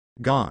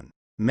Gone.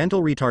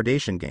 Mental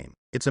retardation game.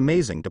 It's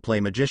amazing to play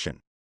magician.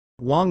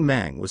 Wang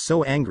Mang was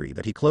so angry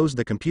that he closed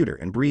the computer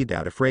and breathed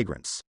out a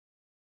fragrance.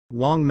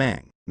 Wang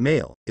Mang,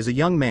 male, is a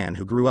young man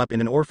who grew up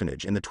in an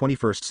orphanage in the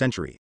 21st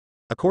century.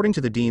 According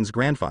to the dean's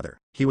grandfather,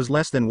 he was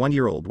less than 1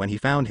 year old when he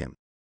found him.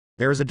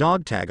 There is a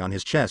dog tag on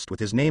his chest with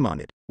his name on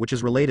it, which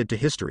is related to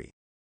history.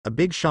 A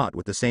big shot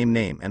with the same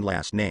name and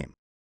last name.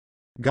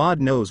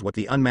 God knows what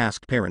the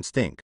unmasked parents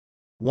think.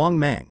 Wang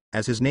Mang,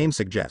 as his name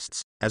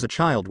suggests, as a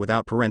child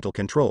without parental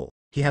control,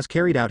 he has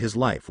carried out his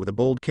life with a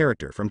bold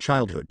character from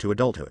childhood to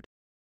adulthood.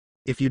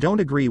 If you don't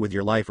agree with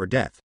your life or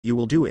death, you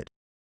will do it.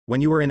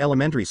 When you are in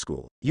elementary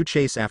school, you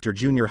chase after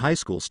junior high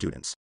school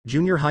students,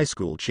 junior high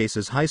school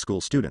chases high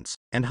school students,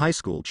 and high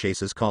school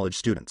chases college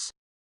students.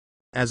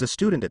 As a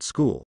student at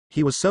school,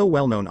 he was so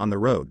well known on the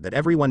road that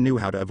everyone knew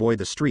how to avoid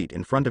the street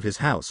in front of his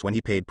house when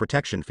he paid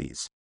protection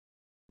fees.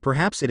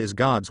 Perhaps it is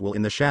God's will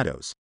in the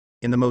shadows.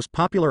 In the most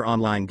popular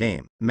online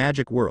game,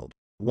 Magic World,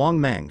 Wang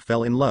Mang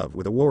fell in love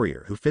with a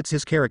warrior who fits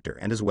his character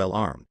and is well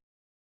armed.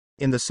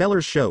 In the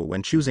seller's show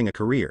when choosing a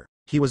career,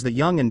 he was the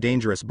young and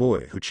dangerous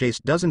boy who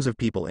chased dozens of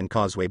people in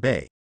Causeway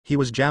Bay. He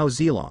was Zhao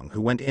Zilong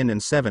who went in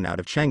 7 out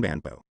of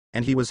Changbanpo,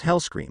 and he was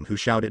Hellscream who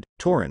shouted,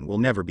 "Torin will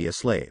never be a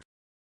slave."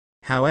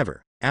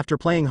 However, after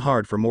playing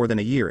hard for more than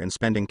a year and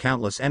spending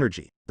countless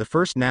energy, the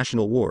First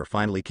National War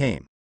finally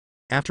came.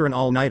 After an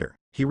all-nighter,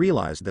 he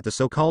realized that the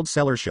so-called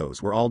seller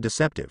shows were all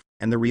deceptive,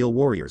 and the real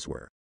warriors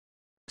were.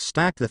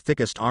 Stack the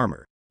thickest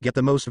armor, get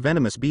the most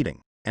venomous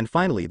beating, and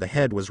finally the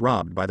head was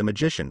robbed by the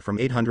magician from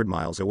 800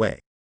 miles away.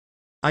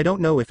 I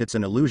don't know if it's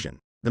an illusion,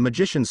 the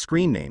magician's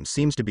screen name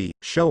seems to be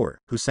Shower,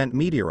 who sent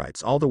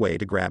meteorites all the way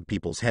to grab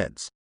people's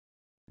heads.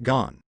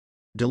 Gone.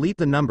 Delete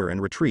the number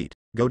and retreat,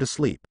 go to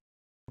sleep.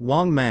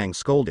 Wang Mang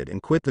scolded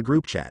and quit the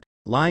group chat,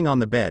 lying on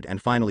the bed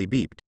and finally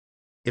beeped.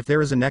 If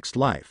there is a next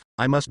life,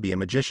 I must be a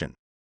magician.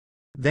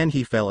 Then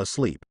he fell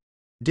asleep.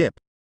 Dip.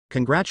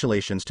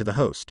 Congratulations to the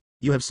host,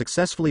 you have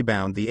successfully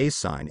bound the ace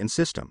sign in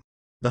system.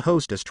 The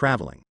host is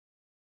traveling.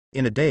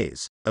 In a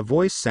daze, a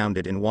voice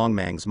sounded in Wang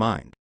Mang's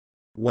mind.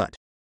 What?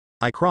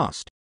 I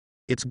crossed.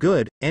 It's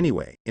good,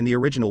 anyway, in the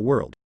original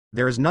world,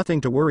 there is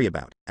nothing to worry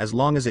about, as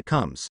long as it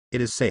comes,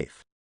 it is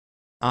safe.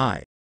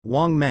 I,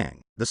 Wang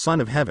Mang, the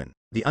son of heaven,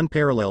 the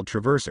unparalleled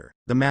traverser,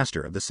 the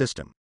master of the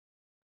system.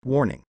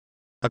 Warning.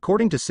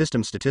 According to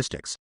system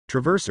statistics,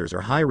 traversers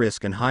are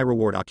high-risk and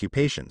high-reward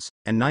occupations,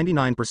 and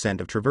 99%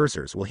 of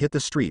traversers will hit the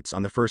streets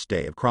on the first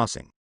day of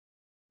crossing.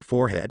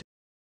 Forehead?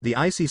 The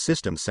icy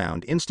system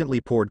sound instantly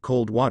poured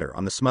cold water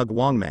on the smug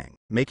Wang Mang,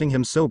 making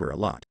him sober a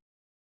lot.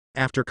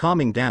 After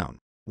calming down,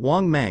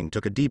 Wang Mang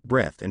took a deep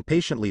breath and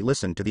patiently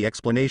listened to the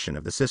explanation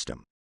of the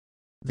system.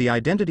 The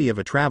identity of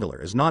a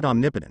traveler is not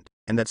omnipotent,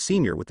 and that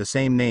senior with the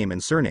same name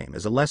and surname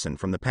is a lesson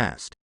from the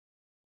past.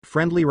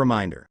 Friendly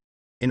reminder.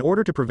 In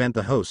order to prevent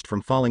the host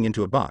from falling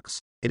into a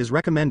box, it is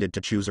recommended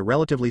to choose a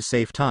relatively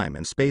safe time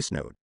and space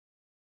node.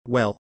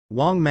 Well,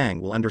 Wang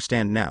Mang will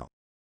understand now.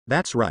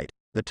 That's right,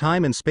 the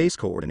time and space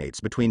coordinates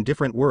between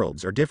different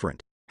worlds are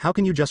different. How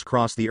can you just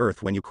cross the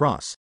Earth when you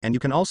cross, and you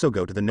can also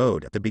go to the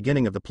node at the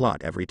beginning of the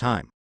plot every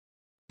time.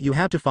 You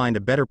have to find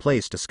a better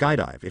place to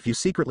skydive if you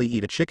secretly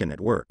eat a chicken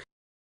at work.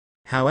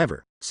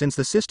 However, since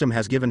the system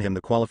has given him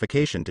the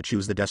qualification to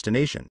choose the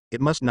destination,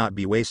 it must not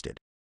be wasted.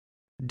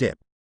 Dip.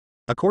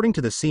 According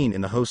to the scene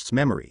in the host's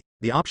memory,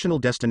 the optional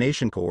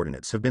destination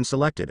coordinates have been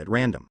selected at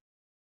random.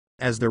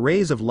 As the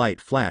rays of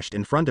light flashed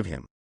in front of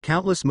him,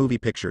 countless movie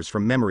pictures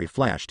from memory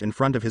flashed in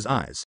front of his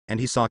eyes, and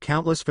he saw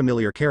countless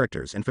familiar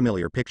characters and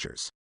familiar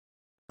pictures.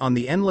 On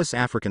the endless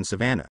African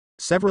savanna,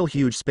 several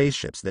huge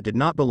spaceships that did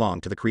not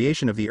belong to the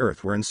creation of the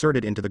Earth were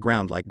inserted into the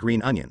ground like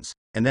green onions,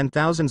 and then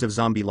thousands of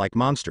zombie-like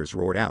monsters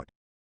roared out.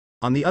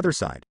 On the other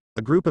side,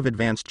 a group of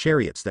advanced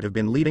chariots that have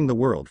been leading the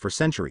world for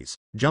centuries,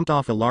 jumped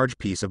off a large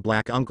piece of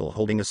black uncle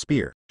holding a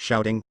spear,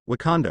 shouting,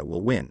 "Wakanda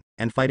will win,"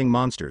 and fighting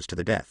monsters to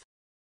the death.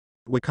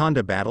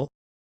 Wakanda battle?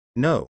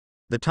 No.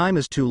 The time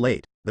is too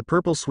late, the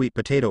purple sweet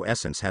potato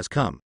essence has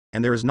come,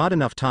 and there is not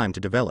enough time to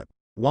develop.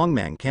 Wang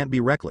Mang can't be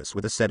reckless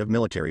with a set of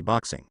military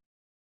boxing.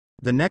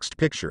 The next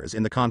picture is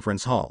in the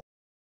conference hall.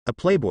 A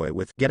playboy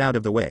with "Get out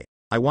of the way,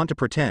 I want to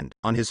pretend"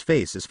 on his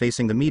face is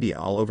facing the media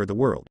all over the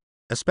world,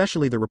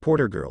 especially the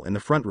reporter girl in the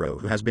front row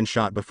who has been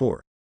shot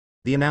before.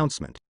 The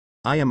announcement.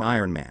 I am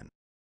Iron Man.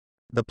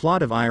 The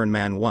plot of Iron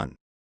Man 1.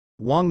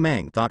 Wang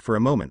Mang thought for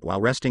a moment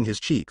while resting his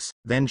cheeks,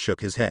 then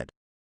shook his head.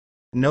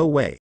 No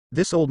way,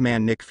 this old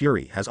man Nick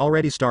Fury has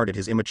already started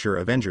his immature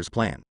Avengers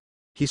plan.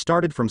 He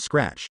started from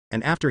scratch,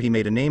 and after he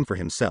made a name for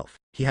himself,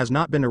 he has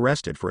not been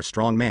arrested for a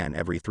strong man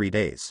every 3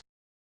 days.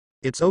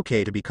 It's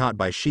okay to be caught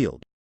by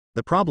S.H.I.E.L.D.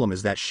 The problem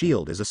is that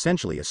S.H.I.E.L.D. is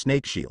essentially a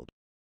snake shield.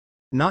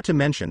 Not to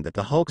mention that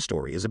the Hulk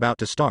story is about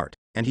to start,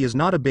 and he is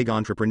not a big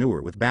entrepreneur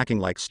with backing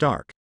like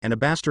Stark, and a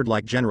bastard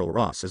like General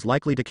Ross is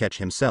likely to catch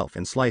himself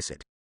and slice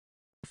it.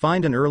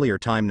 Find an earlier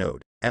time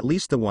node, at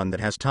least the one that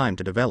has time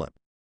to develop.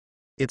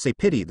 It's a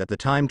pity that the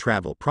time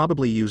travel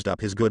probably used up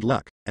his good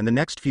luck, and the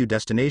next few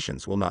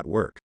destinations will not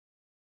work.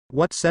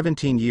 What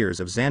 17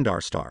 years of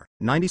Xandar Star,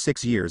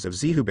 96 years of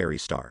Zehuberry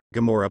Star,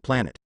 Gamora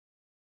Planet.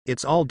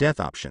 It's all death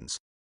options.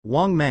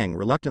 Wang Mang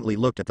reluctantly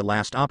looked at the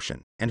last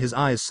option, and his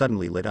eyes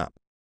suddenly lit up.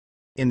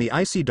 In the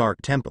icy dark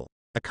temple,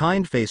 a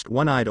kind-faced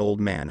one-eyed old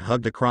man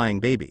hugged a crying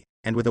baby,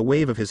 and with a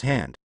wave of his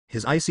hand,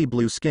 his icy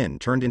blue skin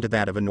turned into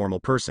that of a normal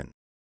person.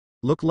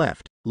 Look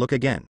left, look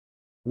again.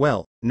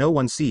 Well, no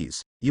one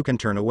sees, you can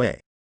turn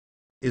away.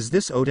 Is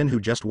this Odin who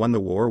just won the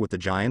war with the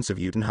giants of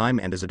Jotunheim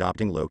and is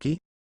adopting Loki?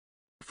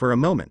 For a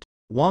moment,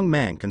 Wang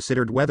Mang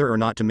considered whether or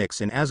not to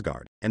mix in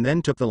Asgard, and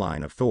then took the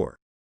line of Thor.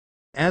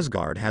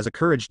 Asgard has a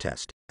courage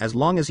test. As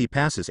long as he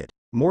passes it,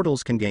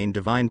 mortals can gain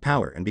divine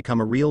power and become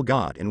a real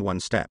god in one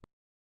step.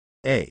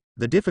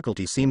 The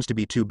difficulty seems to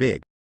be too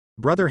big.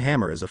 Brother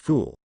Hammer is a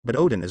fool, but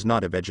Odin is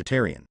not a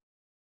vegetarian.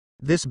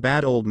 This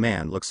bad old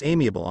man looks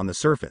amiable on the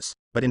surface,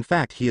 but in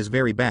fact he is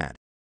very bad.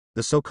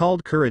 The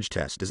so-called courage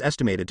test is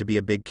estimated to be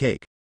a big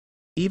cake.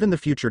 Even the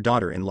future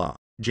daughter-in-law,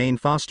 Jane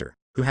Foster,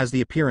 who has the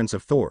appearance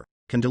of Thor,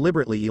 can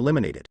deliberately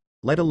eliminate it,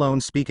 let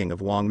alone speaking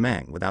of Wang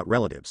Mang without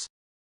relatives.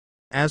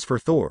 As for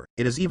Thor,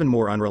 it is even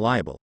more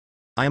unreliable.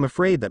 I am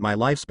afraid that my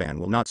lifespan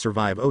will not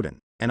survive Odin,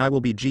 and I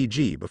will be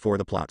GG before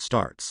the plot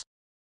starts.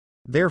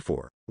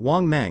 Therefore,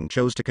 Wang Mang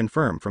chose to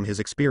confirm from his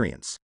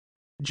experience.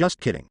 Just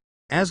kidding.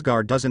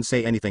 Asgard doesn't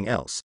say anything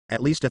else,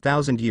 at least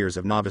 1,000 years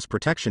of novice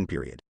protection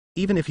period.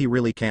 Even if he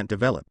really can't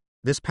develop,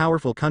 this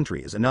powerful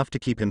country is enough to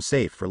keep him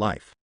safe for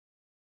life.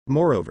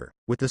 Moreover,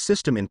 with the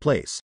system in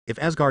place, if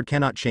Asgard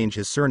cannot change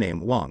his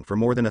surname Wang for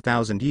more than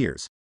 1,000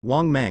 years,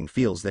 Wang Mang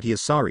feels that he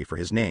is sorry for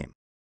his name.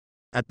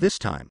 At this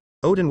time,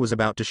 Odin was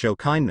about to show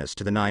kindness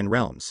to the 9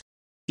 realms.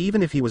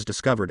 Even if he was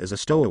discovered as a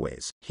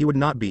stowaways, he would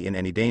not be in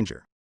any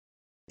danger.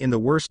 In the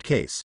worst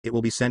case, it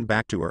will be sent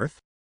back to Earth?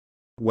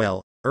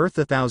 Well, Earth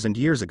 1,000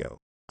 years ago.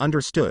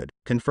 Understood,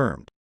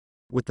 confirmed.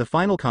 With the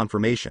final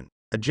confirmation,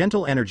 a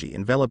gentle energy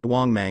enveloped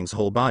Wang Mang's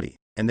whole body,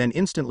 and then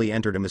instantly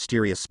entered a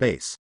mysterious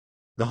space.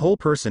 The whole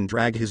person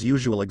dragged his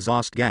usual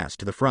exhaust gas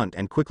to the front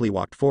and quickly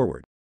walked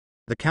forward.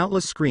 The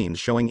countless screens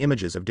showing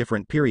images of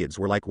different periods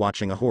were like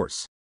watching a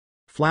horse.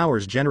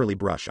 Flowers generally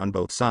brush on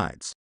both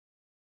sides.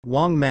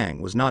 Wang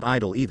Mang was not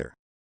idle either.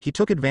 He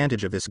took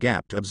advantage of this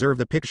gap to observe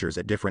the pictures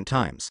at different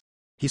times.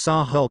 He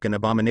saw Hulk and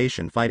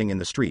Abomination fighting in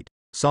the street,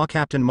 saw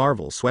Captain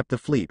Marvel swept the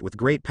fleet with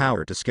great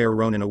power to scare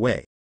Ronan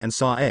away, and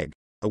saw Egg,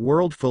 a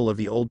world full of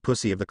the old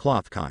pussy of the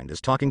cloth kind, is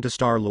talking to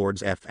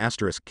Star-Lord's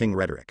King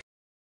rhetoric.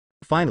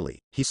 Finally,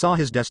 he saw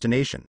his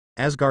destination,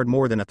 Asgard,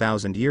 more than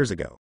 1,000 years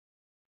ago.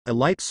 A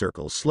light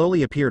circle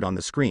slowly appeared on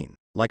the screen,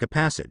 like a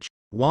passage.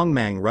 Wang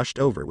Mang rushed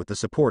over with the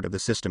support of the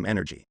system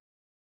energy.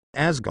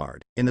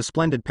 Asgard, in the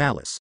splendid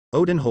palace,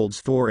 Odin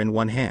holds Thor in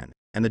one hand,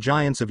 and the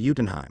giants of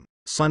Jotunheim,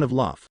 son of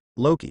Lof,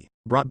 Loki,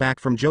 brought back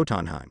from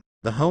Jotunheim,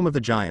 the home of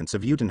the giants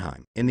of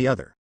Jotunheim, in the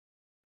other.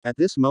 At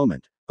this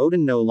moment,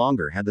 Odin no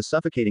longer had the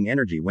suffocating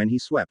energy when he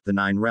swept the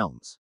 9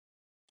 realms.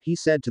 He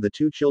said to the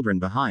 2 children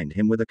behind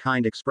him with a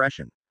kind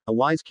expression, "A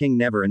wise king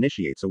never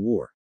initiates a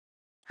war.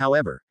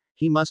 However,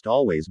 he must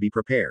always be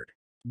prepared.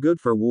 Good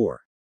for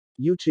war.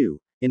 You too,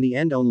 in the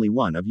end only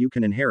one of you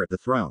can inherit the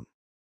throne.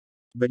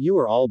 But you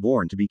are all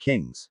born to be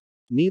kings."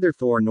 Neither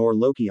Thor nor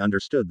Loki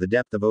understood the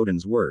depth of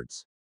Odin's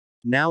words.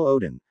 Now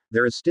Odin,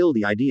 there is still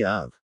the idea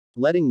of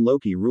letting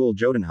Loki rule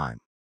Jotunheim.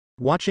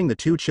 Watching the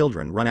 2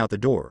 children run out the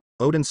door,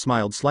 Odin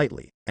smiled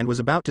slightly, and was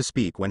about to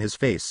speak when his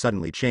face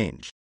suddenly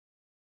changed.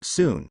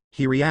 Soon,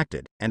 he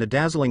reacted, and a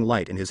dazzling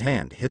light in his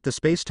hand hit the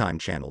space-time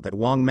channel that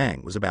Wang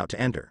Mang was about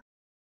to enter.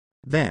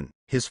 Then,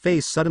 his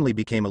face suddenly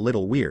became a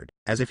little weird,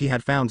 as if he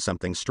had found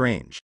something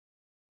strange.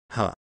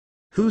 Huh.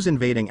 Who's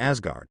invading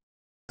Asgard?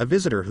 A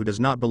visitor who does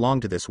not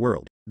belong to this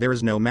world. There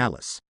is no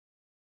malice.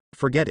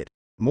 Forget it.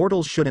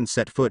 Mortals shouldn't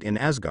set foot in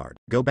Asgard.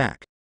 Go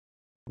back.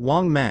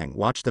 Wang Mang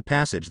watched the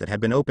passage that had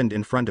been opened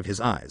in front of his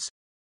eyes.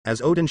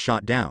 As Odin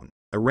shot down,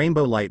 a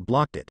rainbow light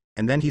blocked it,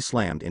 and then he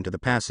slammed into the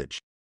passage.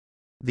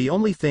 The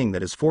only thing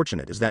that is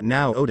fortunate is that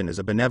now Odin is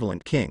a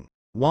benevolent king.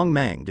 Wang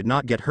Mang did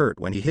not get hurt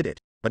when he hit it,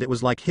 but it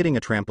was like hitting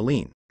a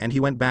trampoline, and he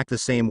went back the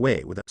same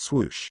way with a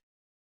swoosh.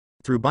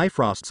 Through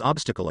Bifrost's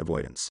obstacle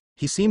avoidance,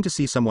 he seemed to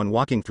see someone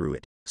walking through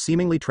it,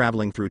 seemingly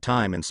traveling through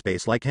time and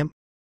space like him.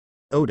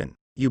 Odin,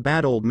 you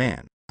bad old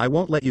man, I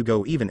won't let you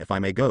go even if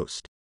I'm a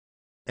ghost.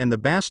 And the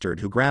bastard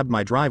who grabbed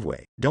my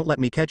driveway, don't let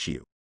me catch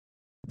you.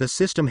 The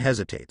system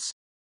hesitates.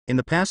 In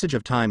the passage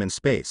of time and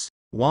space,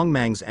 Wang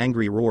Mang's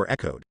angry roar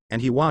echoed,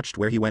 and he watched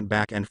where he went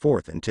back and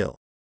forth until...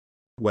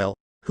 Well,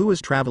 who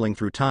is traveling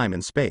through time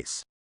and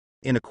space?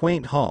 In a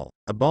quaint hall,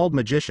 a bald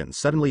magician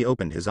suddenly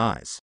opened his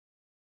eyes.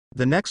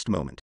 The next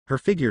moment, her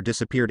figure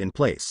disappeared in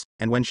place,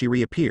 and when she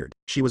reappeared,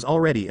 she was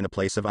already in a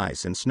place of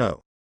ice and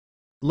snow.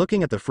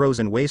 Looking at the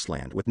frozen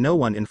wasteland with no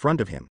one in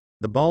front of him,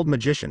 the bald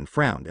magician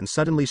frowned and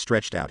suddenly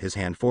stretched out his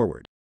hand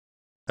forward.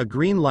 A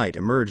green light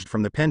emerged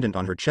from the pendant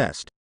on her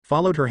chest,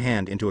 followed her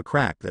hand into a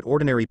crack that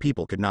ordinary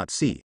people could not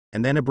see,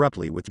 and then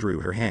abruptly withdrew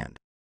her hand.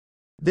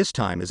 This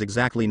time is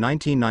exactly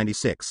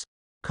 1996.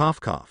 Cough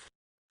cough.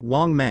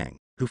 Wang Mang,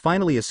 who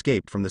finally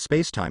escaped from the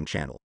space-time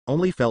channel,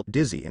 only felt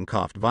dizzy and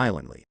coughed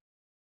violently.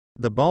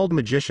 The bald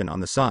magician on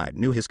the side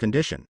knew his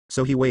condition,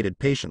 so he waited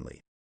patiently.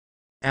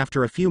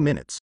 After a few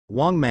minutes,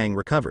 Wang Mang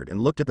recovered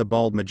and looked at the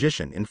bald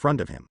magician in front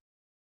of him.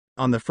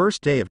 On the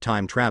first day of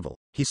time travel,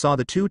 he saw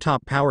the two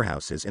top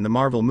powerhouses in the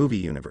Marvel movie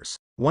universe.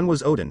 One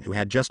was Odin, who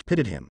had just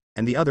pitted him,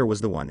 and the other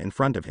was the one in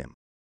front of him.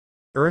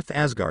 Earth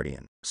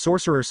Asgardian,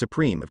 Sorcerer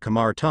Supreme of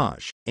Kamar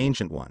Taj,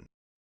 Ancient One.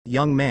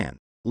 Young man,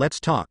 let's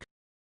talk.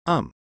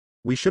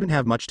 We shouldn't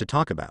have much to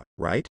talk about,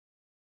 right?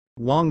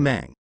 Wang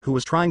Mang, who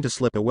was trying to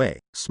slip away,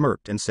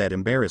 smirked and said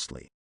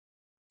embarrassedly.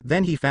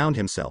 Then he found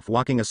himself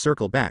walking a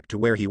circle back to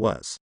where he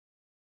was.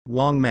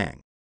 Wang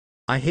Mang.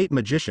 I hate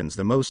magicians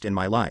the most in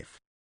my life.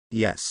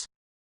 Yes.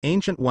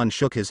 Ancient One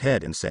shook his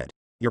head and said,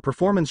 your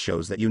performance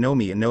shows that you know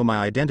me and know my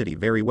identity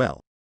very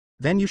well.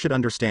 Then you should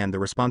understand the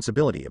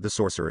responsibility of the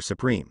Sorcerer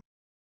Supreme.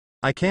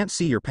 I can't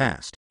see your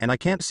past, and I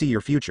can't see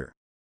your future.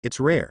 It's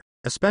rare,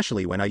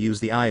 especially when I use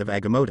the Eye of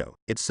Agamotto,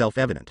 it's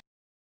self-evident.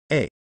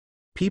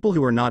 People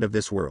who are not of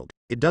this world,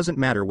 it doesn't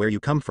matter where you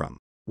come from,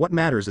 what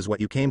matters is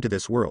what you came to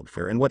this world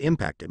for and what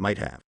impact it might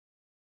have.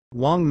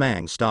 Wang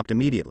Mang stopped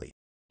immediately.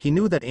 He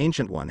knew that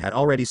Ancient One had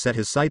already set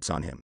his sights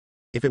on him.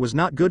 If it was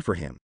not good for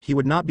him, he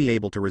would not be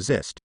able to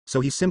resist, so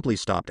he simply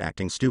stopped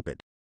acting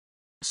stupid.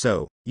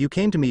 So, you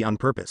came to me on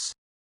purpose.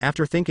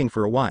 After thinking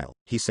for a while,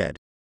 he said,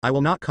 I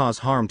will not cause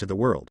harm to the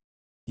world.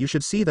 You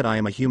should see that I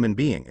am a human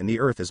being and the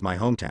earth is my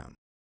hometown.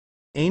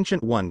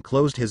 Ancient One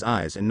closed his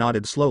eyes and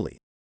nodded slowly.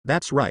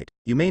 That's right,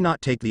 you may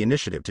not take the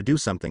initiative to do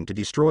something to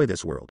destroy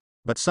this world,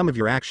 but some of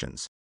your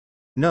actions.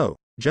 No,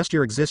 just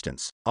your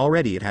existence,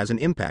 already it has an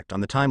impact on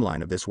the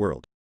timeline of this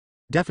world.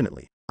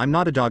 Definitely, I'm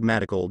not a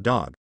dogmatic old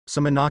dog,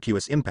 some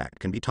innocuous impact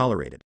can be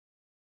tolerated.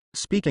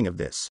 Speaking of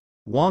this,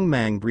 Wang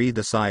Mang breathed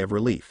a sigh of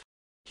relief.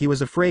 He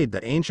was afraid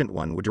that Ancient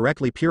One would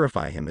directly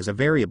purify him as a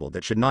variable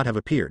that should not have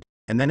appeared,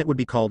 and then it would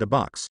be called a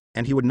box,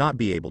 and he would not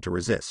be able to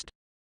resist.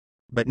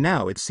 But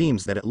now it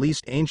seems that at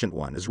least Ancient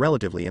One is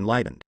relatively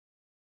enlightened.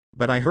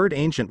 But I heard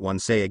Ancient One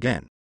say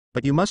again,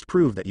 but you must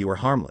prove that you are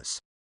harmless.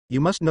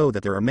 You must know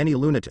that there are many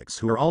lunatics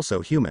who are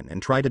also human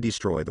and try to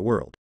destroy the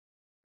world.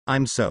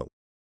 I'm so.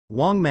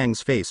 Wang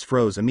Mang's face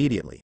froze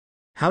immediately.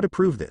 How to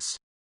prove this?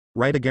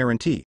 Write a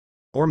guarantee.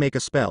 Or make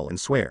a spell and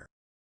swear.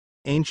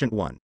 Ancient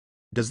One.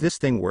 Does this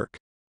thing work?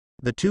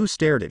 The two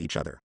stared at each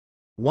other.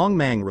 Wang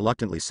Mang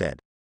reluctantly said,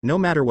 no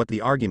matter what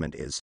the argument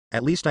is,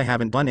 at least I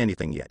haven't done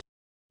anything yet.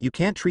 You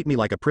can't treat me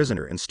like a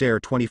prisoner and stare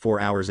 24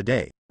 hours a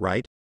day,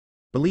 right?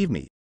 Believe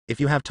me, if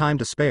you have time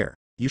to spare,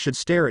 you should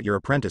stare at your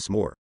apprentice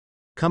more.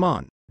 Come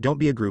on, don't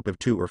be a group of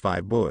 2 or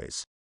 5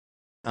 boys.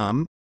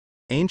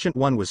 Ancient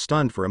One was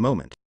stunned for a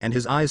moment, and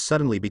his eyes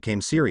suddenly became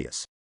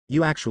serious.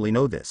 You actually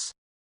know this?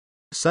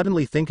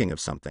 Suddenly thinking of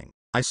something,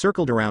 I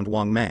circled around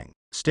Wang Mang,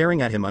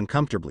 staring at him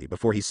uncomfortably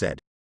before he said,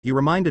 you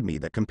reminded me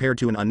that compared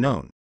to an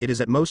unknown, it is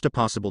at most a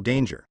possible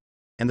danger.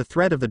 And the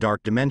threat of the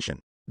dark dimension,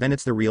 then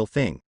it's the real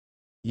thing.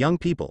 Young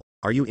people,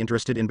 are you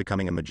interested in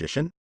becoming a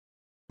magician?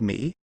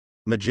 Me?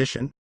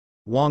 Magician?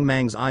 Wang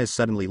Mang's eyes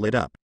suddenly lit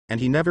up, and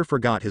he never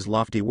forgot his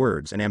lofty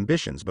words and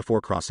ambitions before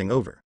crossing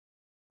over.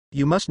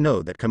 You must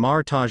know that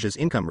Kamar Taj's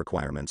income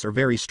requirements are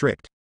very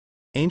strict.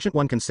 Ancient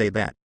One can say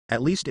that,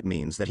 at least it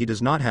means that he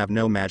does not have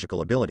no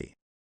magical ability.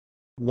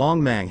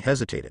 Wang Mang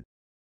hesitated.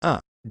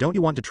 Don't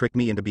you want to trick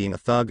me into being a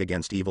thug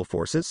against evil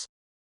forces?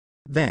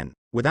 Then,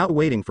 without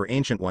waiting for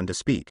Ancient One to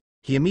speak,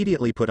 he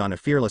immediately put on a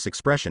fearless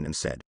expression and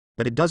said,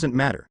 but it doesn't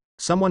matter,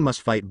 someone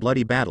must fight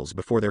bloody battles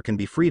before there can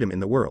be freedom in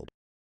the world.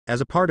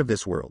 As a part of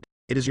this world,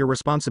 it is your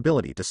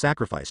responsibility to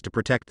sacrifice to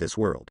protect this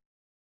world.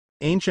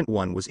 Ancient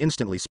One was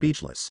instantly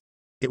speechless.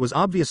 It was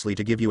obviously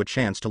to give you a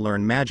chance to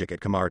learn magic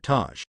at Kamar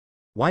Taj.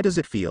 Why does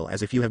it feel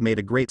as if you have made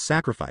a great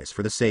sacrifice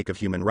for the sake of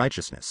human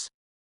righteousness?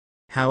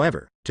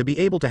 However, to be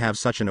able to have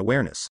such an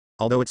awareness,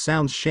 although it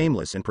sounds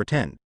shameless and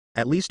pretend,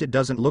 at least it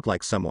doesn't look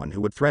like someone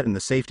who would threaten the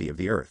safety of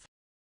the earth.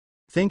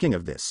 Thinking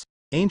of this,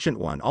 Ancient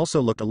One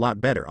also looked a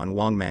lot better on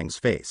Wang Mang's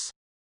face.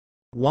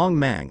 Wang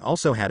Mang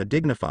also had a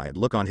dignified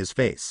look on his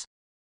face.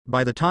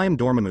 By the time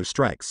Dormammu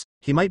strikes,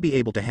 he might be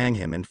able to hang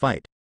him and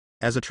fight.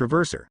 As a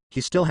traverser,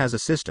 he still has a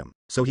system,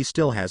 so he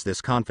still has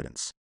this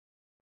confidence.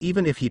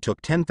 Even if he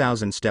took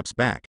 10,000 steps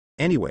back,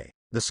 anyway,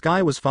 the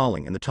sky was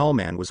falling and the tall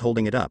man was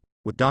holding it up,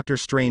 with Doctor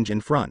Strange in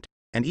front,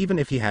 and even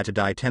if he had to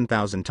die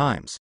 10,000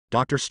 times,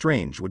 Doctor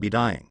Strange would be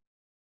dying.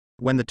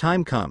 When the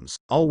time comes,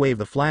 I'll wave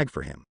the flag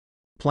for him.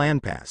 Plan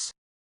pass.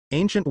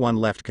 Ancient One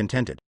left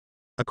contented.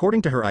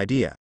 According to her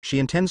idea, she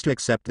intends to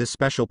accept this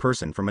special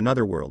person from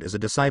another world as a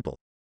disciple.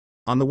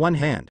 On the one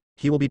hand,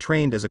 he will be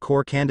trained as a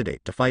core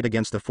candidate to fight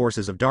against the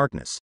forces of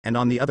darkness, and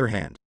on the other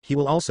hand, he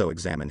will also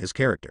examine his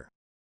character.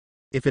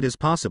 If it is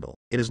possible,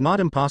 it is not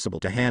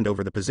impossible to hand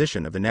over the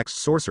position of the next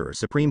Sorcerer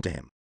Supreme to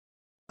him.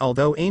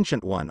 Although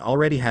Ancient One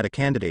already had a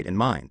candidate in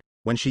mind,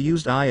 when she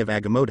used Eye of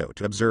Agamotto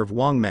to observe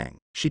Wang Mang,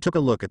 she took a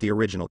look at the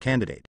original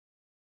candidate.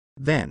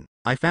 Then,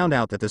 I found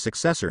out that the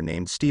successor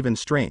named Stephen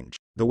Strange,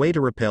 the way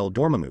to repel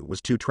Dormammu was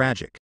too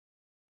tragic.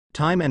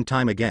 Time and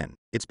time again,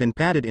 it's been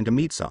patted into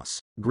meat sauce,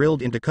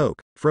 grilled into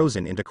coke,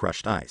 frozen into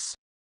crushed ice.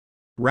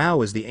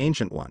 Rao is the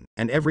Ancient One,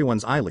 and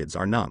everyone's eyelids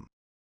are numb.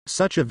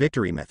 Such a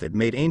victory method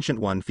made Ancient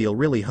One feel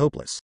really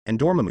hopeless, and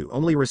Dormammu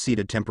only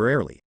receded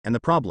temporarily, and the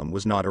problem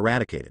was not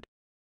eradicated.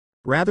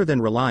 Rather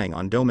than relying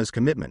on Doma's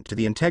commitment to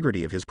the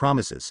integrity of his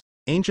promises,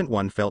 Ancient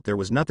One felt there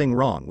was nothing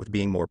wrong with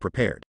being more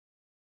prepared.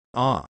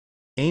 Ah!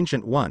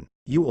 Ancient One,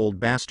 you old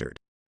bastard.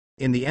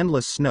 In the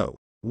endless snow,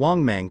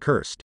 Wang Mang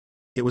cursed.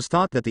 It was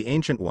thought that the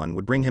Ancient One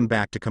would bring him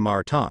back to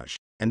Kamar Taj,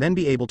 and then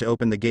be able to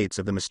open the gates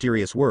of the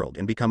mysterious world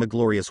and become a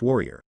glorious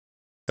warrior.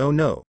 Oh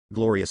no,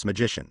 glorious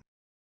magician.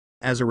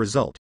 As a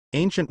result,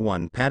 Ancient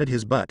One patted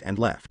his butt and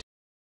left.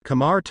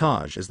 Kamar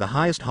Taj is the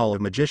highest hall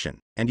of magician,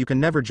 and you can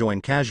never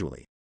join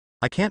casually.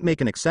 I can't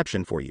make an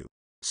exception for you.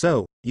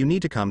 So, you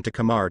need to come to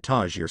Kamar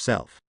Taj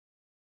yourself.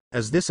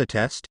 Is this a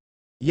test?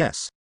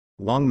 Yes.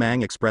 Wang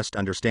Mang expressed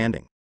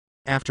understanding.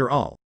 After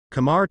all,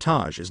 Kamar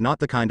Taj is not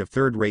the kind of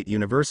third-rate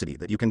university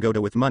that you can go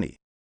to with money.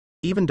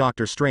 Even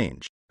Dr.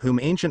 Strange, whom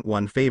Ancient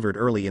One favored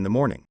early in the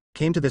morning,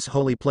 came to this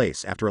holy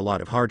place after a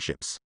lot of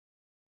hardships.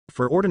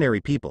 For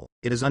ordinary people,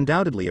 it is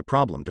undoubtedly a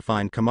problem to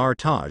find Kamar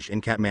Taj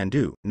in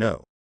Kathmandu,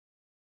 no.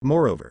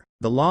 Moreover,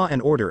 the law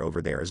and order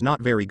over there is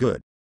not very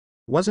good.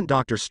 Wasn't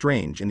Dr.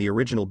 Strange in the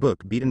original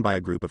book beaten by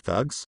a group of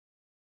thugs?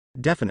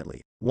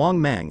 Definitely, Wang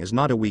Mang is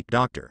not a weak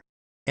doctor.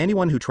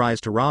 Anyone who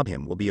tries to rob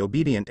him will be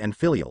obedient and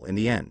filial in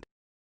the end.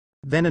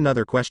 Then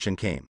another question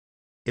came.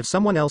 If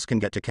someone else can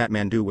get to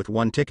Kathmandu with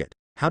one ticket,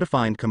 how to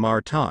find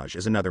Kamar Taj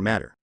is another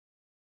matter.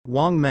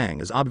 Wang Mang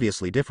is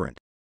obviously different.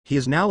 He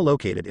is now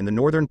located in the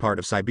northern part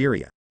of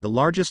Siberia, the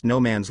largest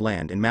no-man's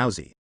land in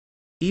Mauzi.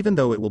 Even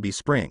though it will be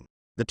spring,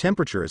 the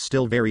temperature is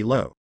still very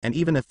low, and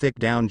even a thick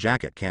down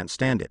jacket can't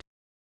stand it.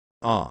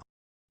 Ah!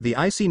 The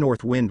icy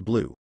north wind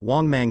blew.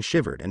 Wang Mang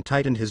shivered and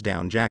tightened his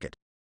down jacket.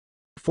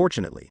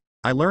 Fortunately,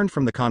 I learned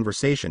from the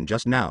conversation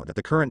just now that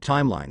the current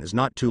timeline is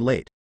not too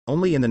late,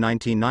 only in the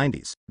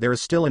 1990s, there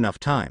is still enough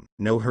time,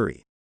 no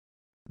hurry.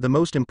 The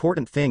most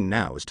important thing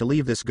now is to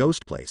leave this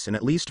ghost place and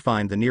at least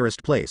find the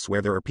nearest place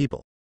where there are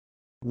people.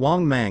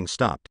 Wang Mang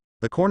stopped,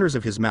 the corners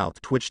of his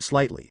mouth twitched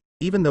slightly,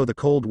 even though the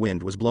cold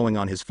wind was blowing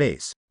on his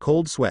face,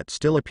 cold sweat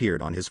still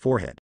appeared on his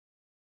forehead.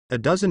 A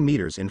dozen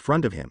meters in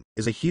front of him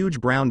is a huge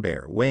brown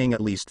bear weighing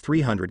at least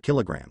 300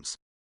 kilograms.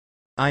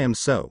 I am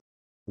so.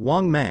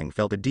 Wang Mang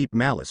felt a deep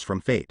malice from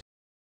fate.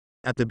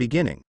 At the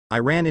beginning, I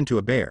ran into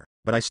a bear,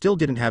 but I still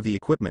didn't have the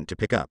equipment to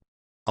pick up.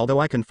 Although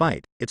I can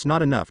fight, it's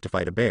not enough to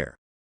fight a bear.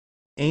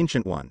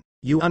 Ancient One,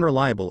 you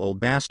unreliable old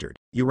bastard,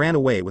 you ran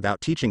away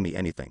without teaching me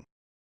anything.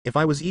 If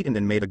I was eaten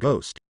and made a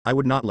ghost, I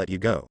would not let you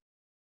go.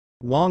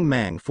 Wang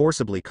Mang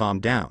forcibly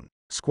calmed down,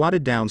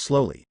 squatted down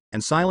slowly,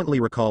 and silently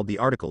recalled the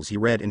articles he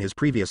read in his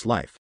previous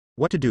life,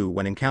 what to do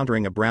when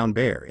encountering a brown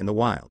bear in the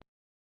wild.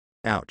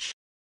 Ouch.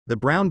 The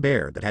brown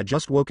bear that had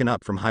just woken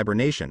up from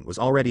hibernation was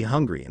already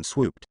hungry and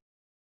swooped.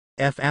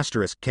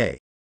 F*K.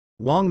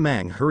 Wang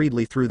Mang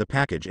hurriedly threw the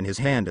package in his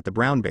hand at the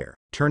brown bear,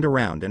 turned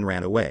around and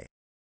ran away.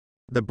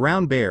 The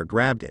brown bear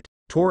grabbed it,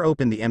 tore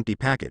open the empty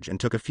package and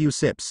took a few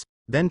sips,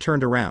 then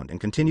turned around and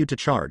continued to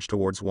charge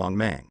towards Wang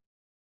Mang.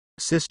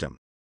 System.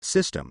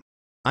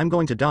 I'm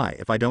going to die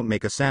if I don't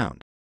make a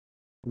sound.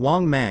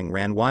 Wang Mang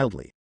ran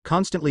wildly,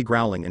 constantly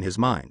growling in his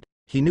mind.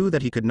 He knew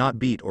that he could not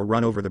beat or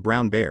run over the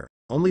brown bear,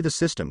 only the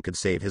system could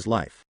save his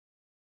life.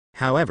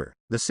 However,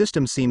 the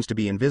system seems to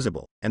be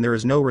invisible, and there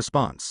is no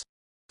response.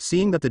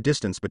 Seeing that the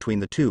distance between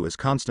the two is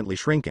constantly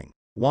shrinking,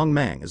 Wang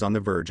Mang is on the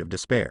verge of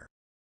despair.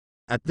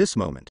 At this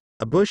moment,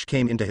 a bush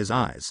came into his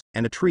eyes,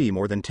 and a tree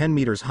more than 10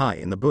 meters high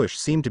in the bush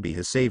seemed to be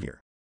his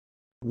savior.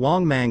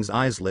 Wang Mang's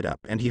eyes lit up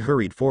and he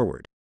hurried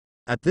forward.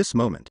 At this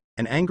moment,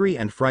 an angry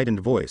and frightened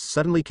voice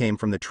suddenly came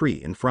from the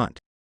tree in front.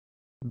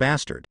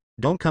 Bastard,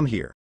 don't come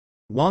here.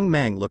 Wang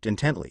Mang looked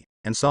intently,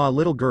 and saw a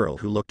little girl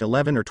who looked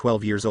 11 or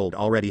 12 years old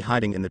already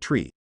hiding in the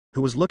tree,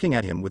 who was looking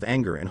at him with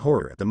anger and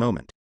horror at the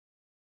moment.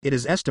 It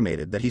is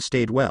estimated that he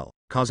stayed well,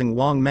 causing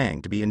Wang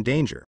Mang to be in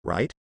danger,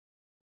 right?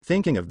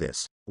 Thinking of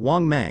this,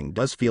 Wang Mang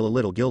does feel a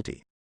little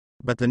guilty.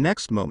 But the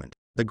next moment,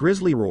 the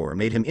grisly roar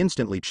made him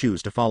instantly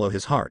choose to follow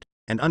his heart,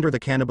 and under the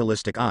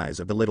cannibalistic eyes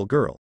of the little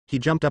girl, he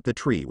jumped up the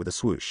tree with a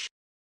swoosh.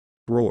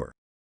 Roar.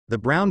 The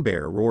brown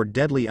bear roared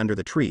deadly under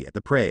the tree at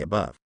the prey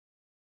above.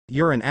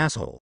 You're an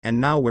asshole,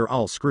 and now we're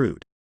all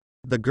screwed.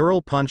 The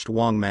girl punched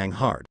Wang Mang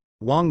hard.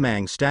 Wang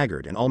Mang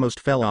staggered and almost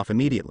fell off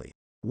immediately.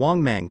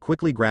 Wang Mang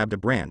quickly grabbed a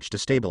branch to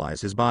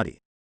stabilize his body.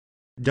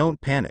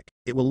 Don't panic,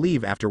 it will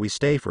leave after we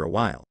stay for a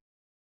while.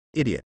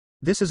 Idiot.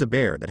 This is a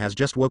bear that has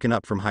just woken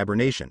up from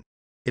hibernation.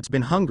 It's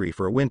been hungry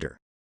for a winter.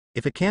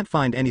 If it can't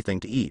find anything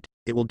to eat,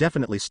 it will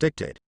definitely stick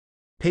to it.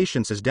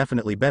 Patience is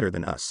definitely better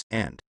than us,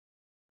 and...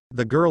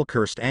 The girl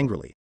cursed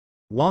angrily.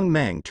 Wang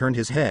Mang turned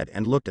his head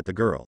and looked at the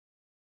girl.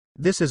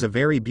 This is a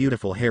very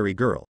beautiful hairy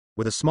girl,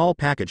 with a small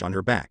package on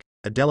her back,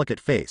 a delicate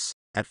face.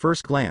 At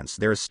first glance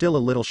there is still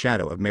a little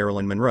shadow of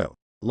Marilyn Monroe.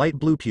 Light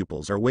blue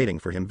pupils are waiting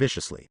for him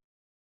viciously.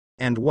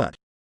 And what?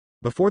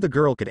 Before the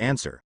girl could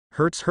answer,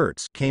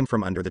 Hertz came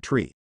from under the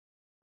tree.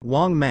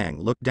 Wang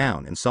Mang looked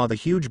down and saw the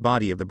huge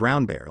body of the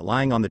brown bear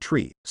lying on the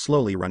tree,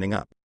 slowly running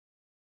up.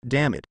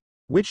 Damn it.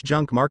 Which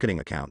junk marketing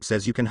account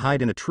says you can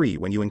hide in a tree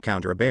when you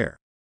encounter a bear?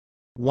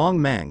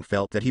 Wang Mang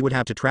felt that he would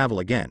have to travel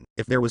again,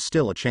 if there was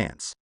still a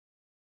chance.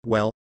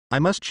 Well, I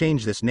must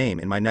change this name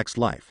in my next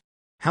life.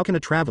 How can a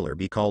traveler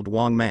be called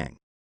Wang Mang?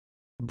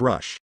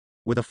 Brush.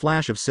 With a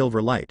flash of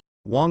silver light,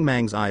 Wang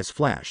Mang's eyes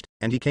flashed,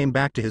 and he came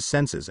back to his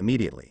senses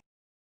immediately.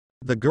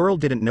 The girl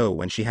didn't know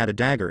when she had a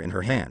dagger in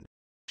her hand.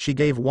 She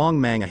gave Wang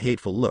Mang a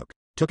hateful look,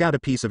 took out a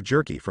piece of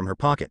jerky from her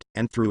pocket,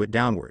 and threw it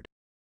downward.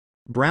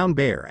 Brown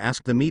Bear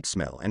asked the meat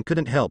smell and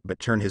couldn't help but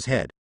turn his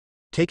head.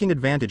 Taking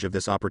advantage of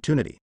this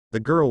opportunity, the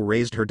girl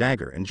raised her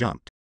dagger and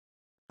jumped.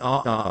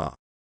 Ah ah ah.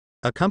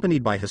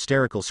 Accompanied by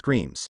hysterical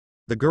screams,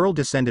 the girl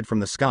descended from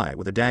the sky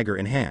with a dagger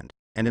in hand,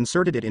 and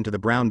inserted it into the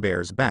brown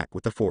bear's back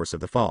with the force of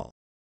the fall.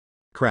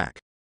 Crack.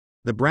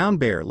 The brown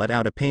bear let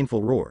out a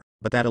painful roar,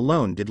 but that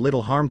alone did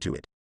little harm to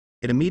it.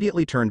 It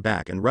immediately turned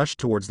back and rushed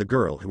towards the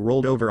girl who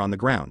rolled over on the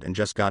ground and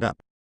just got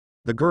up.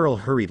 The girl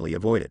hurriedly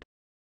avoided.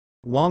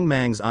 Wang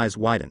Mang's eyes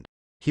widened.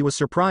 He was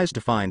surprised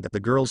to find that the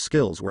girl's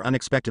skills were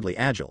unexpectedly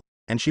agile,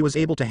 and she was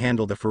able to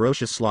handle the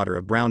ferocious slaughter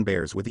of brown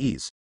bears with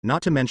ease,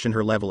 not to mention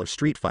her level of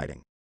street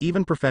fighting.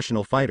 Even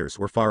professional fighters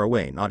were far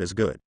away not as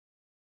good.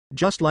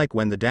 Just like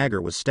when the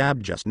dagger was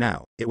stabbed just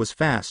now, it was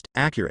fast,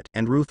 accurate,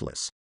 and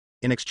ruthless.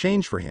 In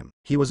exchange for him,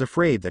 he was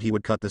afraid that he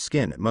would cut the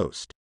skin at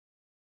most.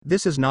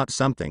 This is not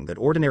something that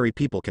ordinary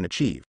people can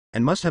achieve,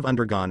 and must have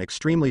undergone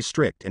extremely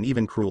strict and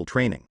even cruel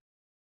training.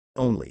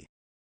 Only.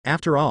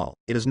 After all,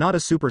 it is not a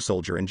super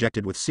soldier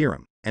injected with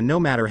serum, and no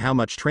matter how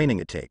much training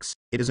it takes,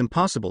 it is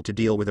impossible to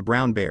deal with a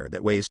brown bear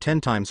that weighs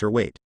 10 times her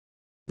weight.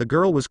 The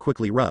girl was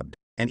quickly rubbed,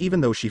 and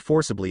even though she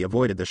forcibly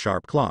avoided the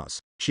sharp claws,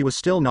 she was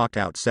still knocked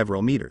out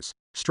several meters,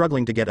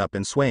 struggling to get up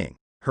and swaying,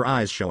 her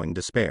eyes showing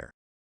despair.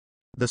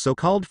 The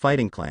so-called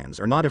fighting clans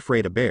are not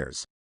afraid of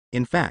bears.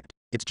 In fact,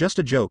 it's just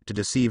a joke to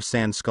deceive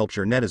sand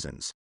sculpture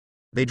netizens.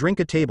 They drink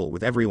a table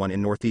with everyone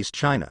in northeast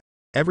China,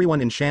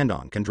 everyone in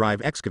Shandong can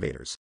drive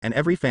excavators, and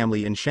every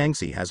family in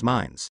Shaanxi has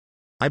mines.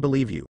 I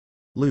believe you.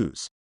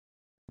 Lose.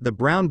 The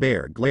brown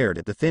bear glared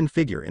at the thin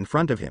figure in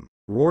front of him,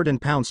 roared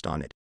and pounced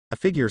on it. A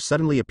figure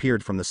suddenly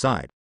appeared from the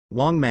side.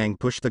 Wang Mang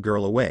pushed the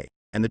girl away,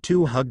 and the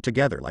two hugged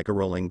together like a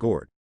rolling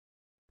gourd.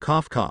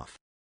 Cough cough.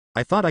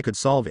 I thought I could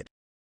solve it.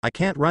 I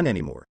can't run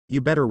anymore, you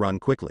better run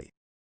quickly.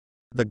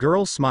 The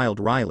girl smiled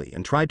wryly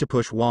and tried to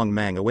push Wang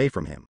Mang away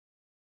from him.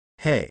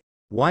 Hey,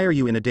 why are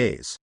you in a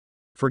daze?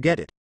 Forget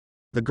it.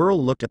 The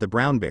girl looked at the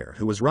brown bear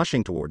who was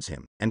rushing towards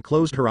him, and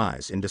closed her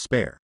eyes in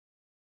despair.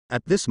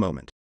 At this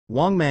moment,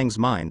 Wang Mang's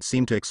mind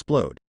seemed to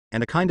explode,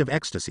 and a kind of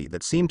ecstasy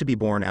that seemed to be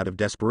born out of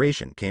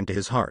desperation came to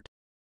his heart.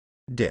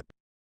 Dip.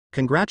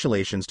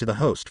 Congratulations to the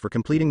host for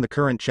completing the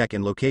current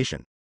check-in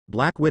location.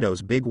 Black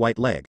Widow's big white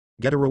leg,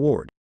 get a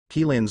reward.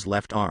 Keelin's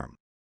left arm.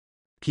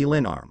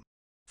 Keelin arm.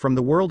 From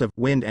the world of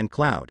wind and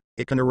cloud,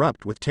 it can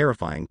erupt with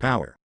terrifying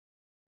power.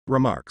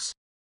 Remarks.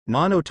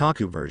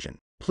 Non-otaku version.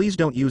 Please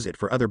don't use it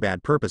for other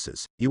bad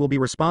purposes, you will be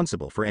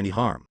responsible for any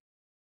harm.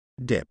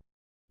 Dip.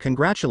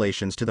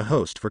 Congratulations to the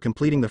host for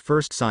completing the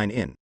first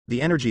sign-in,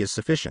 the energy is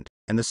sufficient,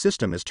 and the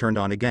system is turned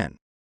on again.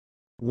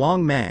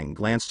 Wang Mang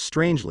glanced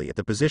strangely at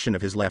the position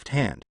of his left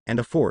hand, and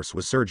a force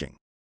was surging.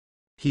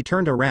 He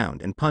turned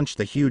around and punched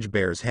the huge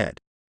bear's head.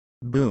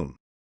 Boom.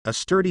 A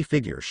sturdy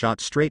figure shot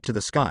straight to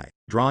the sky,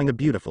 drawing a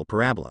beautiful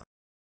parabola.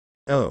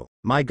 Oh,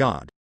 my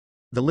God.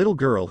 The little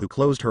girl who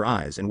closed her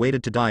eyes and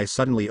waited to die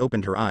suddenly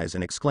opened her eyes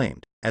and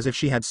exclaimed, as if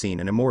she had seen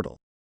an immortal.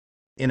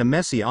 In a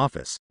messy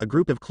office, a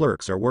group of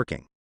clerks are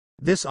working.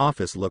 This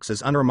office looks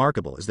as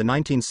unremarkable as the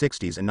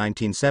 1960s and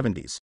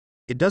 1970s.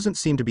 It doesn't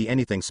seem to be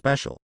anything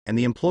special, and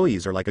the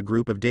employees are like a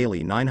group of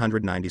daily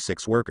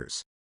 996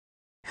 workers.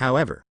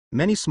 However,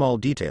 many small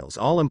details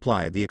all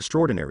imply the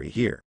extraordinary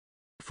here.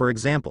 For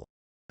example,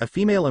 a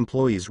female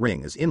employee's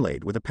ring is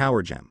inlaid with a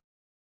power gem.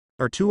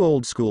 Are two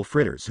old-school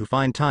fritters who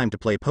find time to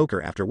play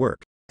poker after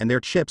work, and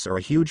their chips are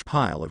a huge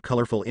pile of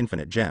colorful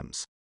infinite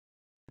gems.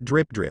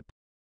 Drip drip.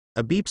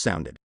 A beep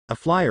sounded, a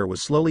flyer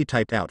was slowly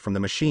typed out from the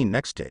machine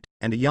next to it,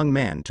 and a young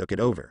man took it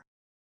over.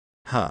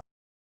 Huh.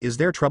 Is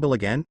there trouble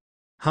again?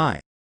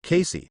 Hi,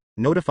 Casey,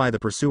 notify the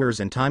pursuers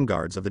and time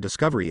guards of the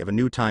discovery of a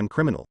new time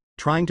criminal,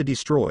 trying to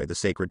destroy the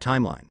sacred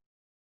timeline.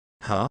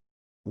 Huh?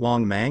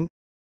 Wang Mang?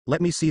 Let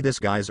me see this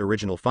guy's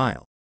original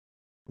file.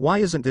 Why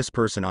isn't this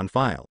person on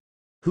file?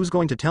 Who's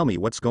going to tell me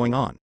what's going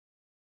on?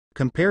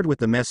 Compared with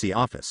the messy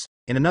office,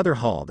 in another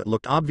hall that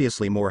looked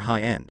obviously more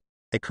high-end,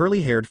 a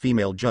curly-haired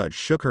female judge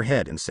shook her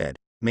head and said,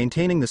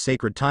 maintaining the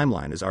sacred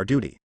timeline is our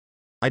duty.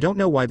 I don't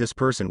know why this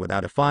person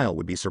without a file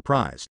would be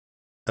surprised.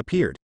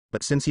 Appeared,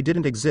 but since he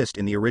didn't exist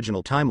in the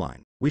original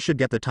timeline, we should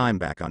get the time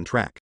back on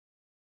track.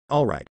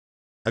 Alright.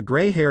 A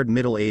gray-haired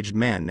middle-aged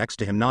man next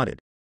to him nodded.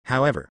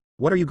 However,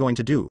 what are you going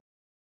to do?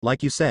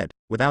 Like you said,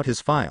 without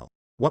his file,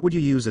 what would you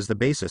use as the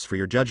basis for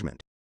your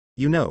judgment?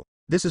 You know,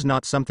 this is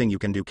not something you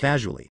can do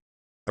casually.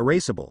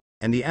 Erasable,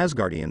 and the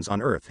Asgardians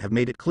on Earth have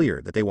made it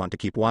clear that they want to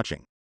keep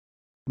watching.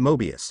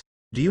 Mobius,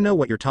 do you know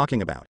what you're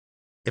talking about?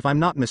 If I'm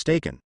not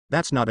mistaken,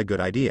 that's not a good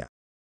idea.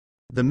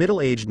 The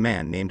middle-aged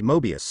man named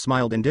Mobius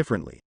smiled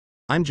indifferently.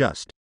 I'm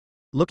just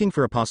looking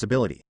for a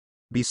possibility.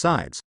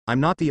 Besides, I'm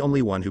not the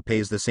only one who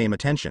pays the same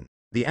attention.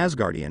 The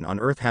Asgardian on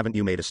Earth, haven't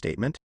you made a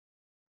statement?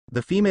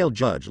 The female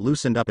judge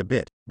loosened up a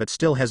bit, but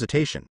still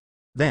hesitation.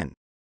 Then,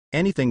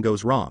 anything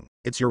goes wrong,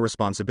 it's your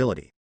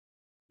responsibility.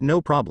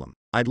 No problem.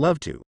 I'd love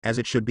to, as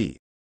it should be.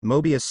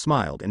 Mobius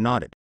smiled and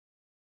nodded.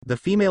 The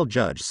female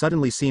judge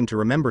suddenly seemed to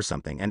remember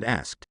something and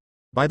asked,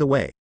 "By the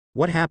way,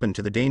 what happened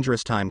to the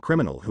dangerous time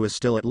criminal who is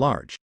still at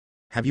large?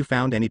 Have you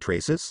found any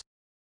traces?"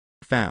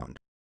 "Found."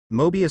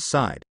 Mobius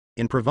sighed.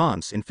 "In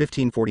Provence in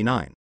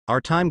 1549,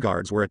 our time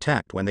guards were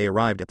attacked when they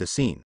arrived at the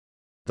scene.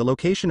 The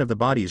location of the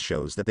bodies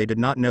shows that they did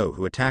not know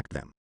who attacked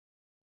them."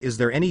 "Is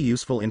there any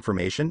useful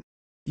information?"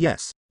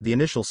 "Yes, the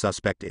initial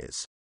suspect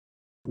is."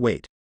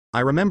 "Wait. I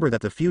remember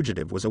that the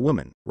fugitive was a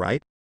woman,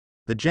 right?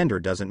 The gender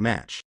doesn't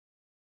match."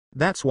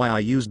 "That's why I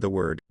used the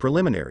word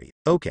preliminary."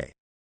 "Okay.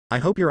 I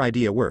hope your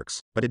idea works,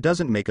 but it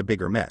doesn't make a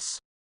bigger mess."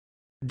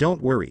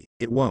 "Don't worry,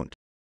 it won't."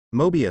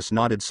 Mobius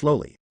nodded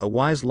slowly, a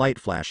wise light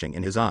flashing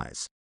in his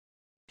eyes.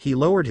 He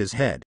lowered his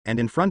head, and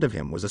in front of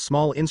him was a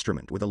small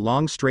instrument with a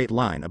long straight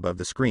line above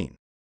the screen.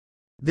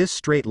 This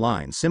straight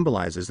line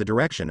symbolizes the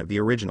direction of the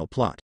original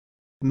plot.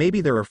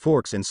 Maybe there are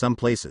forks in some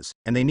places,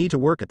 and they need to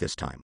work at this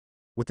time.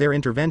 With their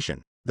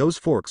intervention, those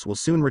forks will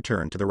soon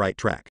return to the right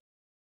track.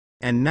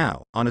 And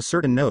now, on a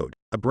certain node,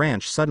 a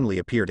branch suddenly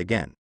appeared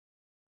again.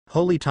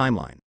 Holy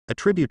timeline, a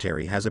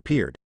tributary has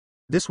appeared.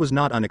 This was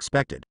not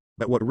unexpected,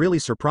 but what really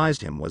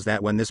surprised him was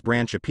that when this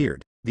branch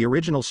appeared, the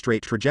original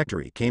straight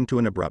trajectory came to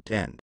an abrupt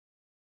end.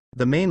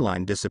 The main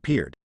line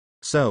disappeared.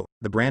 So,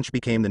 the branch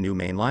became the new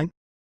main line?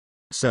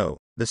 So,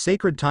 the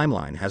sacred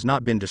timeline has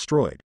not been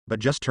destroyed, but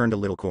just turned a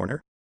little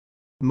corner?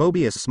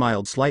 Mobius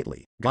smiled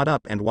slightly, got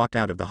up and walked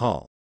out of the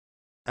hall.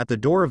 At the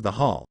door of the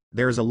hall,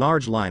 there is a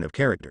large line of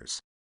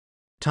characters.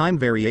 Time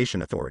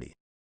Variation Authority.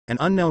 An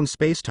unknown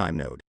space-time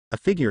node, a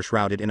figure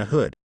shrouded in a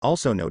hood,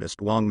 also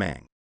noticed Wang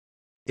Mang.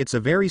 It's a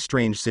very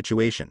strange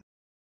situation.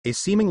 A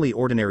seemingly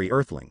ordinary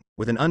Earthling,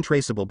 with an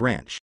untraceable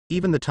branch,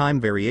 even the Time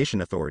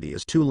Variation Authority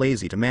is too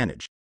lazy to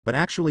manage, but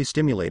actually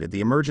stimulated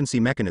the emergency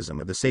mechanism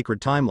of the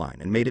sacred timeline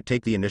and made it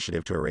take the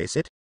initiative to erase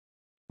it?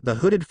 The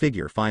hooded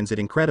figure finds it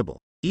incredible,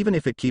 even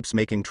if it keeps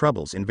making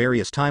troubles in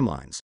various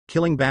timelines,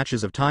 killing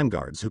batches of time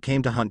guards who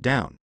came to hunt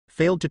down,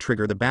 failed to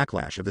trigger the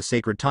backlash of the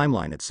sacred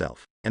timeline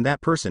itself, and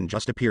that person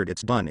just appeared.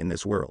 It's done in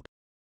this world.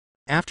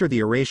 After the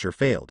erasure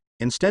failed,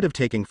 instead of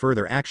taking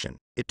further action,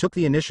 it took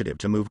the initiative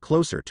to move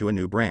closer to a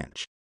new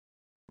branch.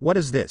 What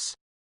is this?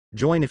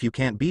 Join if you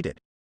can't beat it.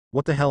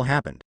 What the hell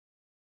happened?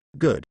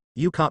 Good,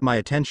 you caught my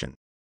attention.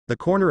 The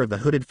corner of the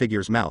hooded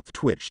figure's mouth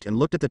twitched and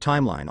looked at the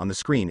timeline on the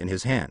screen in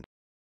his hand.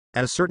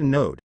 At a certain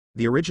node,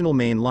 the original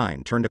main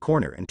line turned a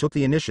corner and took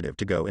the initiative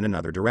to go in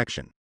another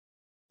direction.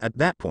 At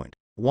that point,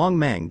 Wang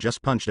Mang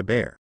just punched a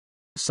bear.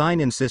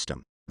 Sign-in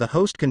system. The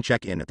host can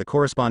check in at the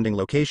corresponding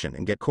location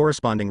and get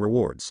corresponding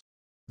rewards.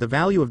 The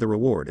value of the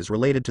reward is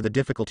related to the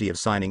difficulty of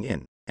signing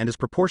in, and is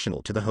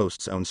proportional to the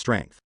host's own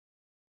strength.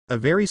 A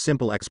very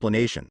simple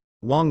explanation.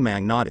 Wang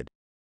Mang nodded.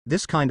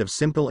 This kind of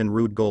simple and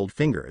rude gold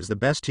finger is the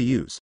best to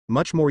use,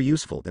 much more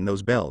useful than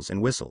those bells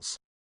and whistles.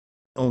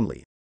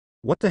 Only.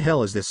 What the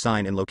hell is this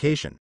sign-in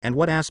location, and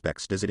what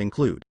aspects does it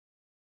include?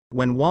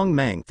 When Wang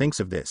Mang thinks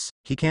of this,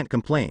 he can't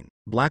complain.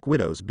 Black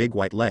Widow's big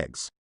white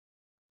legs.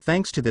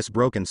 Thanks to this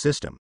broken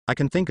system, I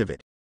can think of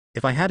it.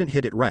 If I hadn't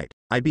hit it right,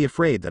 I'd be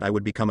afraid that I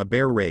would become a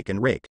bear rake,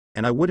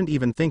 and I wouldn't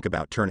even think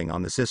about turning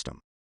on the system.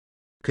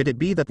 Could it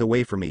be that the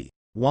way for me,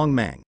 Wang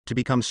Mang, to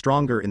become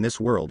stronger in this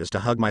world is to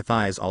hug my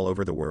thighs all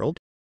over the world?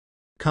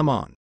 Come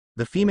on.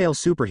 The female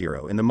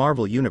superhero in the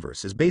Marvel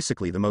Universe is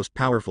basically the most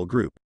powerful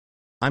group.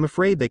 I'm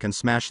afraid they can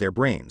smash their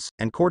brains,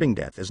 and courting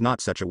death is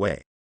not such a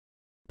way.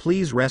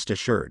 Please rest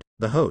assured,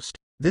 the host,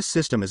 this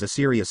system is a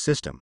serious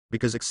system,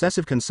 because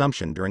excessive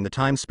consumption during the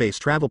time-space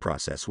travel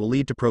process will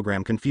lead to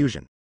program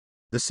confusion.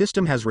 The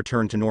system has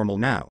returned to normal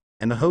now,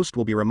 and the host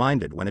will be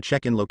reminded when a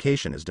check-in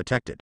location is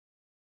detected.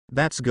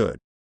 That's good.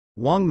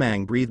 Wang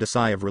Mang breathed a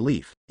sigh of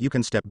relief. You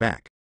can step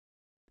back.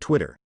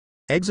 Twitter.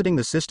 Exiting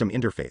the system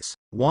interface,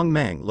 Wang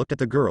Mang looked at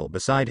the girl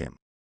beside him.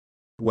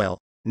 Well,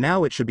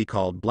 now it should be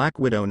called Black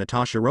Widow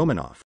Natasha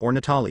Romanoff, or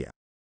Natalia.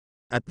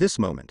 At this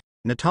moment,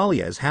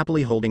 Natalia is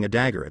happily holding a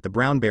dagger at the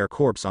brown bear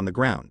corpse on the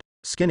ground,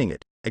 skinning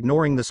it,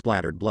 ignoring the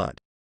splattered blood.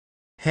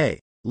 Hey,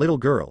 little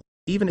girl,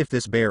 even if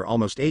this bear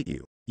almost ate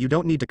you, you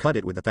don't need to cut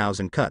it with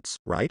 1,000 cuts,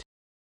 right?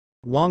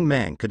 Wang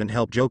Mang couldn't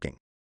help joking.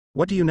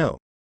 What do you know?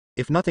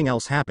 If nothing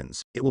else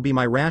happens, it will be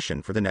my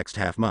ration for the next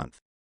half-month.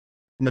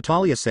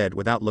 Natalia said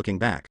without looking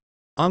back.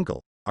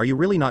 Uncle, are you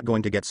really not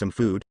going to get some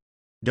food?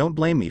 Don't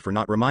blame me for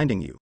not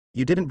reminding you.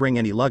 You didn't bring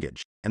any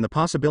luggage, and the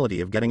possibility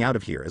of getting out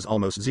of here is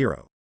almost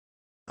zero.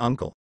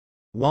 Uncle.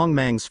 Wang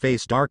Mang's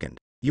face darkened.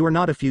 You are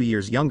not a few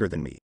years younger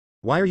than me.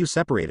 Why are you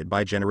separated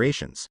by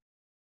generations?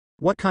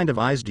 What kind of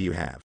eyes do you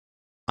have?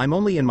 I'm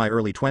only in my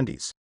early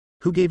 20s.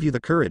 Who gave you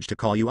the courage to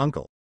call you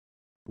uncle?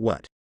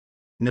 What?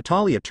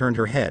 Natalia turned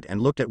her head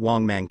and looked at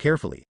Wang Mang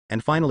carefully,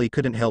 and finally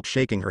couldn't help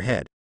shaking her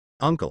head.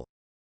 Uncle.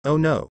 Oh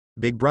no,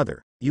 big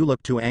brother, you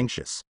look too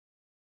anxious.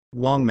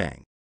 Wang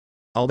Mang.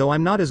 Although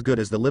I'm not as good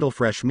as the little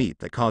fresh meat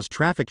that caused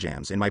traffic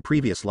jams in my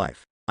previous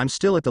life, I'm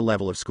still at the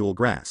level of school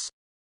grass.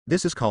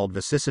 This is called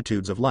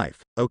vicissitudes of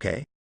life,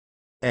 okay?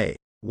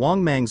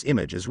 Wang Mang's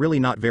image is really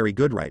not very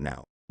good right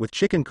now, with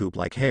chicken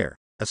coop-like hair,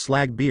 a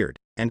slag beard,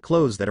 and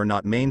clothes that are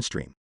not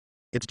mainstream.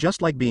 It's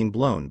just like being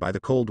blown by the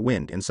cold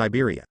wind in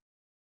Siberia.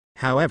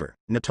 However,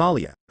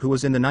 Natalia, who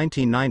was in the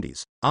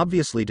 1990s,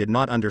 obviously did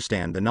not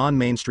understand the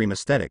non-mainstream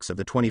aesthetics of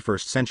the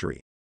 21st century.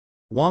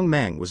 Wang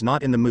Mang was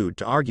not in the mood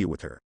to argue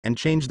with her, and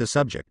changed the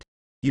subject.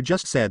 You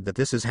just said that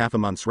this is half a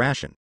month's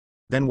ration.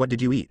 Then what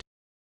did you eat?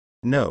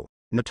 No.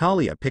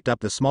 Natalia picked up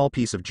the small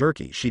piece of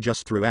jerky she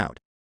just threw out.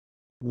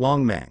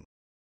 Wang Mang.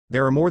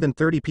 There are more than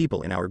 30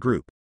 people in our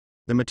group.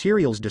 The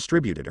materials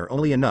distributed are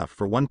only enough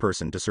for one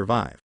person to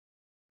survive.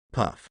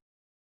 Puff.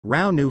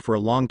 Rao knew for a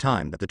long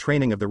time that the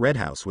training of the Red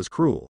House was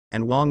cruel,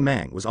 and Wang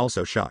Mang was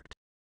also shocked.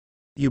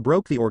 You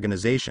broke the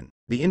organization.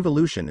 The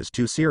involution is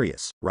too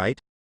serious, right?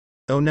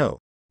 Oh no.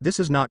 This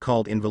is not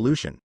called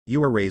involution,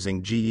 you are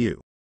raising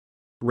GU.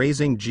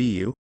 Raising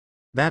GU?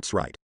 That's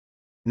right.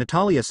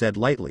 Natalia said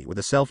lightly with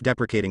a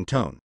self-deprecating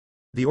tone.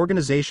 The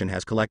organization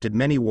has collected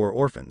many war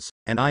orphans,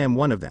 and I am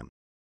one of them.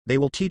 They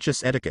will teach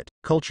us etiquette,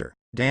 culture,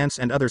 dance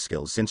and other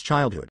skills since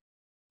childhood.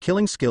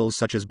 Killing skills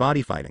such as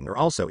body fighting are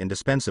also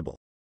indispensable.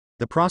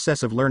 The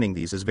process of learning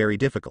these is very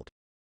difficult.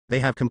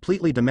 They have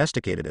completely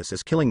domesticated us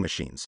as killing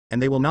machines,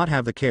 and they will not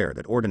have the care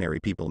that ordinary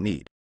people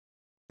need.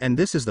 And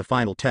this is the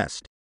final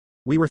test.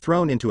 We were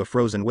thrown into a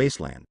frozen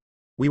wasteland.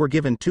 We were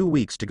given 2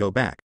 weeks to go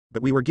back,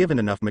 but we were given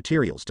enough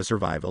materials to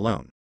survive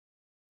alone.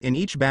 In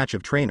each batch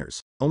of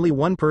trainers, only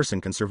one person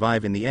can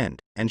survive in the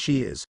end, and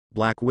she is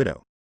Black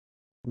Widow.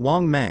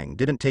 Wang Mang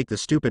didn't take the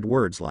stupid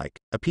words like,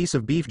 a piece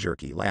of beef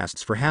jerky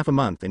lasts for half a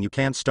month and you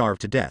can't starve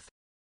to death.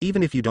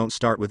 Even if you don't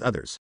start with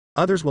others,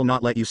 others will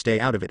not let you stay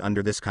out of it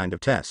under this kind of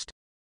test.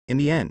 In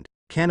the end,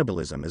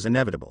 cannibalism is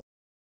inevitable.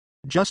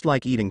 Just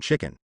like eating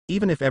chicken,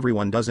 even if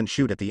everyone doesn't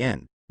shoot at the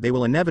end, they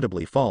will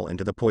inevitably fall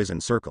into the poison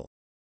circle.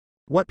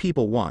 What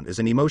people want is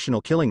an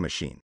emotional killing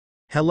machine.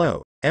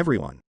 Hello,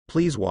 everyone,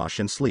 please wash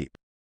and sleep.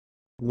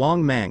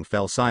 Wang Mang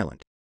fell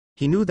silent.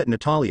 He knew that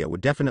Natalia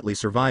would definitely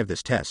survive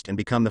this test and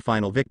become the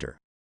final victor.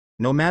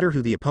 No matter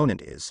who the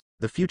opponent is,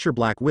 the future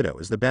Black Widow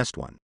is the best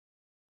one.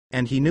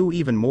 And he knew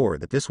even more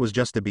that this was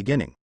just the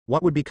beginning.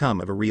 What would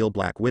become of a real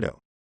Black Widow?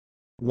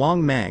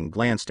 Wang Mang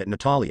glanced at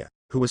Natalia,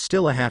 who was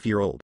still a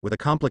half-year-old, with a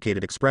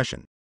complicated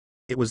expression.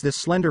 It was this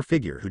slender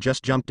figure who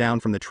just jumped down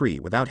from the tree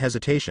without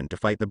hesitation to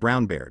fight the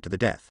brown bear to the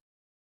death.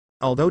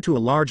 Although to a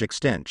large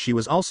extent she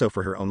was also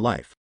for her own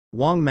life,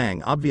 Wang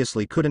Mang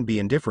obviously couldn't be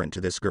indifferent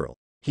to this girl.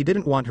 He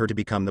didn't want her to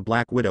become the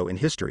Black Widow in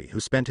history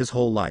who spent his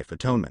whole life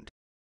atonement.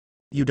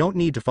 You don't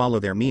need to follow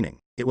their meaning,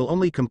 it will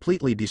only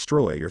completely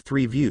destroy your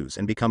 3 views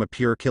and become a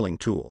pure killing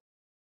tool.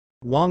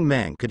 Wang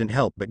Mang couldn't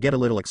help but get a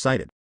little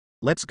excited.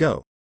 Let's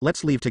go.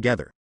 Let's leave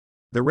together.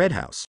 The Red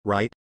House,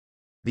 right?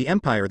 The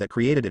empire that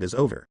created it is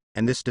over,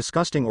 and this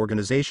disgusting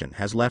organization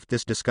has left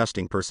this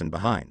disgusting person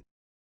behind.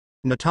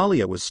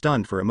 Natalia was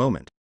stunned for a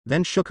moment,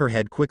 then shook her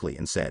head quickly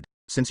and said,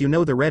 since you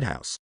know the Red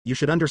House, you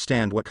should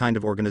understand what kind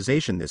of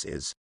organization this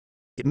is.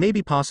 It may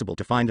be possible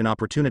to find an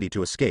opportunity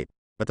to escape,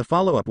 but the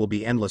follow-up will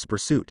be endless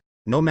pursuit,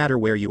 no matter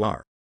where you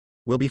are.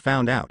 We'll be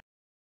found out.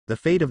 The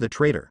fate of the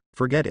traitor,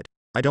 forget it,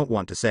 I don't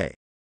want to say.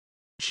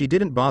 She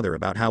didn't bother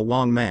about how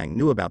Wang Mang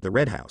knew about the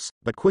Red House,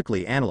 but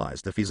quickly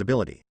analyzed the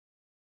feasibility.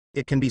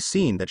 It can be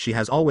seen that she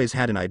has always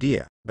had an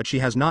idea, but she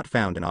has not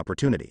found an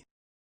opportunity.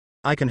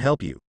 I can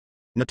help you.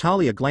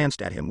 Natalia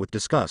glanced at him with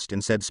disgust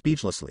and said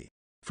speechlessly,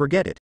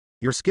 forget it.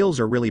 Your skills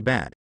are really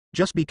bad.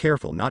 Just be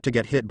careful not to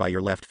get hit by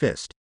your left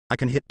fist. I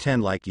can hit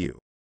 10 like you.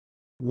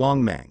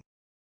 Wang Mang.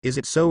 Is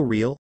it so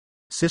real?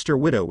 Sister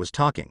Widow was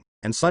talking,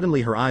 and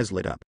suddenly her eyes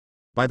lit up.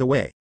 By the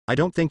way, I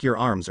don't think your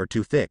arms are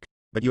too thick,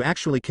 but you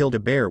actually killed a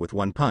bear with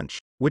one punch,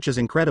 which is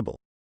incredible.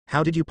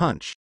 How did you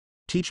punch?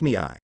 Teach me.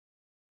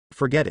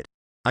 Forget it.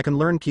 I can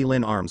learn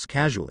Qilin arms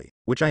casually,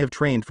 which I have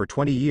trained for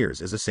 20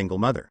 years as a single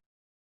mother.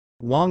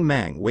 Wang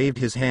Mang waved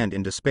his hand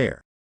in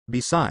despair.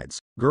 Besides,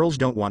 girls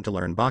don't want to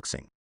learn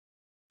boxing.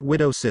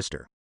 Widow's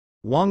sister.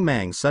 Wang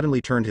Mang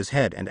suddenly turned his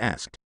head and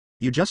asked,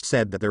 you just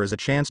said that there is a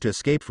chance to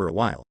escape for a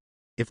while.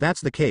 If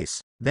that's the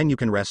case, then you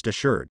can rest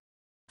assured.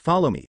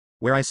 Follow me,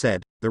 where I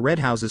said, the Red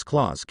House's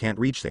claws can't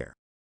reach there.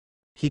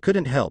 He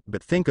couldn't help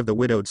but think of the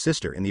widowed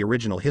sister in the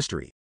original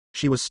history.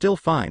 She was still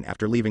fine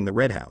after leaving the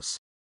Red House.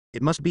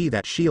 It must be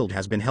that S.H.I.E.L.D.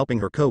 has been helping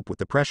her cope with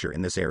the pressure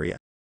in this area.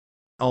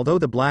 Although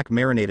the black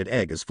marinated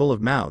egg is full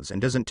of mouths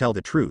and doesn't tell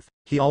the truth,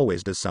 he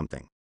always does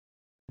something.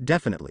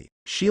 Definitely,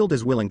 S.H.I.E.L.D.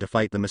 is willing to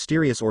fight the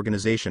mysterious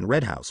organization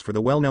Red House for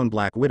the well-known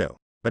Black Widow,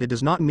 but it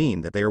does not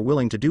mean that they are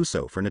willing to do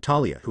so for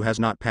Natalia who has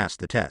not passed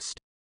the test.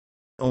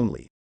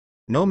 Only.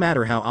 No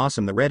matter how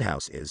awesome the Red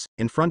House is,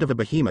 in front of a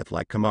behemoth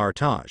like Kamar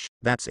Taj,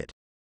 that's it.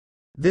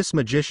 This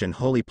magician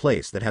holy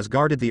place that has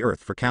guarded the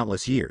earth for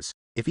countless years,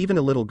 if even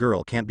a little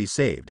girl can't be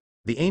saved,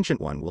 the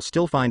Ancient One will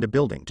still find a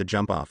building to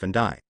jump off and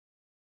die.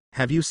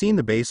 Have you seen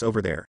the base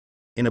over there?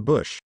 In a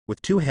bush,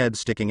 with 2 heads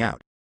sticking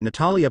out,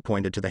 Natalia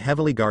pointed to the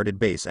heavily guarded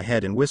base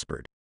ahead and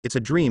whispered, it's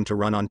a dream to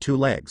run on 2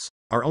 legs,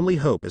 our only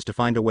hope is to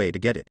find a way to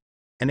get it.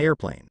 An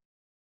airplane.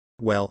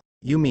 Well,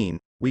 you mean,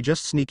 we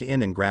just sneak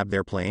in and grab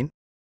their plane?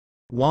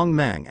 Wang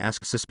Mang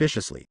asked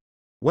suspiciously.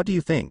 What do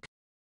you think?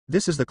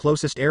 This is the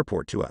closest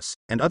airport to us,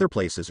 and other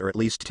places are at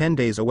least 10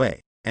 days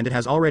away. and it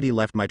has already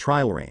left my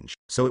trial range,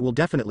 so it will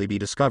definitely be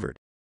discovered.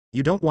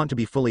 You don't want to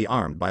be fully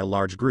armed by a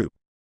large group.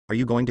 Are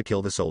you going to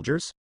kill the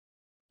soldiers?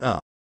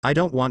 I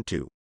don't want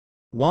to.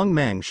 Wang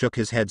Mang shook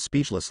his head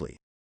speechlessly.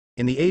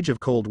 In the age of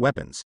cold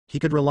weapons, he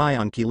could rely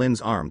on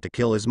Qilin's arm to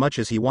kill as much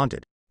as he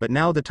wanted, but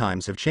now the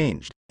times have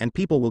changed, and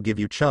people will give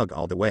you chug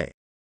all the way.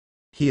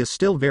 He is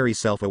still very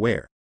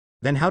self-aware.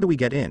 Then how do we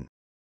get in?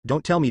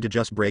 Don't tell me to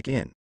just break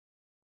in.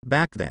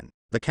 Back then,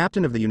 the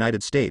captain of the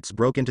United States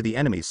broke into the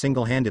enemy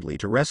single-handedly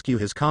to rescue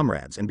his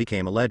comrades and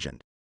became a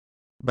legend.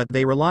 But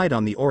they relied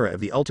on the aura of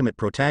the ultimate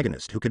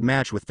protagonist who could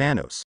match with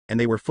Thanos, and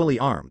they were fully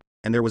armed,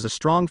 and there was a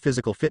strong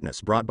physical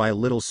fitness brought by a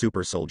little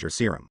super soldier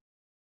serum.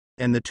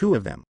 And the two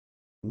of them.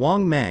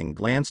 Wang Mang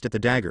glanced at the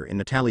dagger in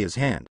Natalia's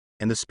hand,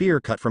 and the spear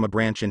cut from a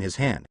branch in his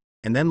hand,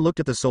 and then looked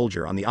at the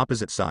soldier on the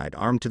opposite side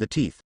armed to the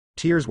teeth.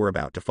 Tears were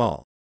about to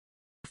fall.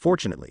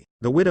 Fortunately,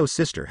 the widow's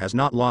sister has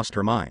not lost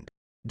her mind.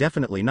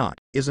 Definitely not,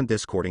 isn't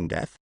this courting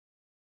death?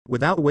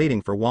 Without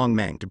waiting for Wang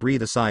Mang to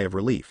breathe a sigh of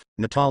relief,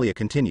 Natalia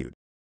continued.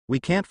 We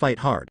can't fight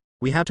hard,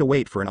 we have to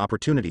wait for an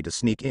opportunity to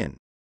sneak in.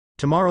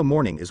 Tomorrow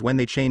morning is when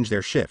they change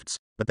their shifts,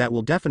 but that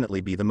will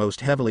definitely be the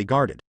most heavily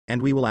guarded,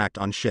 and we will act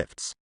on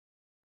shifts.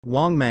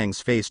 Wang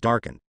Mang's face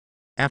darkened.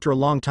 After a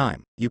long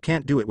time, you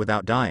can't do it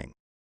without dying.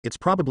 It's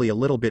probably a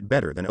little bit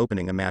better than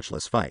opening a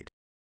matchless fight.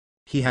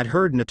 He had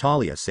heard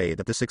Natalia say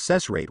that the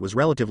success rate was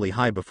relatively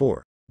high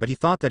before, but he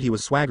thought that he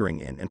was swaggering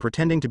in and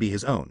pretending to be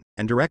his own,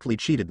 and directly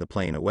cheated the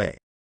plane away.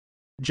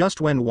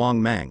 Just when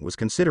Wang Mang was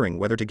considering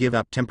whether to give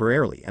up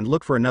temporarily and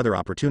look for another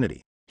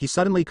opportunity, he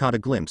suddenly caught a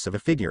glimpse of a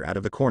figure out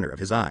of the corner of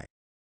his eye.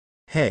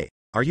 Hey,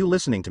 are you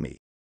listening to me?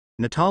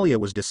 Natalia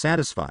was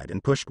dissatisfied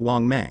and pushed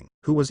Wang Mang,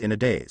 who was in a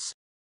daze.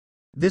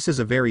 This is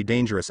a very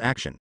dangerous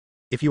action.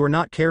 If you are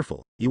not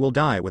careful, you will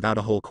die without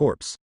a whole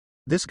corpse.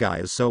 This guy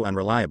is so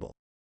unreliable.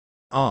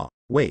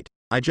 Wait,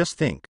 I just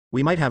think,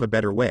 we might have a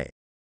better way.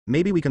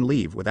 Maybe we can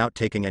leave without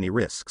taking any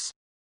risks.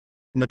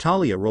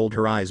 Natalia rolled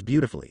her eyes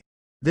beautifully.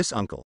 This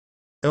uncle.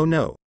 Oh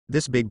no,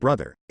 this big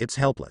brother, it's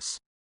helpless.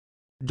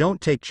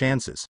 Don't take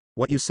chances,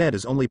 what you said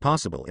is only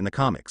possible in the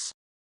comics.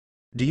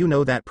 Do you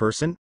know that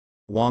person?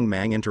 Wang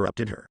Mang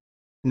interrupted her.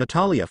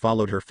 Natalia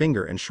followed her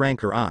finger and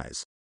shrank her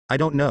eyes. I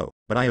don't know,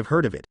 but I have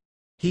heard of it.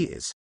 He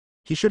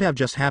should have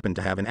just happened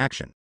to have an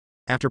action.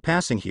 After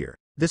passing here,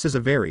 this is a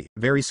very,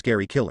 very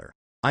scary killer.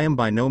 I am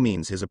by no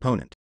means his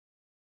opponent.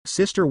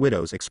 Sister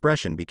Widow's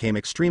expression became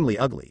extremely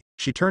ugly.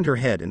 She turned her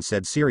head and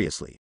said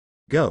seriously.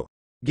 Go.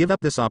 Give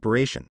up this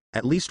operation,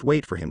 at least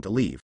wait for him to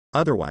leave,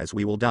 otherwise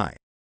we will die.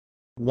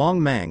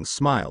 Wang Mang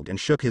smiled and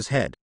shook his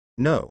head.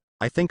 No,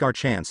 I think our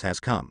chance has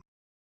come.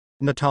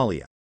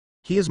 Natalia.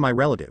 He is my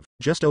relative,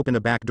 just open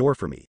a back door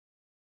for me.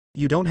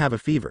 You don't have a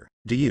fever,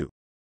 do you?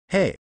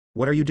 Hey,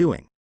 what are you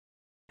doing?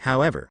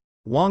 However,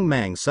 Wang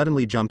Mang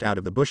suddenly jumped out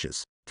of the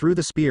bushes, threw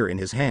the spear in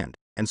his hand,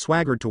 and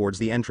swaggered towards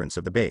the entrance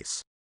of the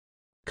base.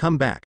 Come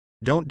back,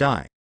 don't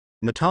die.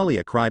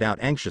 Natalia cried out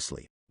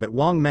anxiously, but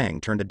Wang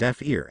Mang turned a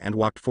deaf ear and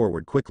walked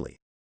forward quickly.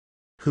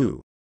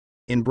 Who?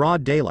 In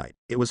broad daylight,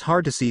 it was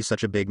hard to see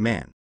such a big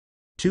man.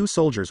 Two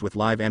soldiers with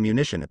live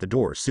ammunition at the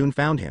door soon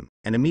found him,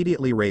 and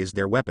immediately raised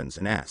their weapons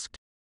and asked.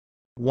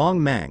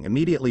 Wang Mang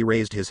immediately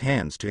raised his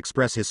hands to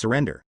express his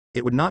surrender.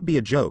 It would not be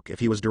a joke if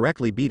he was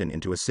directly beaten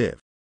into a sieve.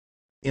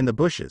 In the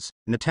bushes,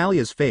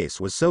 Natalia's face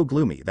was so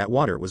gloomy that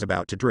water was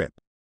about to drip.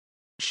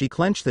 She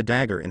clenched the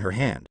dagger in her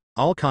hand,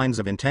 all kinds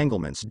of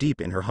entanglements deep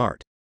in her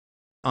heart.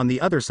 On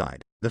the other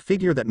side, the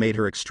figure that made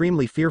her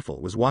extremely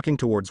fearful was walking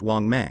towards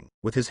Wang Mang,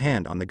 with his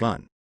hand on the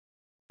gun.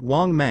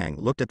 Wang Mang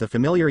looked at the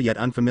familiar yet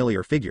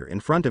unfamiliar figure in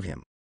front of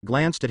him,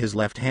 glanced at his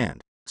left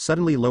hand,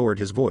 suddenly lowered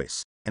his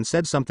voice, and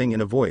said something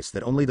in a voice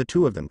that only the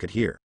two of them could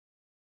hear.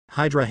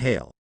 Hydra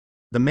hail.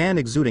 The man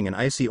exuding an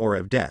icy aura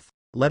of death,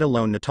 let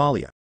alone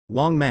Natalia.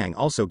 Wang Mang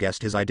also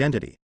guessed his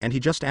identity, and he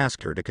just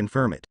asked her to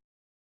confirm it.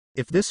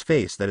 If this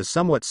face that is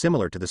somewhat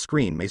similar to the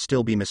screen may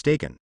still be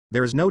mistaken,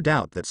 there is no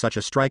doubt that such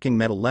a striking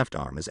metal left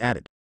arm is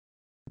added.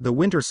 The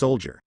Winter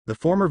Soldier, the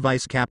former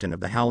vice captain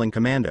of the Howling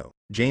Commando,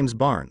 James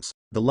Barnes,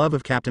 the love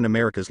of Captain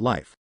America's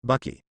life,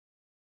 Bucky.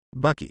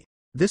 Bucky.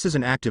 This is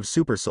an active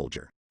super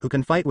soldier, who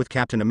can fight with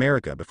Captain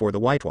America before the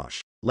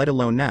whitewash, let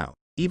alone now,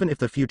 even if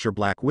the future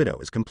Black Widow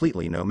is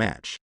completely no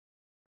match.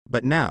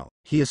 But now,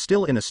 he is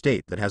still in a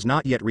state that has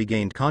not yet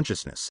regained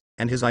consciousness,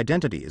 and his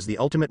identity is the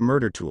ultimate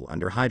murder tool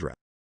under Hydra.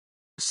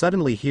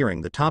 Suddenly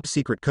hearing the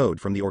top-secret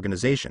code from the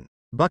organization,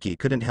 Bucky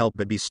couldn't help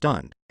but be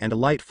stunned, and a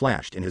light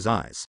flashed in his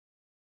eyes.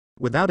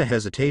 Without a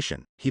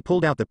hesitation, he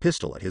pulled out the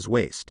pistol at his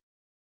waist.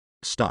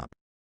 Stop.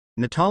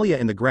 Natalia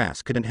in the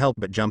grass couldn't help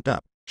but jumped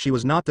up. She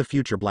was not the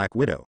future Black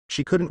Widow,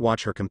 she couldn't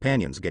watch her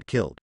companions get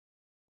killed.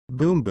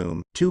 Boom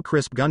boom, two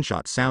crisp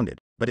gunshots sounded,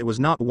 but it was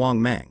not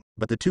Wang Mang,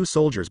 but the two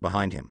soldiers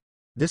behind him.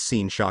 This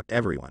scene shocked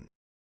everyone.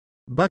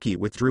 Bucky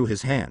withdrew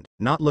his hand,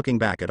 not looking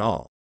back at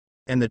all.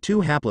 And the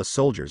two hapless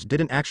soldiers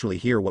didn't actually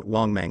hear what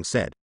Wang Mang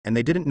said, and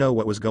they didn't know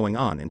what was going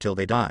on until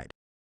they died.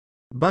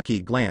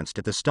 Bucky glanced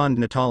at the stunned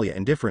Natalia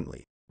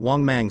indifferently.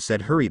 Wang Mang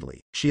said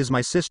hurriedly, "She is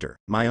my sister,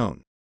 my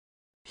own."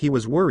 He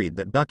was worried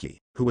that Bucky,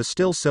 who was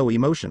still so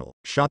emotional,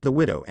 shot the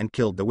widow and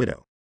killed the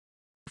widow.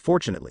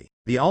 Fortunately,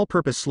 the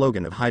all-purpose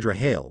slogan of Hydra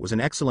Hail was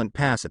an excellent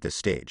pass at this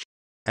stage.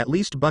 At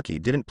least Bucky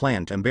didn't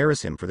plan to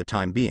embarrass him for the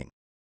time being.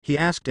 He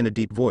asked in a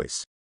deep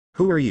voice.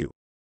 Who are you?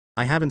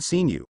 I haven't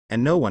seen you,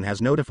 and no one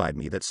has notified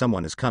me that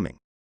someone is coming.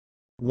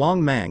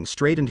 Wang Mang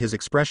straightened his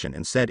expression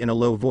and said in a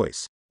low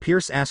voice,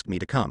 Pierce asked me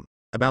to come.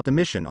 About the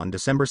mission on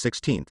December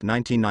 16,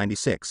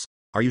 1996.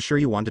 Are you sure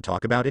you want to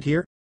talk about it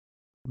here?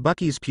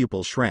 Bucky's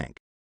pupil shrank.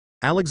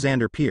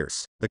 Alexander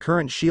Pierce, the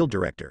current SHIELD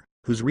director,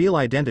 whose real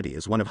identity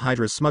is one of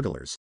Hydra's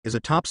smugglers, is a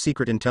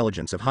top-secret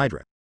intelligence of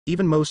Hydra.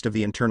 Even most of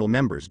the internal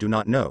members do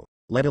not know,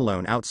 let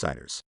alone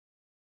outsiders.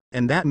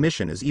 And that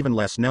mission is even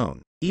less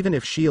known. Even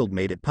if SHIELD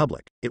made it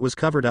public, it was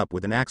covered up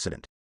with an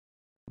accident.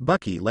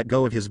 Bucky let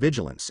go of his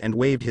vigilance and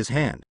waved his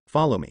hand.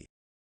 Follow me.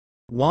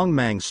 Wang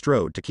Mang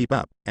strode to keep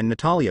up, and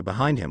Natalya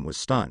behind him was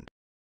stunned.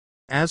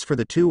 As for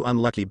the two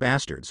unlucky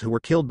bastards who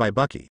were killed by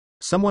Bucky,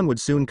 someone would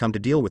soon come to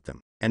deal with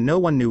them, and no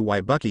one knew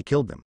why Bucky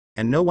killed them,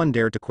 and no one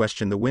dared to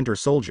question the Winter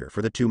Soldier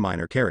for the two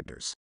minor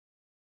characters.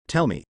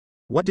 Tell me,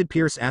 what did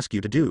Pierce ask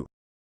you to do?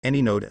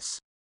 Any notice?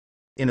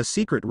 In a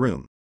secret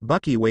room,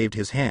 Bucky waved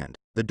his hand,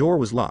 the door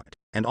was locked,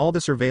 and all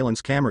the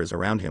surveillance cameras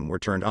around him were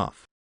turned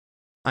off.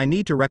 I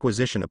need to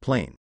requisition a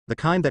plane, the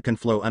kind that can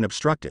flow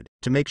unobstructed,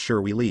 to make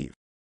sure we leave.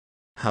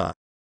 Huh.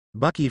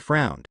 Bucky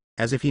frowned,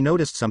 as if he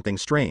noticed something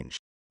strange.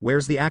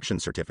 Where's the action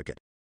certificate?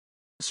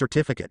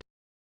 Certificate?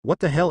 What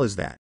the hell is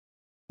that?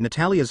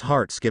 Natalya's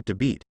heart skipped a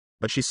beat,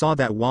 but she saw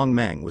that Wang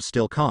Mang was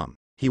still calm.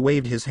 He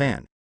waved his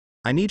hand.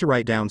 I need to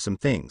write down some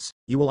things,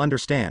 you will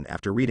understand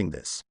after reading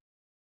this.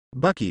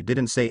 Bucky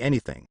didn't say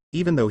anything,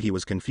 even though he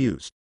was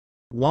confused.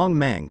 Wang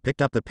Mang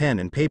picked up the pen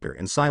and paper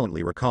and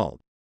silently recalled.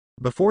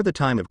 Before the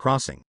time of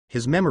crossing,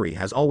 his memory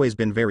has always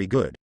been very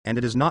good, and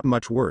it is not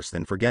much worse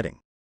than forgetting.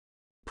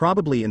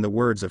 Probably in the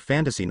words of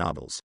fantasy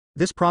novels,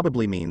 this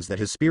probably means that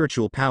his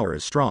spiritual power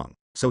is strong,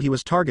 so he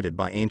was targeted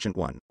by Ancient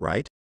One,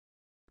 right?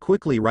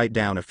 Quickly write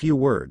down a few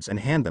words and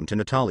hand them to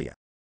Natalya.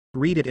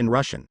 Read it in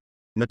Russian.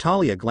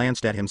 Natalya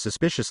glanced at him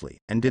suspiciously,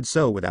 and did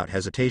so without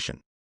hesitation.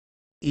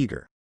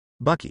 Eager.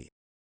 Bucky.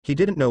 He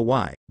didn't know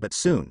why, but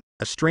soon,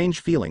 a strange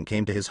feeling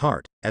came to his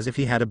heart, as if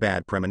he had a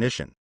bad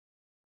premonition.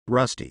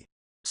 Rusty.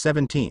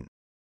 17.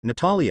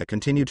 Natalya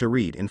continued to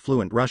read in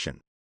fluent Russian.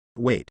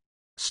 Wait.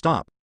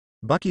 Stop.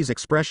 Bucky's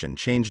expression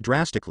changed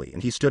drastically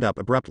and he stood up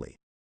abruptly.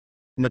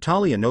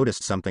 Natalya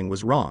noticed something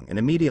was wrong and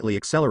immediately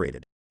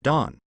accelerated.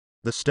 Dawn.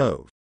 The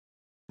stove.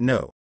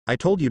 No. I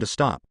told you to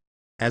stop.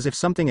 As if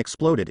something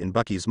exploded in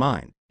Bucky's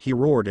mind, he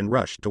roared and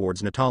rushed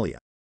towards Natalya.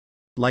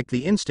 Like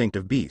the instinct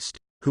of beast,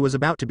 who was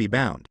about to be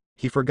bound,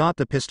 he forgot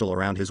the pistol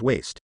around his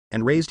waist,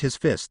 and raised his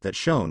fist that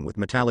shone with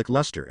metallic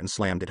luster and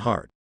slammed it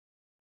hard.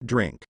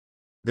 Drink.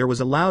 There was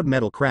a loud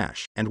metal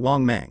crash, and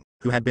Wang Mang,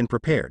 who had been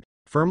prepared,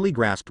 firmly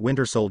grasped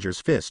Winter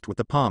Soldier's fist with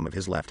the palm of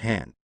his left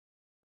hand.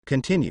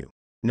 Continue.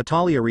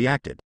 Natalya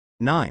reacted.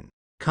 9.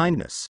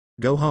 Kindness.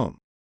 Go home.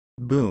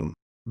 Boom.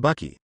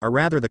 Bucky, or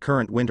rather the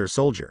current Winter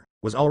Soldier,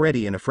 was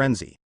already in a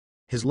frenzy.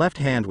 His left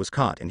hand was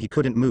caught and he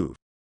couldn't move.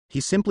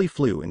 He simply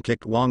flew and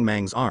kicked Wang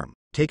Mang's arm,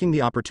 taking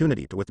the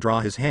opportunity to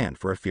withdraw his hand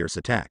for a fierce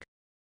attack.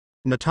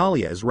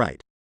 Natalya is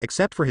right.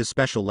 Except for his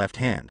special left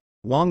hand,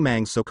 Wang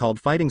Mang's so-called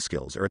fighting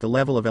skills are at the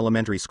level of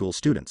elementary school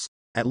students,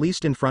 at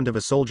least in front of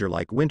a soldier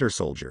like Winter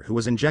Soldier who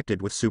was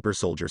injected with super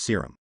soldier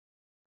serum.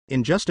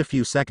 In just a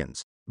few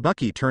seconds,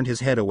 Bucky turned his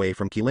head away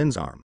from Qilin's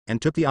arm,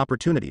 and took the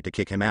opportunity to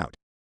kick him out.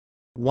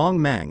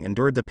 Wang Mang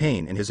endured the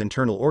pain in his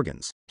internal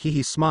organs.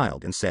 He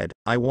smiled and said,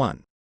 I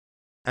won.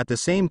 At the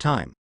same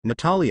time,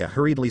 Natalya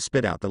hurriedly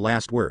spit out the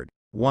last word.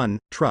 1.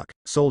 Truck,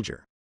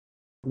 soldier.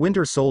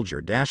 Winter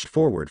Soldier dashed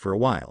forward for a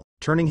while,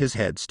 turning his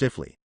head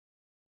stiffly.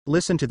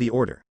 Listen to the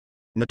order.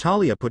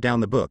 Natalya put down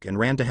the book and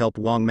ran to help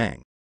Wang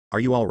Mang. Are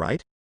you all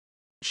right?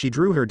 She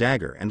drew her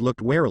dagger and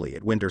looked warily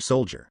at Winter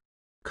Soldier.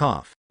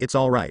 Cough, it's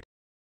all right.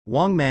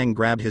 Wang Mang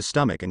grabbed his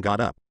stomach and got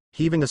up,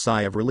 heaving a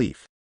sigh of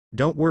relief.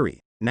 Don't worry,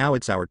 now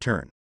it's our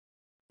turn.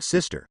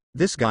 Sister,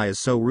 this guy is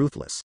so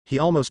ruthless, he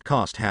almost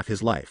cost half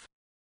his life.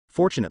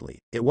 Fortunately,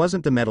 it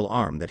wasn't the metal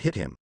arm that hit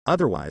him,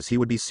 otherwise he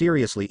would be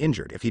seriously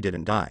injured if he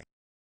didn't die.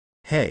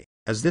 Hey,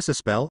 is this a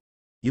spell?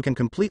 You can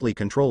completely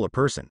control a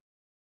person.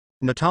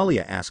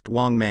 Natalya asked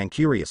Wang Mang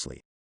curiously.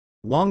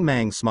 Wang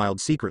Mang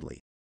smiled secretly.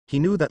 He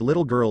knew that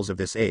little girls of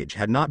this age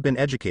had not been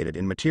educated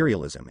in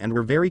materialism and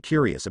were very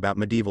curious about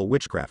medieval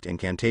witchcraft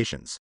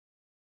incantations.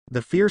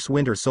 The fierce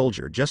Winter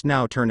Soldier just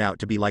now turned out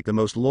to be like the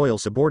most loyal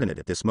subordinate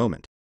at this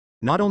moment.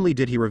 Not only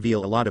did he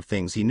reveal a lot of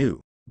things he knew,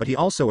 but he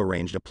also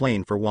arranged a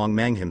plane for Wang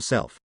Mang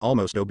himself,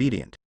 almost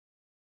obedient.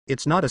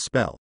 It's not a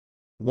spell.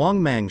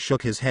 Wang Mang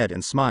shook his head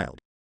and smiled.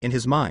 In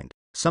his mind,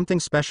 something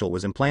special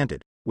was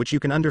implanted, which you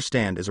can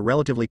understand is a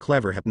relatively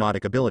clever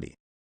hypnotic ability.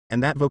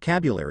 And that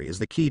vocabulary is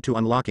the key to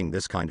unlocking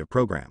this kind of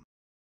program.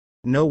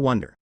 No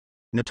wonder.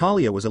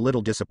 Natalya was a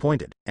little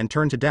disappointed, and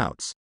turned to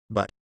doubts.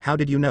 But, how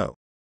did you know?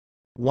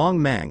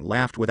 Wang Mang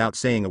laughed without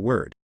saying a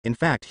word. In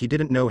fact, he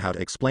didn't know how to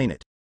explain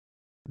it.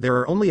 There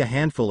are only a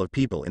handful of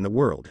people in the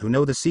world who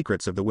know the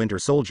secrets of the Winter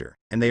Soldier,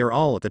 and they are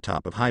all at the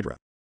top of Hydra.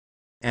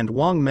 And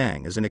Wang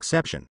Mang is an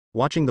exception.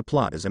 Watching the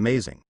plot is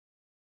amazing.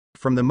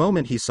 From the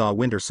moment he saw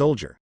Winter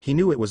Soldier, he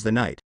knew it was the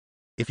night.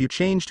 If you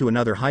change to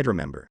another Hydra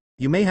member,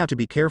 you may have to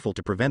be careful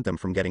to prevent them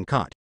from getting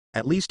caught.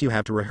 At least you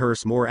have to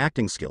rehearse more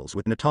acting skills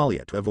with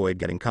Natalya to avoid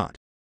getting caught.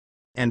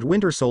 And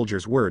Winter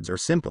Soldier's words are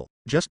simple,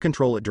 just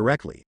control it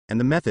directly, and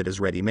the method is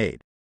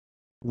ready-made.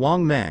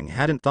 Wang Mang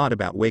hadn't thought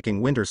about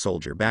waking Winter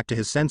Soldier back to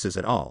his senses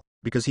at all,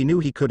 because he knew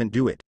he couldn't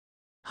do it.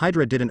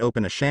 Hydra didn't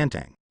open a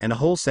shantang, and a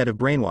whole set of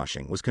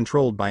brainwashing was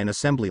controlled by an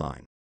assembly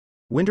line.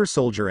 Winter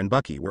Soldier and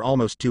Bucky were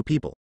almost two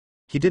people.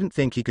 He didn't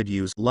think he could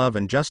use love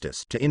and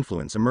justice to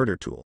influence a murder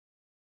tool.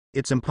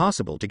 It's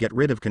impossible to get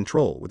rid of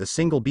control with a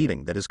single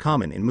beating that is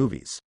common in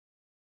movies.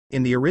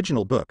 In the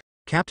original book,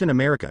 Captain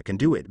America can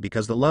do it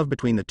because the love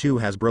between the two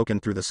has broken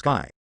through the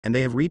sky, and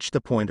they have reached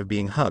the point of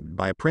being hugged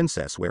by a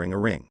princess wearing a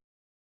ring.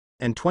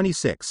 And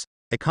 26,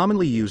 a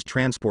commonly used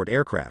transport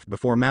aircraft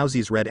before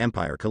Mauzi's Red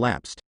Empire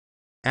collapsed.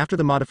 After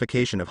the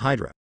modification of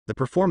Hydra, the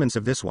performance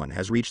of this one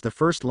has reached the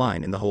first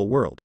line in the whole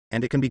world,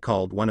 and it can be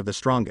called one of the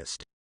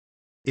strongest.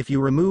 If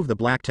you remove the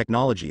black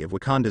technology of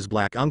Wakanda's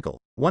Black Uncle,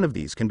 one of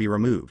these can be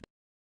removed.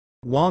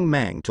 Wang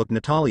Mang took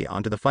Natalya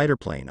onto the fighter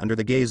plane under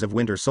the gaze of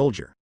Winter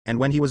Soldier, and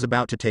when he was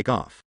about to take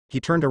off, he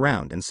turned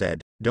around and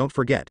said, "Don't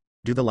forget,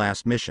 do the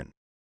last mission."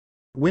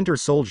 Winter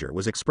Soldier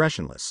was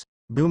expressionless.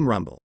 Boom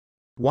rumble.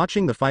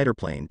 Watching the fighter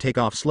plane take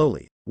off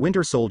slowly,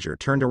 Winter Soldier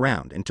turned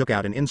around and took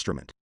out an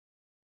instrument.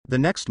 The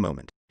next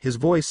moment, his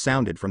voice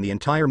sounded from the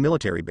entire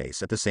military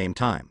base at the same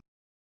time.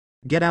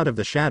 "Get out of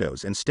the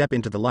shadows and step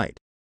into the light."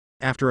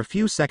 After a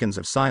few seconds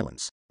of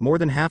silence, more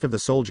than half of the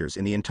soldiers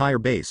in the entire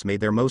base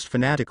made their most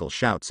fanatical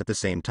shouts at the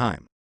same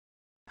time.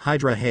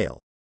 "Hydra hail!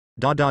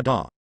 Da da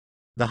da!"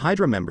 The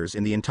Hydra members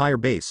in the entire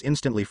base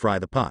instantly fry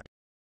the pot.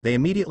 They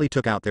immediately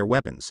took out their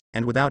weapons,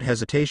 and without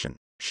hesitation,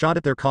 shot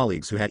at their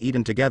colleagues who had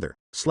eaten together,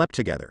 slept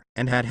together,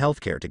 and had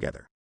healthcare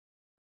together.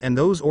 And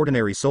those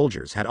ordinary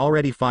soldiers had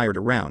already fired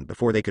a round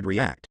before they could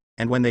react,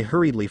 and when they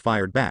hurriedly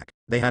fired back,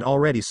 they had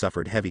already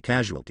suffered heavy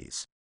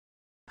casualties.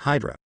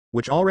 Hydra,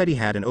 which already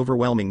had an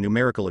overwhelming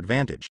numerical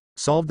advantage,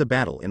 solved the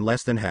battle in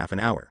less than half an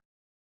hour.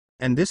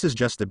 And this is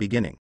just the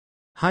beginning.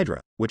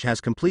 Hydra, which has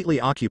completely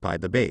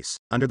occupied the base,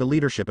 under the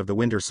leadership of the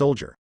Winter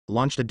Soldier,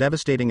 launched a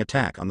devastating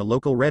attack on the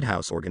local Red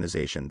House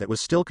organization that was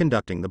still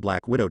conducting the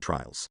Black Widow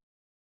trials.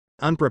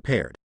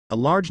 Unprepared, a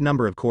large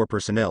number of core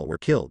personnel were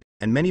killed,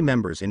 and many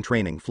members in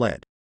training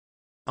fled.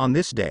 On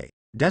this day,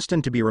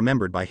 destined to be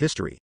remembered by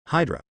history,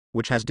 Hydra,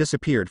 which has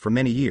disappeared for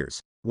many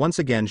years, once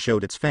again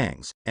showed its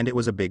fangs, and it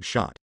was a big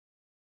shot.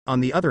 On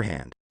the other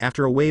hand,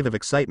 after a wave of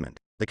excitement,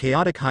 the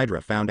chaotic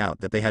Hydra found out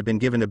that they had been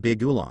given a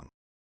big oolong.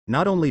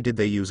 Not only did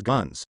they use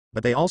guns,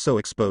 but they also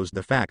exposed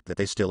the fact that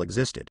they still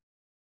existed.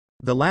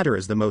 The latter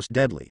is the most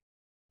deadly.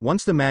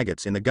 Once the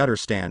maggots in the gutter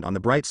stand on the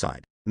bright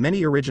side,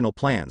 many original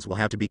plans will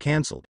have to be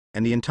cancelled,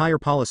 and the entire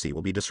policy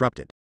will be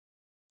disrupted.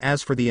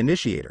 As for the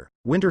initiator,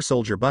 Winter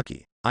Soldier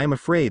Bucky, I am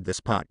afraid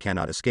this pot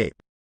cannot escape.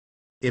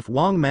 If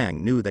Wang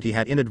Mang knew that he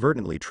had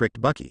inadvertently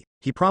tricked Bucky,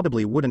 he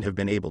probably wouldn't have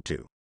been able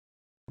to.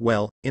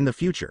 Well, in the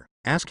future,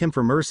 ask him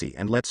for mercy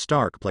and let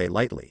Stark play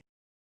lightly.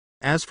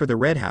 As for the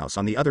Red House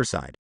on the other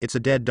side, it's a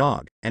dead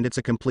dog, and it's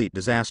a complete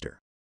disaster.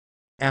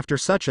 After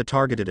such a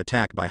targeted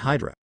attack by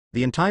Hydra,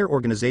 the entire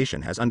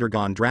organization has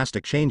undergone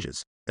drastic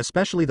changes,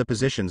 especially the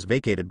positions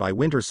vacated by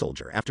Winter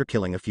Soldier after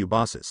killing a few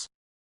bosses.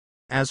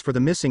 As for the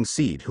missing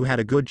seed who had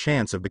a good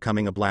chance of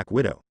becoming a Black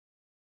Widow,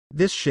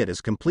 this shit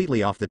is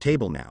completely off the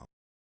table now.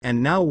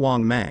 And now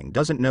Wang Mang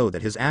doesn't know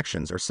that his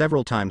actions are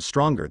several times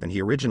stronger than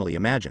he originally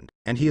imagined,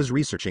 and he is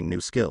researching new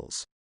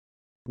skills.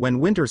 When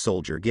Winter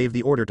Soldier gave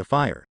the order to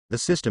fire, the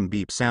system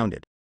beep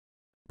sounded.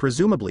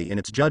 Presumably in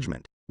its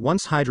judgment,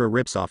 once Hydra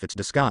rips off its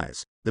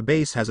disguise, the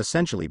base has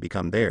essentially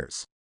become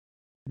theirs.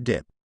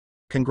 Dip.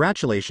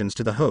 Congratulations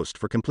to the host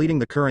for completing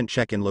the current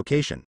check-in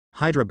location,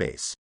 Hydra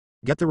base.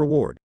 Get the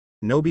reward.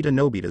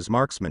 Nobita's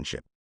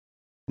marksmanship.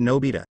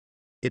 Nobita.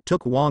 It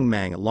took Wang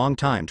Mang a long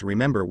time to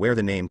remember where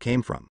the name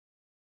came from.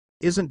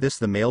 Isn't this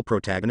the male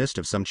protagonist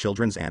of some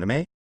children's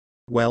anime?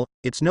 Well,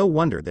 it's no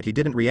wonder that he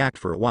didn't react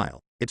for a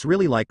while. It's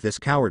really like this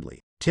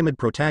cowardly, timid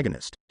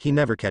protagonist, he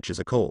never catches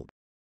a cold.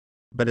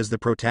 But is the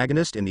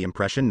protagonist in the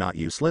impression not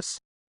useless?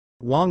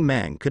 Wang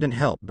Mang couldn't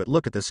help but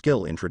look at the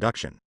skill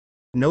introduction.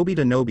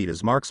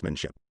 Nobita's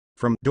marksmanship.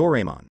 From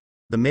Doraemon.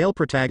 The male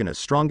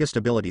protagonist's strongest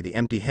ability, the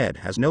empty head,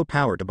 has no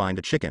power to bind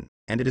a chicken,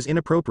 and it is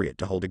inappropriate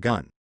to hold a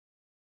gun.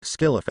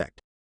 Skill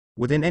effect.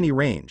 Within any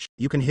range,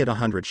 you can hit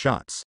 100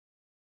 shots.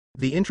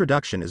 The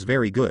introduction is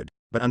very good,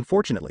 but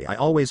unfortunately I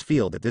always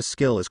feel that this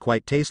skill is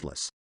quite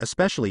tasteless,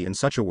 especially in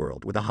such a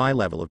world with a high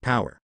level of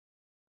power.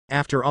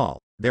 After all,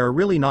 there are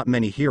really not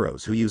many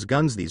heroes who use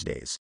guns these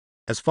days.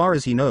 As far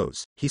as he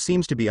knows, he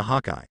seems to be a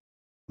Hawkeye.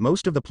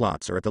 Most of the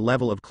plots are at the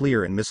level of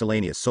clear and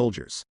miscellaneous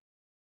soldiers.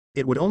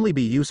 It would only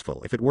be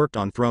useful if it worked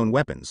on thrown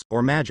weapons,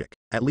 or magic,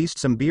 at least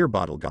some beer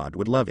bottle god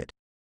would love it.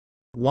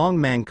 Wang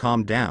Mang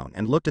calmed down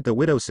and looked at the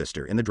widow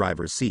sister in the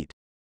driver's seat.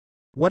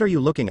 What are you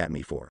looking at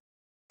me for?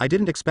 I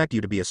didn't expect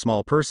you to be a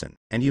small person,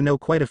 and you know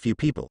quite a few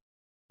people.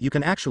 You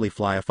can actually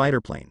fly a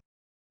fighter plane.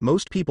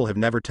 Most people have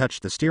never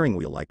touched the steering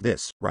wheel like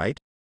this, right?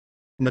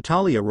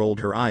 Natalya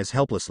rolled her eyes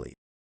helplessly.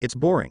 It's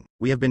boring,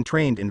 we have been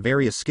trained in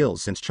various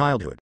skills since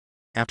childhood.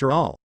 After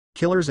all,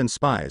 killers and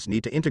spies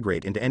need to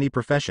integrate into any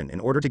profession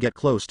in order to get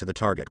close to the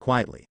target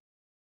quietly.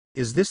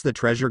 Is this the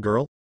treasure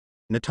girl?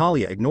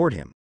 Natalia ignored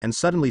him, and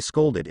suddenly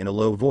scolded in a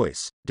low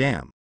voice,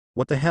 damn,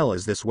 what the hell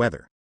is this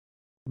weather?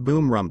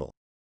 Boom rumble.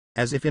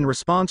 As if in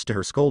response to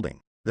her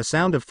scolding, the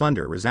sound of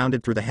thunder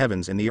resounded through the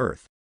heavens and the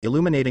earth,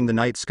 illuminating the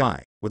night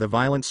sky, with a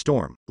violent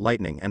storm,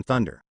 lightning and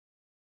thunder.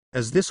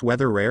 Is this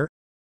weather rare?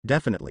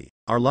 Definitely,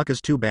 our luck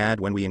is too bad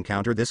when we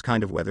encounter this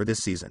kind of weather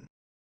this season.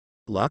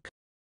 Luck?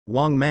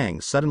 Wang Mang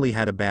suddenly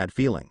had a bad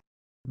feeling.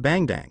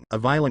 Bang dang, a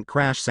violent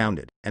crash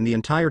sounded, and the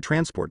entire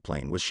transport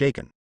plane was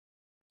shaken.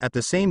 At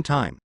the same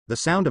time, the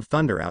sound of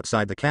thunder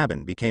outside the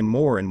cabin became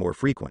more and more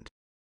frequent.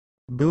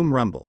 Boom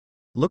rumble.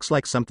 Looks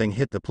like something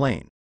hit the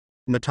plane.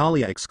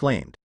 Natalia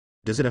exclaimed.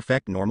 Does it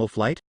affect normal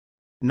flight?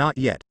 Not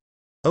yet.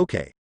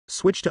 Okay,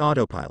 switch to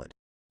autopilot.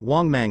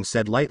 Wang Mang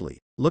said lightly,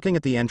 looking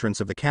at the entrance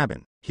of the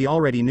cabin. He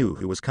already knew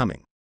who was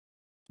coming.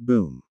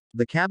 Boom.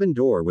 The cabin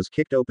door was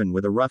kicked open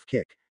with a rough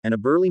kick, and a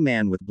burly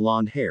man with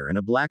blonde hair and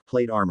a black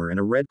plate armor and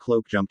a red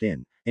cloak jumped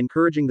in,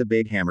 encouraging the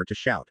big hammer to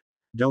shout,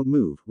 "Don't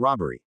move,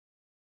 robbery."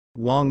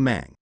 Wang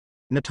Mang.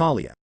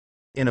 Natalia.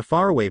 In a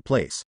faraway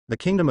place, the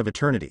Kingdom of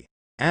Eternity,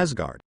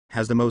 Asgard,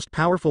 has the most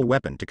powerful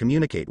weapon to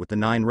communicate with the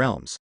 9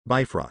 realms,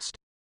 Bifrost.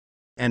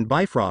 And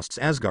Bifrost's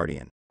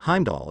Asgardian,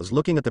 Heimdall, is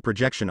looking at the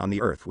projection on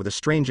the earth with a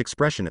strange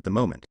expression at the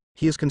moment.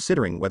 He is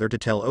considering whether to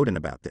tell Odin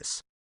about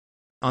this.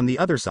 On the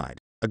other side,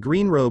 a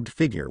green-robed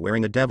figure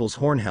wearing a devil's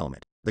horn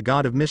helmet, the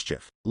god of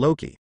mischief,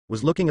 Loki,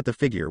 was looking at the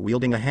figure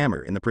wielding a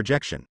hammer in the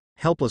projection,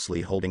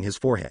 helplessly holding his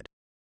forehead.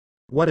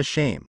 What a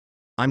shame.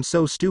 I'm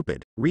so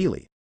stupid,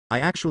 really. I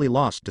actually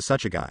lost to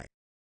such a guy.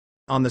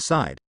 On the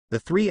side, the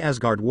 3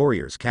 Asgard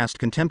warriors cast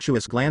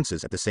contemptuous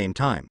glances at the same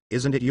time.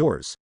 Isn't it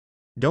yours?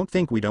 Don't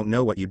think we don't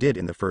know what you did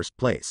in the first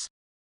place.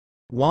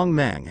 Wang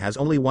Mang has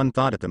only one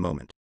thought at the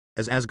moment.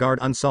 As Asgard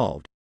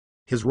unsolved,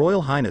 His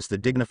Royal Highness the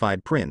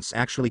dignified prince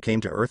actually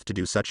came to Earth to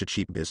do such a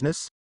cheap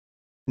business?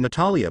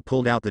 Natalia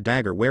pulled out the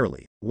dagger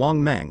warily.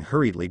 Wang Mang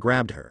hurriedly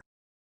grabbed her.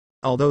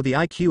 Although the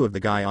IQ of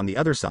the guy on the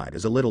other side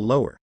is a little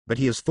lower, but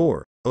he is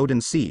Thor,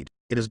 Odin's seed,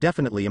 it is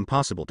definitely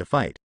impossible to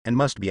fight, and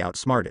must be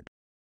outsmarted.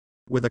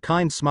 With a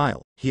kind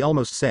smile, he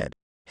almost said,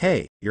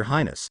 "Hey, Your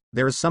Highness,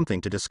 there is something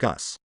to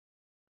discuss."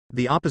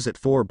 The opposite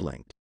Thor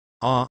blinked.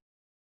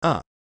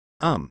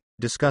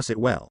 Discuss it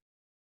well.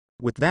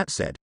 With that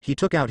said, he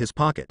took out his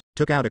pocket,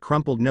 took out a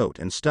crumpled note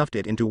and stuffed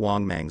it into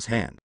Wang Mang's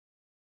hand.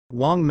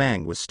 Wang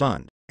Mang was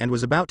stunned, and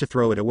was about to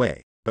throw it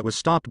away, but was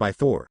stopped by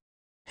Thor.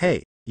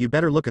 "Hey, you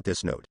better look at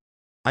this note.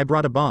 I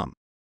brought a bomb.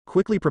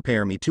 Quickly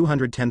prepare me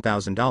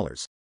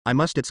 $210,000. I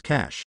must it's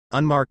cash,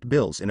 unmarked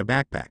bills in a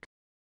backpack.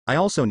 I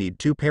also need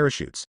 2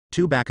 parachutes,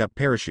 2 backup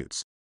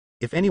parachutes.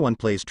 If anyone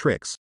plays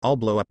tricks, I'll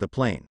blow up the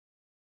plane."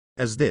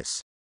 Is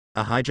this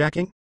a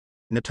hijacking?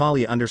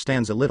 Natalia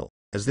understands a little.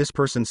 Is this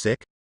person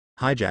sick?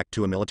 Hijacked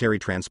to a military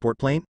transport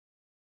plane?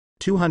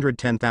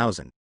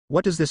 210,000.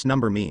 What does this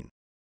number mean?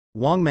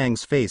 Wang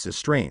Mang's face is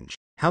strange.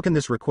 How can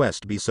this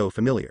request be so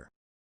familiar?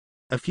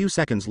 A few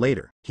seconds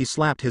later, he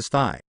slapped his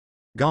thigh.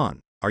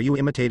 Gone. Are you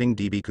imitating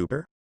DB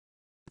Cooper?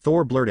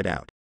 Thor blurted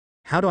out.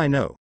 How do I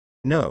know?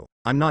 No,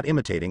 I'm not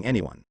imitating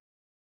anyone.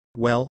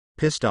 Well,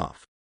 pissed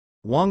off.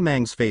 Wang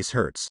Mang's face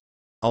hurts.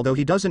 Although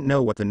he doesn't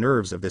know what the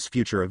nerves of this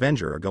future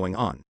Avenger are going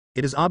on,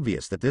 it is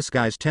obvious that this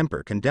guy's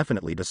temper can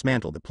definitely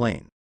dismantle the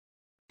plane.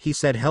 He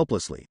said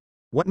helplessly,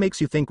 "What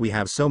makes you think we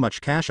have so much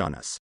cash on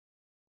us?"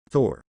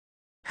 Thor.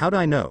 How do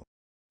I know?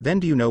 Then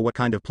do you know what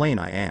kind of plane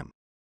I am?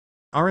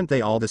 Aren't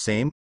they all the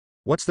same?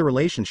 What's the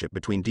relationship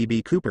between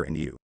DB Cooper and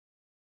you?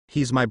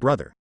 He's my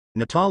brother.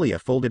 Natalia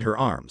folded her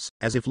arms,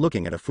 as if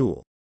looking at a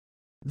fool.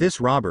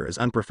 This robber is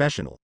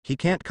unprofessional, he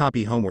can't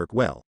copy homework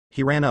well,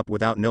 he ran up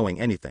without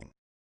knowing anything.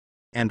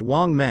 And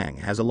Wang Mang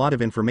has a lot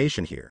of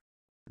information here.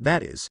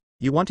 That is,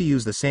 you want to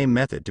use the same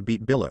method to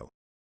beat Billow.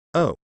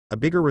 Oh, a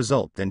bigger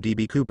result than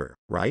DB Cooper,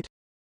 right?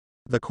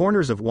 The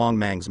corners of Wang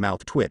Mang's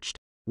mouth twitched.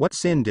 What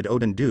sin did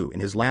Odin do in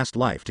his last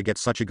life to get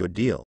such a good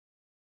deal?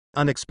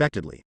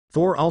 Unexpectedly,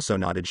 Thor also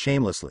nodded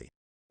shamelessly.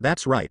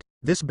 That's right,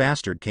 this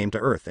bastard came to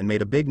Earth and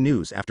made a big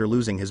news after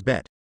losing his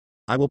bet.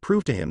 I will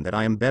prove to him that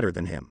I am better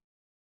than him.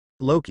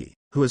 Loki,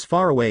 who is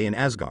far away in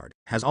Asgard,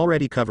 has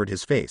already covered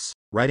his face,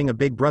 writing a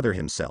big brother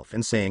himself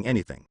and saying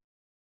anything.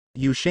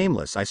 You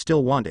shameless, I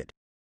still want it.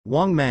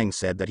 Wang Mang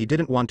said that he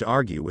didn't want to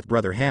argue with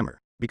Brother Hammer,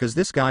 because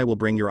this guy will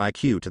bring your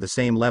IQ to the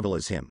same level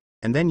as him,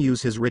 and then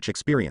use his rich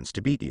experience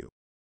to beat you.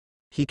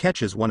 He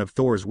catches one of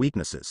Thor's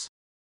weaknesses.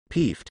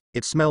 Peeved,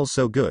 it smells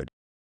so good.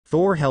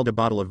 Thor held a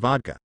bottle of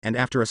vodka, and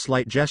after a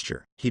slight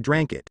gesture, he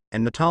drank it,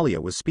 and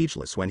Natalia was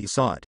speechless when he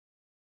saw it.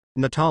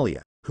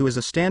 Natalia, who is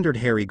a standard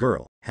hairy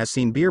girl, has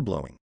seen beer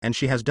blowing, and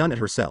she has done it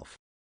herself.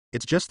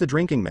 It's just the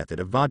drinking method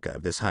of vodka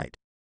of this height.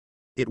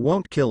 It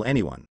won't kill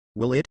anyone,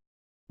 will it?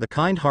 The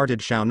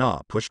kind-hearted Shao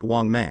Na pushed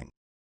Wang Mang.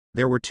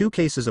 There were 2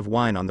 cases of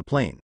wine on the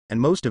plane, and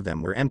most of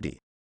them were empty.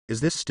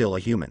 Is this still a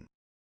human?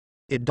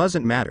 It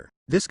doesn't matter,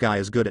 this guy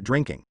is good at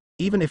drinking.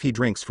 Even if he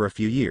drinks for a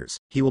few years,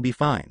 he will be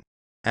fine.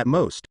 At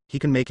most, he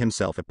can make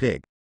himself a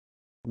pig.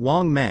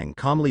 Wang Mang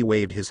calmly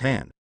waved his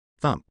hand.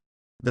 Thump.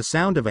 The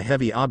sound of a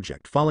heavy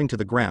object falling to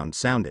the ground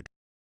sounded.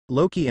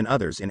 Loki and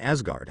others in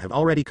Asgard have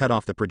already cut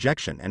off the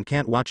projection and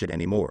can't watch it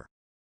anymore.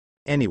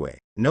 Anyway,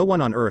 no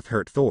one on Earth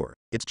hurt Thor,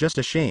 it's just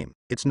a shame,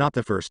 it's not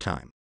the first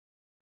time.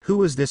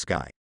 Who is this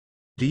guy?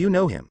 Do you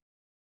know him?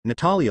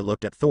 Natalia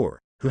looked at Thor,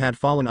 who had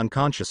fallen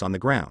unconscious on the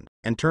ground,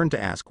 and turned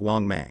to ask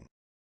Wang Mang.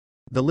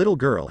 The little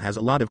girl has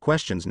a lot of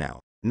questions now,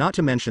 not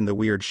to mention the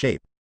weird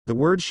shape, the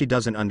words she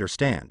doesn't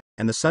understand,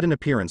 and the sudden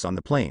appearance on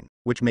the plane,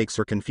 which makes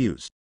her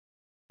confused.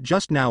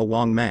 Just now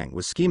Wang Mang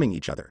was scheming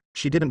each other,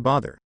 she didn't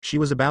bother, she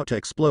was about to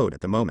explode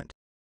at the moment.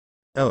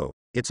 Oh,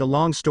 it's a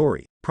long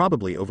story,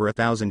 probably over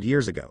 1,000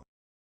 years ago.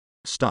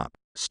 Stop,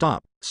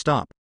 stop,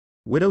 stop.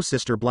 Widow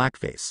Sister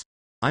Blackface.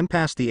 I'm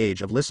past the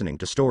age of listening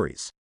to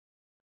stories.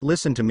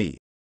 Listen to me.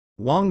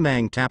 Wang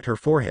Mang tapped her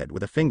forehead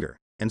with a finger,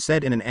 and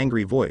said in an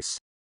angry voice,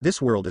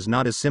 this world is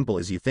not as simple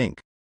as you think.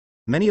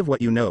 Many of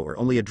what you know are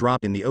only a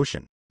drop in the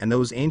ocean, and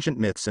those ancient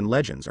myths and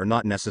legends are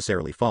not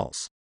necessarily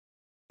false.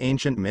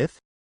 Ancient myth?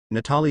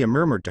 Natalia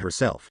murmured to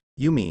herself,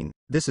 you mean,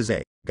 this is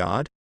a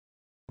god?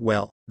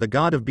 Well, the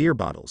god of beer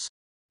bottles.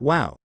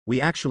 Wow, we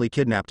actually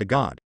kidnapped a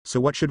god, so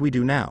what should we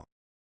do now?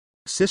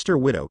 Sister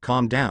Widow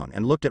calmed down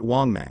and looked at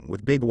Wang Mang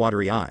with big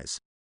watery eyes.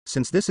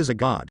 Since this is a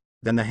god,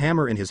 then the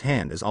hammer in his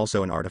hand is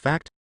also an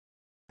artifact?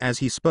 As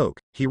he spoke,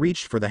 he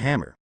reached for the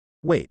hammer.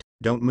 Wait,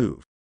 don't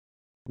move.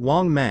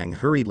 Wang Mang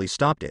hurriedly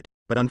stopped it,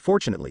 but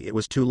unfortunately it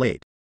was too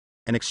late.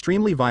 An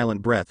extremely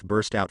violent breath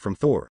burst out from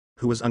Thor,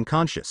 who was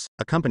unconscious,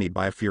 accompanied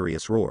by a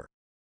furious roar.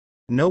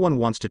 No one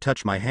wants to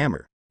touch my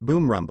hammer.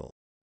 Boom rumble.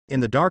 In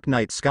the dark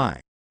night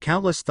sky,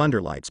 countless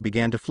thunderlights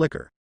began to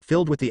flicker,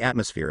 filled with the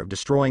atmosphere of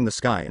destroying the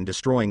sky and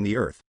destroying the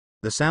earth.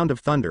 The sound of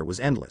thunder was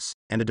endless,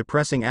 and a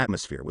depressing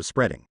atmosphere was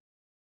spreading.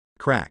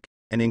 Crack.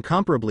 An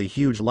incomparably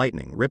huge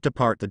lightning ripped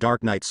apart the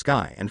dark night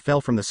sky and fell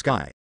from the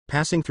sky,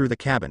 passing through the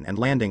cabin and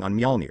landing on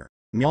Mjolnir.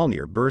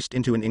 Mjolnir burst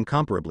into an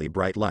incomparably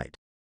bright light.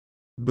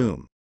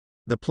 Boom.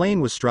 The plane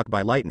was struck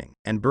by lightning,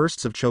 and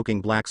bursts of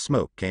choking black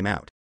smoke came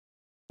out.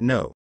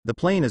 No, the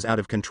plane is out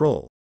of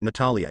control,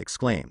 Natalia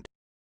exclaimed.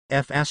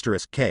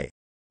 F*K.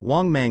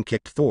 Wang Mang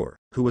kicked Thor,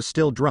 who was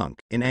still drunk,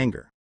 in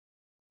anger.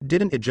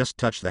 Didn't it just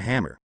touch the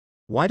hammer?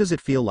 Why does it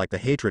feel like the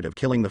hatred of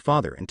killing the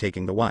father and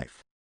taking the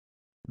wife?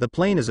 The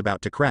plane is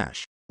about to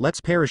crash,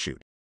 let's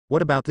parachute.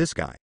 What about this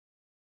guy?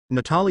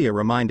 Natalia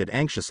reminded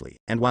anxiously,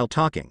 and while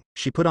talking,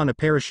 she put on a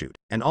parachute,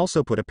 and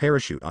also put a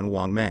parachute on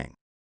Wang Mang.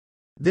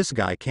 This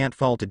guy can't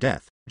fall to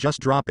death, just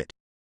drop it.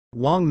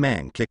 Wang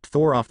Mang kicked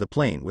Thor off the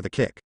plane with a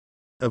kick.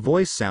 A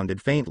voice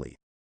sounded faintly.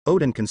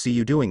 Odin can see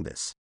you doing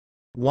this.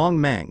 Wang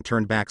Mang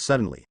turned back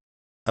suddenly.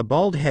 A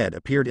bald head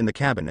appeared in the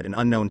cabin at an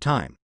unknown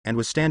time, and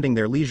was standing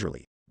there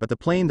leisurely, but the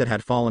plane that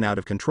had fallen out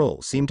of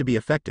control seemed to be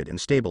affected and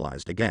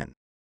stabilized again.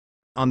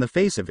 On the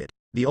face of it,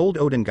 the old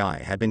Odin guy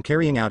had been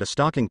carrying out a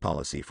stalking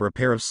policy for a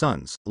pair of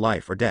sons,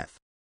 life or death.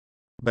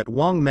 But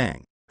Wang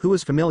Mang, who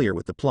is familiar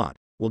with the plot,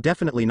 will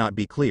definitely not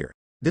be clear.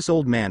 This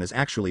old man is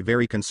actually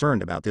very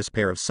concerned about this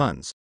pair of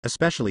sons,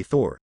 especially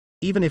Thor.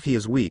 Even if he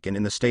is weak and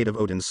in the state of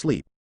Odin's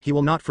sleep, he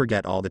will not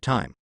forget all the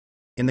time.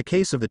 In the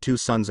case of the two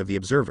sons of the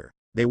Observer,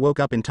 they woke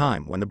up in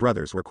time when the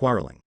brothers were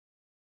quarreling.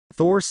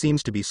 Thor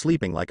seems to be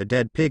sleeping like a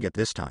dead pig at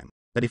this time,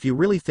 but if you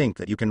really think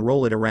that you can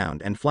roll it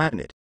around and flatten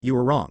it, you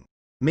are wrong.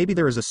 Maybe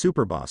there is a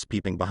super boss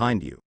peeping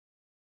behind you.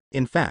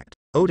 In fact,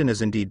 Odin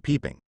is indeed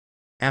peeping.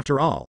 After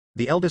all,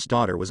 the eldest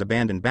daughter was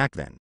abandoned back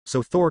then,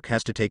 so Thor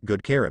has to take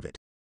good care of it.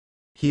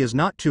 He is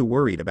not too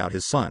worried about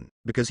his son,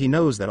 because he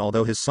knows that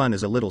although his son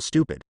is a little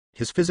stupid,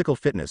 his physical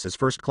fitness is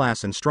first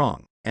class and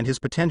strong, and his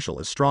potential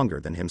is stronger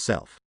than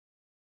himself.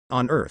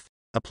 On Earth,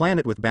 a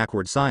planet with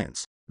backward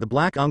science, the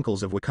Black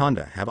Uncles of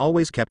Wakanda have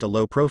always kept a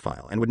low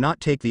profile and would not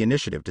take the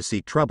initiative to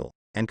seek trouble,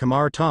 and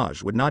Kamar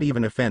Taj would not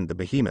even offend the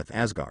behemoth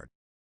Asgard.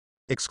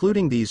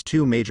 Excluding these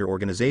two major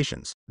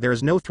organizations, there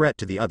is no threat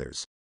to the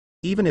others.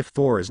 Even if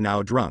Thor is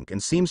now drunk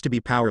and seems to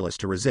be powerless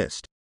to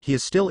resist, he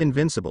is still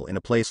invincible in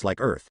a place like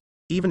Earth.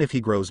 Even if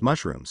he grows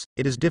mushrooms,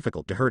 it is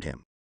difficult to hurt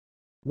him.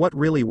 What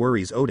really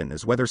worries Odin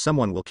is whether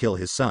someone will kill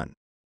his son.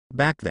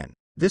 Back then,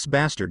 this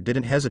bastard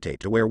didn't hesitate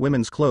to wear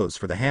women's clothes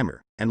for the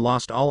hammer, and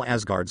lost all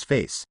Asgard's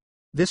face.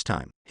 This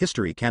time,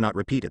 history cannot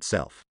repeat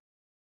itself.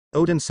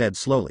 Odin said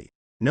slowly,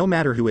 no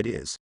matter who it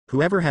is,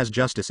 whoever has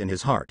justice in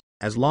his heart,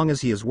 as long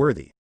as he is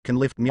worthy, can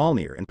lift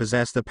Mjolnir and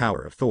possess the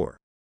power of Thor.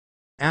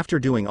 After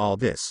doing all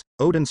this,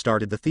 Odin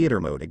started the theater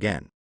mode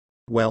again.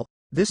 Well,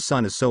 this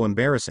son is so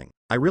embarrassing,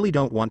 I really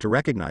don't want to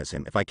recognize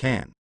him if I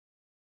can.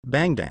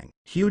 Bang dang,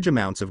 huge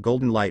amounts of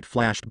golden light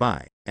flashed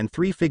by, and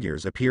three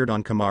figures appeared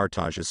on Kamar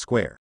Taj's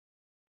square.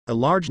 A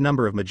large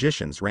number of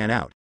magicians ran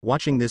out,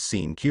 watching this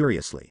scene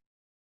curiously.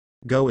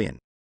 Go in.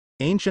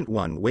 Ancient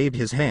One waved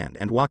his hand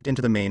and walked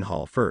into the main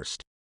hall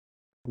first.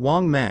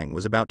 Wang Mang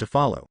was about to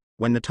follow,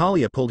 when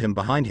Natalia pulled him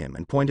behind him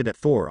and pointed at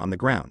Thor on the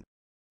ground.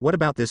 What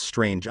about this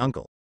strange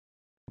uncle?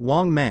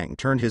 Wang Mang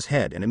turned his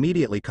head and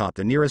immediately caught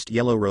the nearest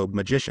yellow-robed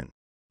magician.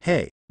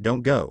 Hey,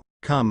 don't go,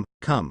 come,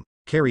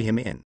 carry him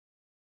in.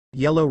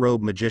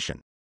 Yellow-robed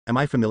magician. Am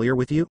I familiar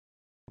with you?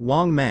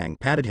 Wang Mang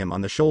patted him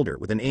on the shoulder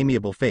with an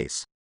amiable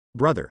face.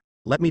 Brother,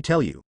 let me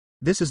tell you,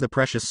 this is the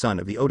precious son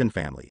of the Odin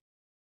family.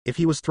 If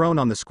he was thrown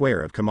on the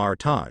square of Kamar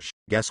Taj,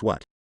 guess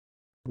what?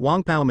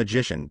 Wang Pao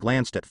magician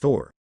glanced at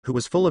Thor, who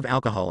was full of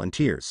alcohol and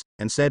tears,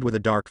 and said with a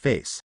dark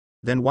face,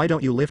 then why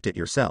don't you lift it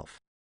yourself?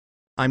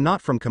 I'm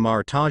not from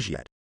Kamar Taj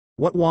yet.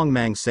 What Wang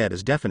Mang said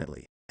is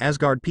definitely,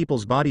 Asgard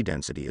people's body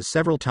density is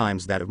several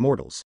times that of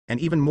mortals, and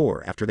even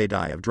more after they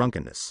die of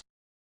drunkenness.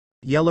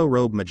 Yellow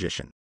Robe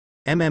Magician.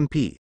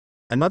 MMP.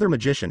 Another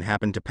magician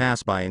happened to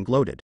pass by and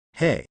gloated,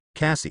 hey,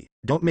 Cassie,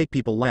 don't make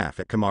people laugh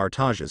at Kamar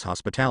Taj's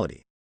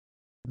hospitality.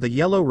 The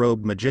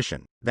yellow-robed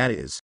magician, that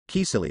is,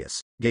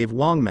 Caecilius, gave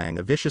Wang Mang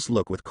a vicious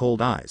look with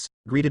cold eyes,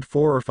 greeted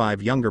 4 or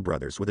 5 younger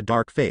brothers with a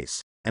dark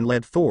face, and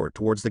led Thor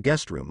towards the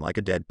guest room like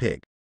a dead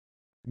pig.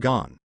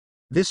 Gone.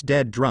 This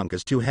dead drunk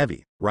is too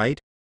heavy, right?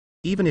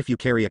 Even if you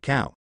carry a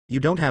cow, you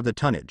don't have the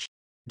tonnage.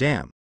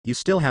 Damn, you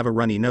still have a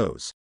runny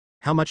nose.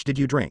 How much did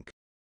you drink?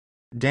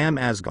 Damn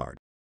Asgard.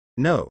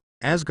 No,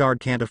 Asgard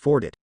can't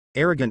afford it.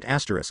 Arrogant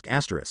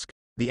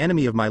 ***, the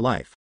enemy of my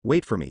life,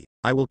 wait for me,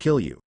 I will kill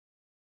you.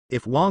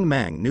 If Wang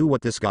Mang knew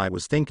what this guy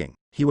was thinking,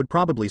 he would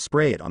probably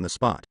spray it on the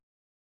spot.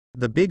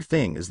 The big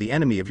thing is the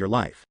enemy of your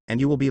life, and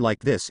you will be like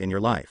this in your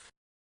life.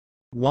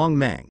 Wang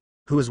Mang,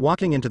 who is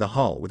walking into the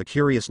hall with a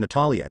curious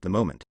Natalia at the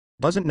moment,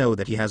 doesn't know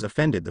that he has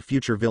offended the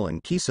future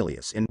villain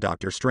Caecilius in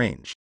Doctor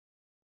Strange.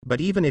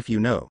 But even if you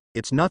know,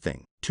 it's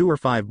nothing, 2 or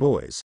 5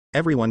 boys,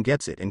 everyone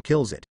gets it and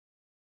kills it.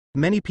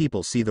 Many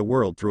people see the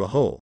world through a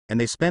hole, and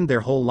they spend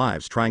their whole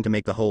lives trying to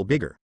make the hole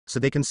bigger, so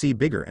they can see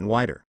bigger and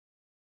wider.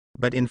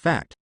 But in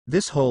fact,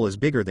 this hole is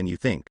bigger than you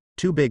think,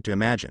 too big to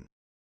imagine.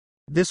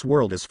 This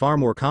world is far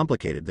more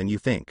complicated than you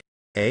think.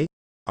 Eh?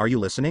 Are you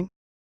listening?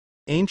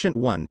 Ancient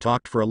One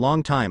talked for a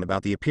long time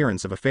about the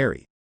appearance of a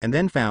fairy, and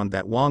then found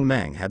that Wang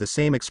Mang had the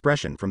same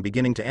expression from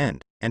beginning to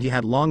end, and he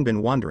had long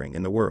been wandering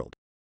in the world.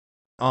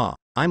 Ah,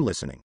 I'm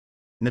listening.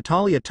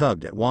 Natalia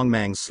tugged at Wang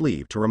Mang's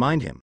sleeve to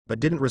remind him, but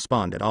didn't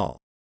respond at all.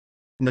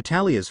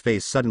 Natalia's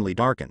face suddenly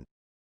darkened.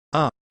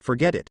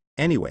 Forget it,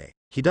 anyway,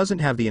 he doesn't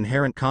have the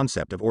inherent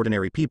concept of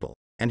ordinary people,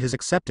 and his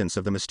acceptance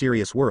of the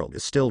mysterious world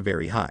is still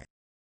very high.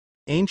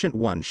 Ancient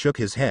One shook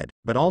his head,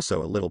 but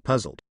also a little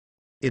puzzled.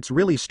 It's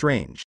really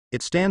strange,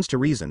 it stands to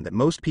reason that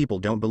most people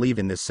don't believe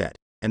in this set,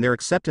 and their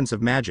acceptance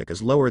of magic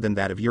is lower than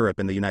that of Europe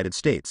and the United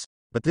States,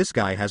 but this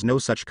guy has no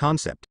such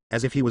concept,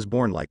 as if he was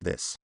born like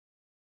this.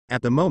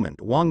 At the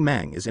moment Wang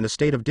Mang is in a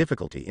state of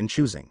difficulty in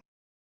choosing.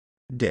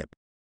 Dip.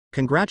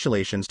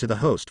 Congratulations to the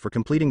host for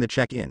completing the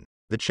check-in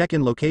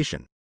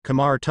location,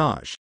 Kamar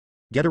Taj.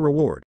 Get a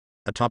reward,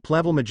 a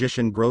top-level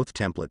Magician Growth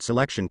Template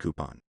selection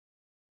coupon.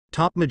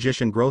 Top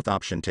Magician Growth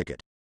Option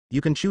Ticket.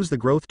 You can choose the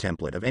growth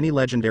template of any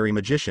legendary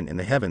magician in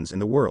the heavens in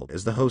the world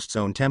as the host's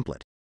own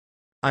template.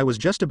 I was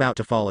just about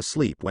to fall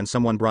asleep when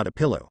someone brought a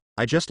pillow,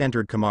 I just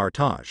entered Kamar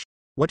Taj.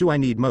 What do I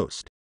need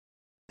most?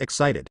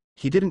 Excited,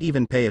 he didn't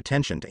even pay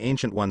attention to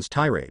Ancient One's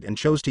tirade and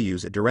chose to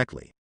use it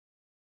directly.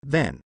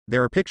 Then,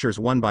 there are pictures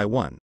one by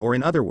one, or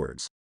in other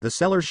words, the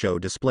seller's show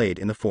displayed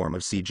in the form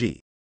of CG.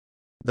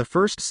 The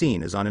first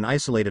scene is on an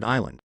isolated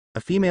island,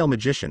 a female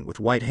magician with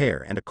white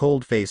hair and a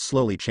cold face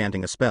slowly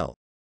chanting a spell.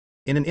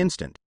 In an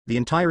instant, the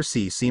entire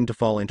sea seemed to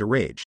fall into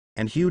rage,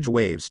 and huge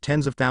waves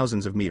tens of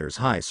thousands of meters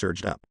high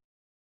surged up.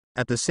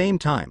 At the same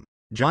time,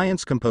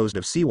 giants composed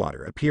of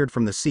seawater appeared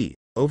from the sea,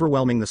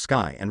 overwhelming the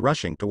sky and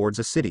rushing towards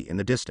a city in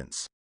the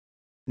distance.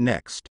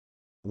 Next.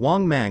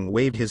 Wang Mang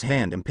waved his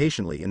hand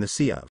impatiently in the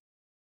sea of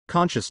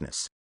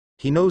consciousness.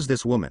 He knows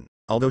this woman,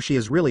 although she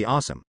is really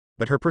awesome,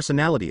 but her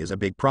personality is a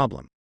big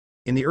problem.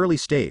 In the early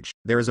stage,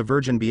 there is a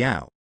virgin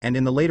Biao, and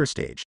in the later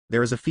stage,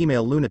 there is a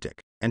female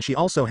lunatic, and she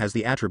also has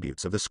the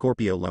attributes of the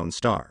Scorpio Lone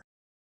Star.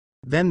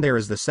 Then there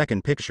is the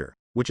second picture,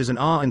 which is an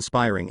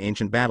awe-inspiring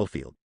ancient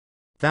battlefield.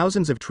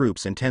 Thousands of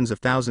troops and tens of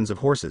thousands of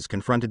horses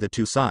confronted the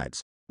two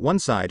sides. One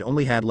side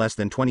only had less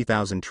than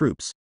 20,000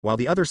 troops, while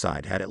the other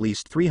side had at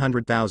least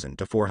 300,000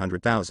 to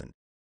 400,000.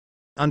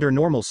 Under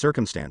normal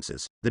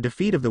circumstances, the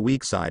defeat of the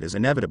weak side is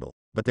inevitable,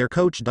 but their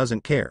coach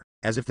doesn't care,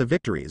 as if the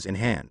victory is in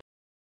hand.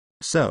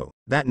 So,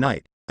 that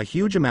night, a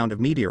huge amount of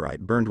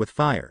meteorite burned with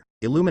fire,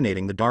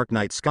 illuminating the dark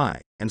night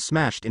sky, and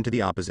smashed into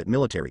the opposite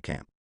military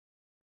camp.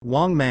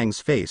 Wang Mang's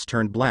face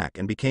turned black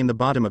and became the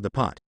bottom of the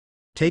pot.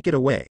 Take it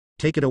away,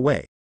 take it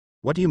away.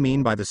 What do you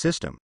mean by the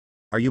system?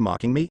 Are you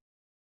mocking me?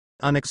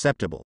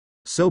 Unacceptable.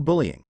 So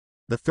bullying.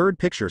 The third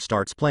picture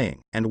starts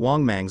playing, and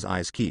Wang Mang's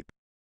eyes keep.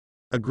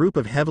 A group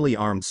of heavily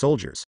armed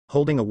soldiers,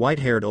 holding a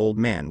white-haired old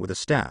man with a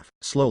staff,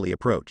 slowly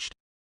approached.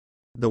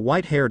 The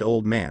white-haired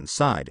old man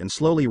sighed and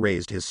slowly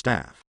raised his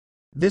staff.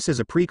 This is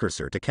a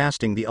precursor to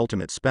casting the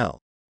ultimate spell.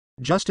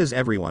 Just as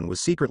everyone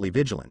was secretly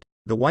vigilant,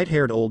 the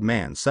white-haired old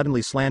man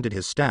suddenly slanted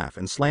his staff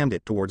and slammed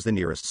it towards the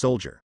nearest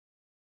soldier.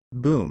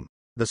 Boom!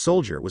 The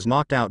soldier was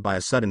knocked out by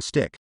a sudden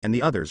stick, and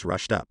the others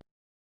rushed up.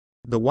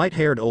 The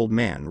white-haired old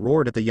man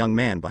roared at the young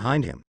man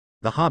behind him.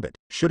 The hobbit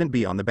shouldn't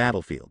be on the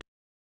battlefield.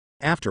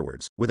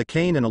 Afterwards, with a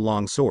cane and a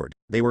long sword,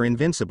 they were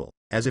invincible,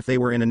 as if they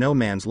were in a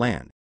no-man's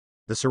land.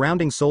 The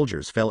surrounding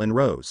soldiers fell in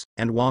rows,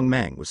 and Wang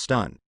Mang was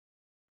stunned.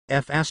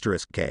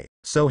 F*K,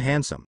 so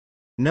handsome.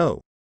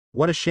 No.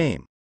 What a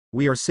shame.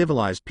 We are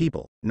civilized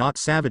people, not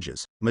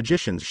savages.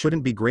 Magicians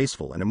shouldn't be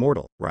graceful and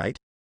immortal, right?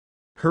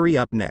 Hurry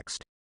up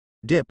next.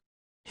 Dip.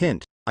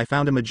 Hint, I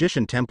found a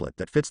magician template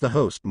that fits the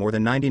host more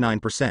than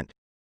 99%.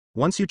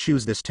 Once you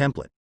choose this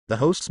template, the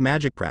host's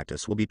magic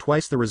practice will be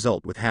twice the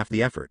result with half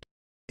the effort.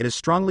 It is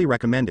strongly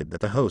recommended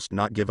that the host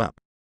not give up.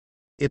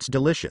 It's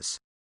delicious.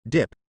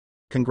 Dip.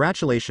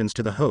 Congratulations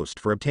to the host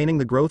for obtaining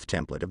the growth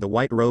template of the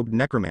white-robed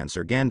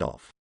necromancer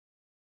Gandalf.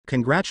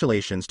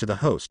 Congratulations to the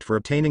host for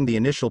obtaining the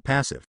initial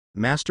passive,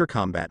 Master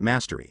Combat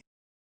Mastery.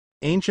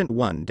 Ancient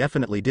One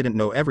definitely didn't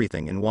know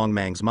everything in Wang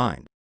Mang's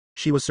mind.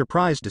 She was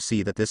surprised to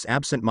see that this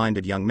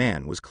absent-minded young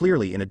man was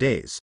clearly in a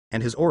daze,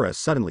 and his aura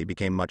suddenly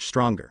became much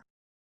stronger.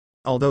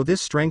 Although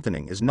this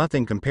strengthening is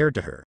nothing compared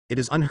to her, it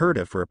is unheard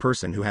of for a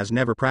person who has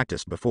never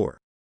practiced before.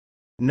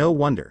 No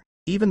wonder,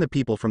 even the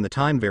people from the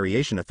Time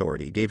Variation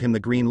Authority gave him the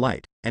green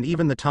light, and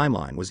even the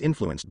timeline was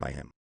influenced by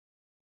him.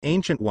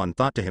 Ancient One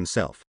thought to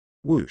himself,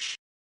 whoosh.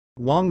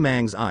 Wang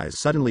Mang's eyes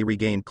suddenly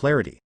regained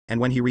clarity, and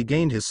when he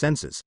regained his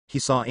senses, he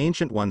saw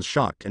Ancient One's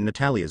shocked and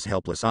Natalia's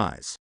helpless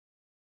eyes.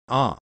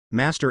 Ah,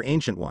 Master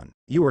Ancient One,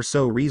 you are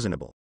so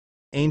reasonable.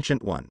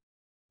 Ancient One.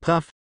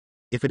 Puff.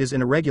 If it is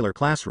in a regular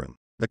classroom,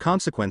 the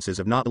consequences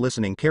of not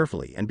listening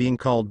carefully and being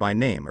called by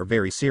name are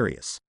very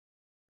serious.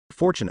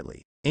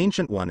 Fortunately,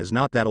 Ancient One is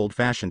not that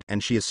old-fashioned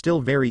and she is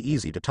still very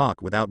easy to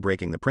talk without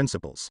breaking the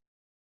principles.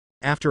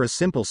 After a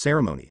simple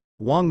ceremony,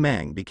 Wang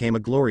Mang became a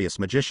glorious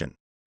magician.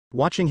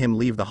 Watching him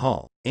leave the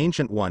hall,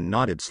 Ancient One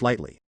nodded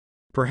slightly.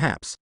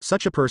 Perhaps,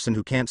 such a person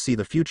who can't see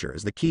the future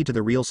is the key to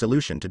the real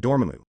solution to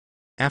Dormammu.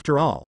 After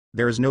all,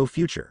 there is no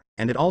future,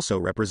 and it also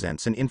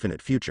represents an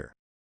infinite future.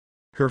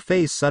 Her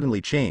face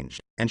suddenly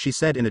changed, and she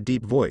said in a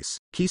deep voice,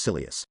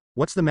 Caecilius,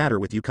 what's the matter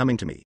with you coming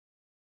to me?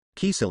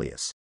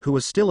 Caecilius, who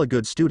was still a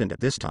good student at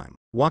this time,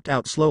 walked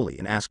out slowly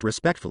and asked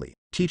respectfully,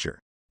 Teacher,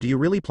 do you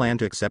really plan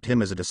to accept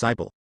him as a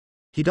disciple?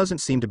 He doesn't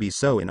seem to be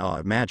so in awe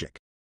of magic.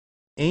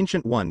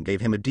 Ancient One gave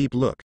him a deep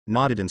look,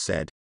 nodded and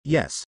said,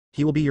 yes,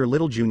 he will be your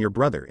little junior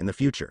brother in the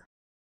future.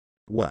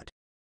 What?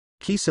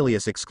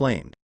 Caecilius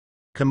exclaimed.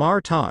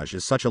 Kamar Taj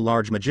is such a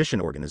large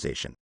magician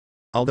organization.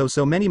 Although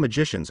so many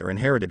magicians are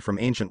inherited from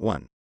Ancient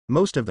One,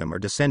 most of them are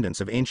descendants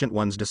of Ancient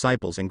One's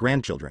disciples and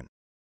grandchildren.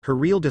 Her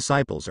real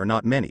disciples are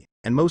not many,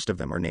 and most of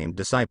them are named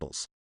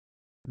disciples.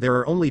 There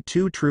are only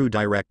 2 true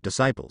direct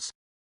disciples.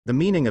 The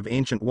meaning of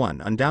Ancient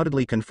One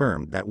undoubtedly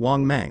confirmed that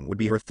Wang Mang would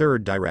be her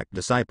 3rd direct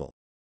disciple.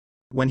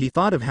 When he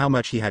thought of how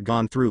much he had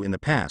gone through in the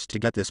past to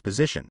get this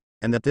position,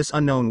 and that this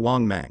unknown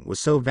Wang Mang was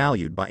so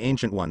valued by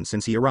Ancient One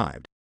since he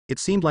arrived, it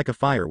seemed like a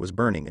fire was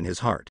burning in his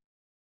heart.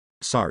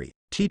 Sorry,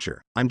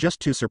 teacher, I'm just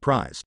too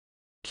surprised.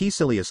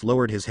 Caecilius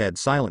lowered his head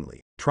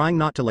silently, trying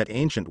not to let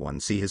Ancient One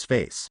see his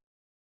face.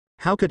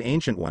 How could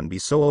Ancient One be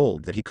so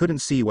old that he couldn't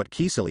see what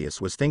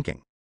Caecilius was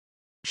thinking?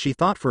 She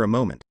thought for a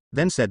moment,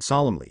 then said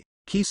solemnly,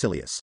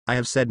 Caecilius, I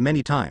have said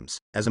many times,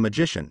 as a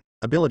magician,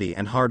 ability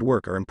and hard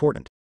work are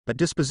important, but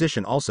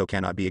disposition also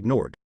cannot be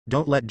ignored.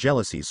 Don't let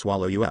jealousy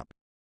swallow you up.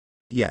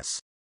 Yes.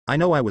 I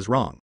know I was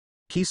wrong.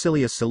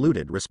 Caecilius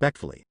saluted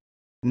respectfully.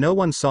 No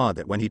one saw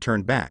that when he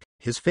turned back,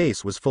 his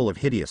face was full of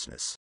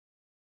hideousness.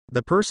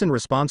 The person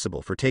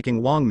responsible for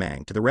taking Wang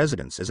Mang to the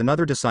residence is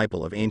another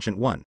disciple of Ancient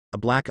One, a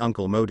black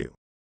uncle Modu.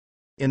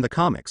 In the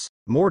comics,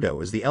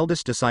 Mordo is the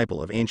eldest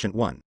disciple of Ancient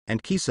One,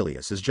 and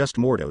Caecilius is just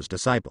Mordo's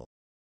disciple.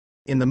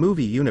 In the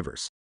movie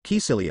universe,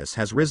 Caecilius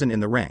has risen in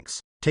the ranks,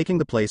 taking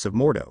the place of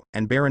Mordo,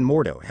 and Baron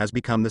Mordo has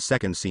become the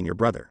 2nd senior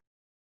brother.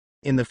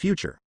 In the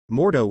future,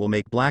 Mordo will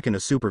make Blacken a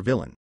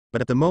supervillain,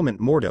 but at the moment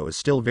Mordo is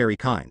still very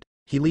kind.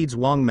 He leads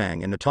Wang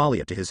Mang and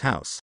Natalia to his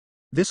house.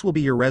 This will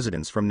be your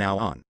residence from now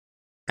on.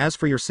 As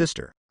for your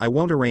sister, I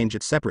won't arrange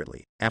it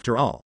separately, after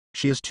all,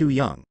 she is too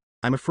young,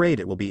 I'm afraid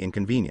it will be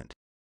inconvenient.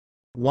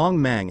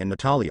 Wang Mang and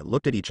Natalia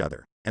looked at each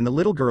other, and the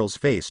little girl's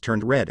face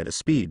turned red at a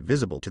speed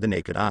visible to the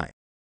naked eye.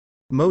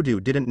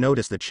 Modu didn't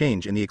notice the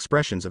change in the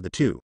expressions of the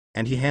two,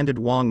 and he handed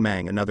Wang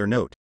Mang another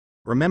note.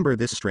 Remember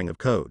this string of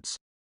codes.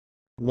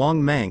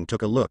 Wang Mang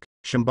took a look.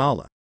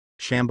 Shambhala.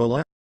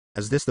 Shambola?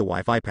 Is this the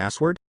Wi-Fi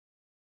password?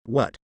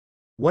 What?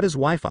 What is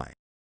Wi-Fi?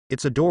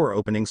 It's a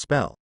door-opening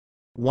spell.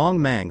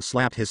 Wang Mang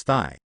slapped his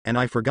thigh, and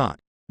I forgot.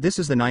 This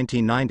is the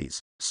 1990s,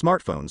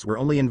 smartphones were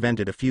only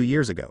invented a few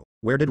years ago,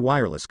 where did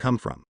wireless come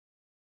from?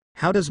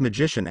 How does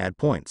magician add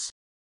points?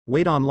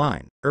 Wait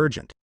online,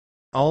 urgent.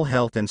 All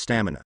health and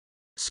stamina.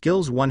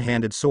 Skills: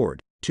 one-handed sword,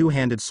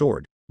 two-handed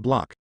sword,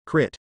 block,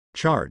 crit,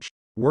 charge,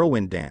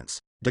 whirlwind dance,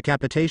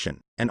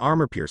 decapitation, and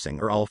armor piercing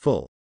are all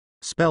full.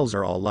 Spells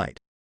are all light.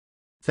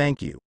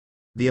 Thank you.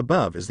 The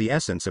above is the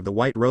essence of the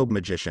white-robe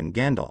magician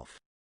Gandalf.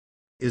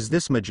 Is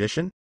this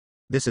magician?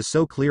 This is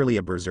so clearly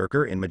a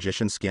berserker in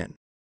magician skin.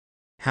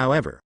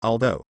 However,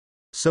 although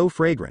so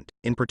fragrant,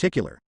 in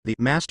particular, the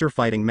master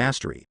fighting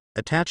mastery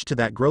attached to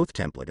that growth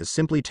template is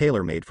simply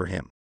tailor-made for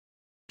him.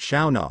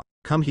 Xiao Na,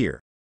 come here.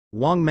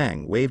 Wang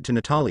Mang waved to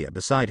Natalia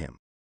beside him.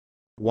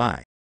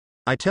 Why?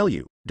 I tell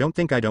you, don't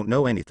think I don't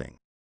know anything.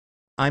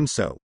 I'm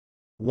so.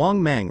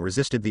 Wang Mang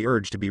resisted the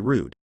urge to be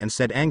rude, and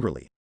said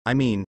angrily, I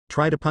mean,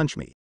 try to punch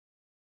me.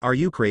 Are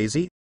you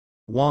crazy?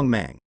 Wang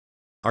Mang.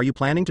 Are you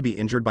planning to be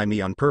injured by me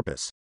on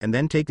purpose, and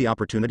then take the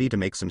opportunity to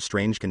make some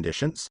strange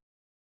conditions?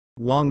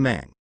 Wang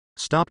Mang.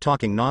 Stop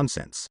talking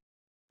nonsense.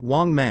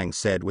 Wang Mang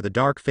said with a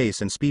dark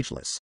face and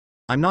speechless.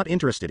 I'm not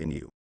interested in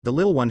you, the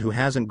little one who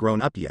hasn't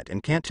grown up yet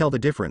and can't tell the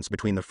difference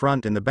between the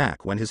front and the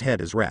back when his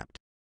head is wrapped.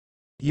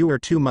 You are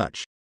too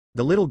much.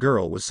 The little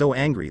girl was so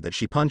angry that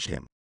she punched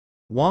him.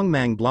 Wang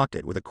Mang blocked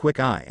it with a quick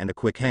eye and a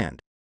quick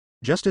hand.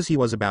 Just as he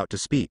was about to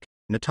speak,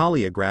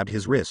 Natalia grabbed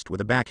his wrist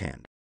with a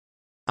backhand.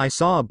 I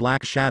saw a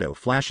black shadow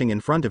flashing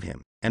in front of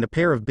him, and a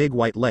pair of big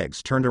white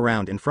legs turned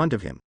around in front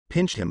of him,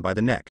 pinched him by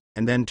the neck,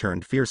 and then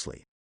turned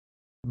fiercely.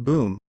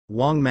 Boom,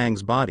 Wang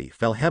Mang's body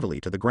fell heavily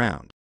to the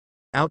ground.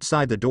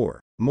 Outside the door,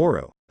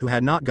 Moro, who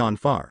had not gone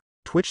far,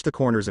 twitched the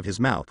corners of his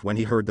mouth when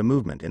he heard the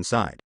movement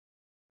inside.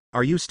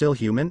 Are you still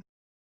human?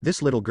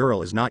 This little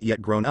girl is not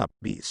yet grown up,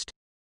 beast.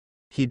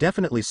 He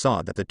definitely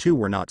saw that the two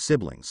were not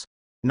siblings.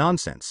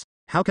 Nonsense,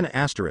 how can an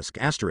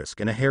asterisk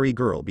and a hairy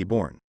girl be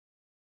born?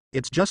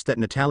 It's just that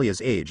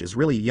Natalia's age is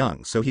really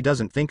young, so he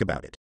doesn't think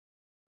about it.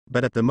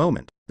 But at the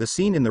moment, the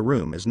scene in the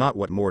room is not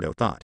what Mordo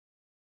thought.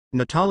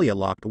 Natalia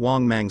locked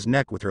Wang Mang's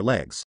neck with her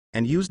legs,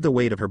 and used the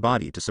weight of her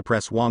body to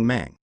suppress Wang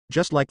Mang,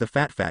 just like the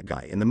fat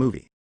guy in the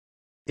movie.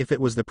 If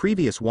it was the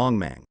previous Wang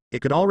Mang,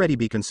 it could already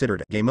be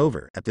considered game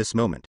over at this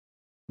moment.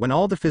 When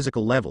all the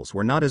physical levels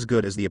were not as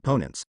good as the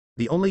opponents,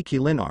 the only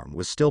Qilin arm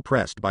was still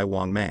pressed by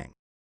Wang Mang.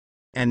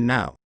 And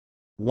now,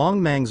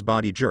 Wang Mang's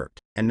body jerked,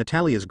 and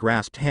Natalia's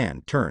grasped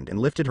hand turned and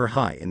lifted her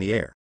high in the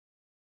air.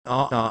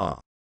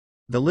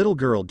 The little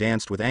girl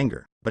danced with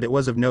anger, but it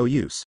was of no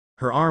use,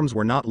 her arms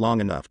were not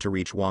long enough to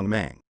reach Wang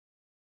Mang.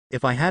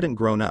 If I hadn't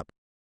grown up,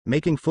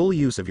 making full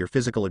use of your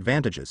physical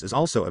advantages is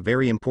also a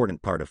very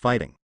important part of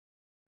fighting.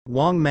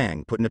 Wang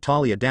Mang put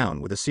Natalia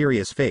down with a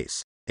serious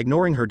face,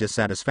 ignoring her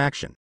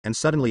dissatisfaction, and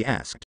suddenly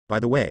asked, by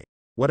the way,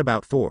 what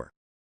about Thor?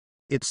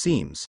 It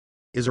seems,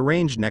 is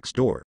arranged next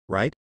door,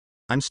 right?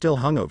 I'm still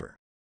hungover.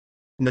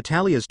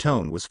 Natalia's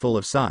tone was full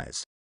of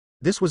sighs.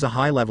 This was a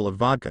high level of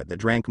vodka that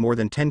drank more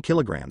than 10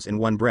 kilograms in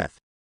one breath.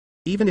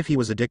 Even if he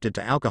was addicted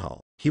to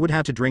alcohol, he would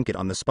have to drink it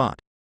on the spot.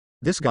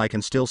 This guy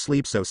can still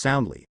sleep so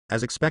soundly,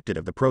 as expected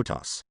of the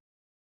Protoss.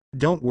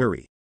 Don't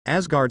worry,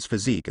 Asgard's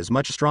physique is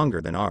much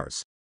stronger than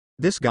ours.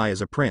 This guy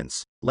is a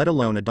prince, let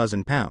alone a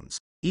dozen pounds,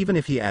 even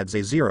if he adds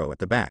a zero at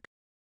the back.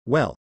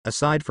 Well,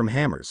 aside from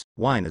hammers,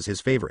 wine is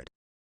his favorite.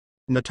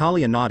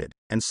 Natalia nodded,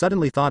 and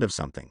suddenly thought of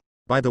something.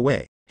 By the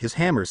way, his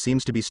hammer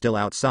seems to be still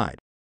outside.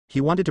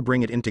 He wanted to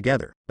bring it in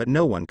together, but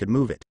no one could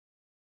move it.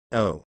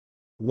 Oh.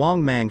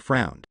 Wang Mang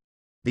frowned.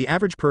 The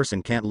average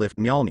person can't lift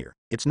Mjolnir,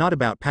 it's not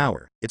about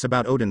power, it's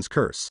about Odin's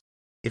curse.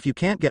 If you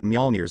can't get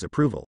Mjolnir's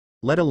approval,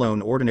 let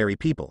alone ordinary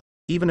people,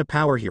 even a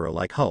power hero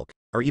like Hulk,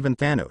 or even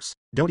Thanos,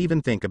 don't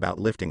even think about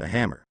lifting a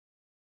hammer.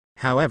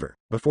 However,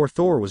 before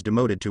Thor was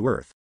demoted to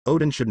Earth,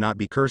 Odin should not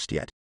be cursed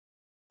yet.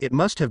 It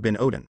must have been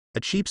Odin,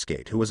 a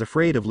cheapskate who was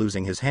afraid of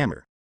losing his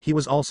hammer. He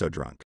was also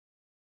drunk.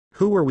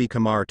 Who are we,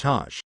 Kamar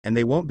Taj, and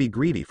they won't be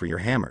greedy for your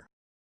hammer.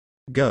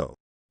 Go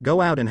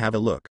out and have a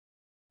look.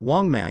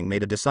 Wang Mang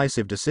made a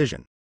decisive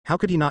decision. How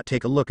could he not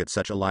take a look at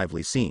such a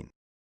lively scene?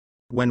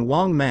 When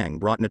Wang Mang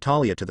brought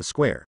Natalia to the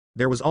square,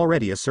 there was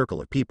already a circle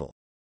of people.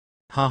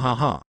 Ha ha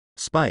ha,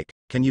 Spike,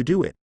 can you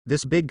do it?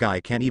 This big guy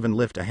can't even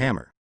lift a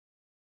hammer.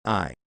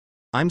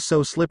 I'm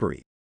so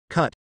slippery.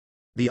 Cut.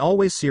 The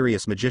always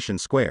serious magician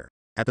square,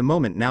 at the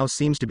moment now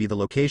seems to be the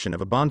location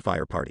of a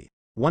bonfire party.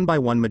 One by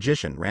one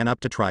magician ran up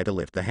to try to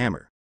lift the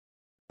hammer.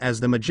 As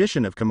the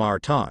magician of Kamar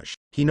Taj,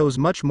 he knows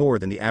much more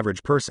than the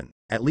average person,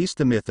 at least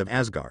the myth of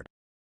Asgard.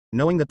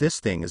 Knowing that this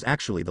thing is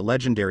actually the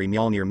legendary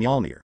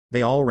Mjolnir,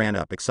 they all ran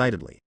up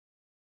excitedly.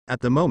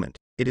 At the moment,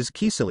 it is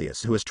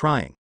Caecilius who is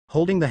trying,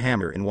 holding the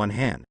hammer in one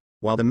hand,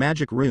 while the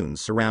magic runes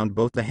surround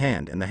both the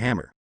hand and the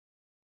hammer.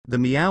 The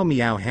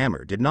meow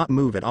hammer did not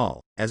move at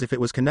all, as if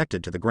it was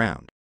connected to the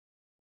ground.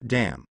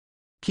 Damn.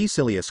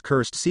 Caecilius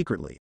cursed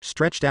secretly,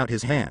 stretched out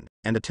his hand,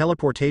 and a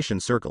teleportation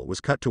circle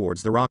was cut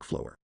towards the rock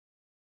floor.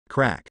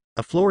 Crack,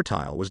 a floor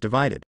tile was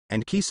divided,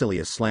 and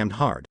Caecilius slammed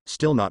hard,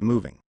 still not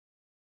moving.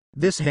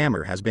 This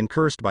hammer has been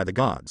cursed by the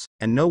gods,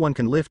 and no one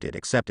can lift it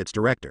except its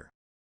director.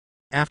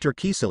 After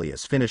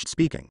Caecilius finished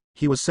speaking,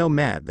 he was so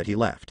mad that he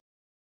left.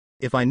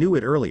 If I knew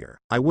it earlier,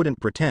 I wouldn't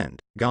pretend.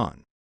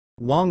 Gone.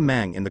 Wang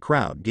Mang in the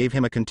crowd gave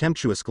him a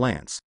contemptuous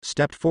glance,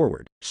 stepped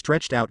forward,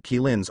 stretched out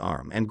Qilin's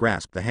arm and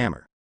grasped the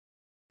hammer.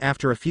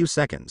 After a few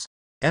seconds,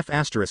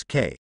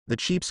 F*K, the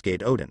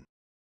cheapskate Odin.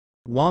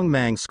 Wang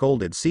Mang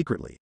scolded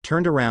secretly,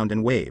 turned around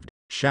and waved,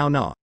 Shao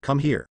Na, come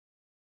here.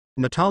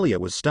 Natalia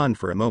was stunned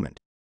for a moment.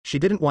 She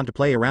didn't want to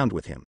play around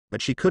with him,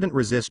 but she couldn't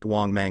resist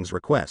Wang Mang's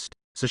request,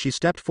 so she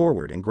stepped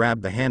forward and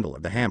grabbed the handle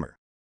of the hammer.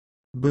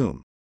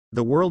 Boom.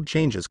 The world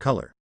changes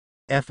color.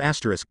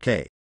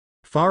 F*K.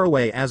 Far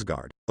away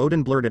Asgard,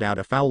 Odin blurted out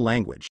a foul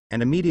language,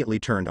 and immediately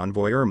turned on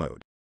voyeur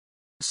mode.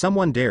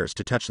 Someone dares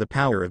to touch the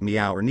power of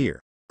Mjolnir.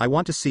 I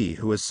want to see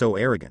who is so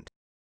arrogant.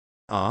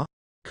 Ah?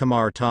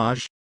 Kamar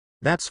Taj?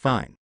 That's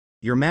fine.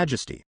 Your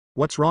Majesty,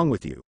 what's wrong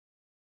with you?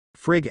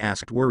 Frigg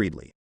asked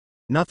worriedly.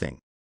 Nothing.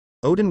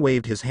 Odin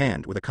waved his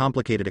hand with a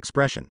complicated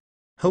expression.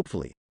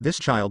 Hopefully, this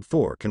child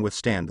Thor can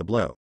withstand the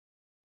blow.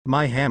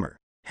 My hammer.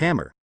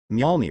 Hammer.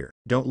 Mjolnir,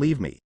 don't leave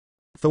me.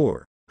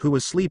 Thor, who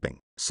was sleeping,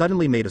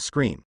 suddenly made a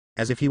scream,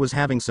 as if he was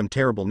having some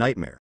terrible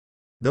nightmare.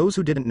 Those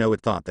who didn't know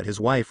it thought that his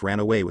wife ran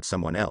away with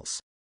someone else.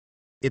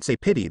 It's a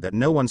pity that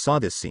no one saw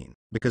this scene,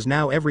 because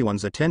now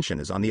everyone's attention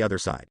is on the other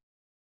side.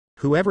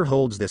 Whoever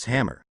holds this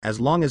hammer, as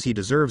long as he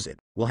deserves it,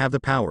 will have the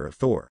power of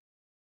Thor.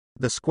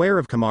 The square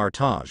of Kamar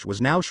Taj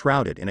was now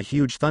shrouded in a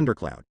huge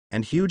thundercloud,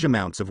 and huge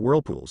amounts of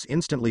whirlpools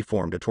instantly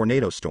formed a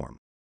tornado storm.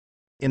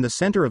 In the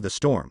center of the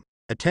storm,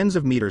 a tens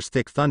of meters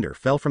thick thunder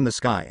fell from the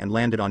sky and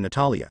landed on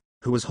Natalia,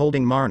 who was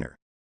holding Marner.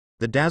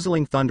 The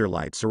dazzling thunder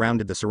light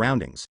surrounded the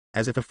surroundings,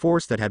 as if a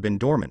force that had been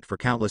dormant for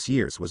countless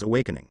years was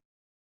awakening.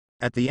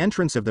 At the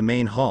entrance of the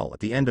main hall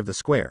at the end of the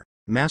square,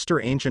 Master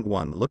Ancient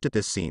One looked at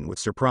this scene with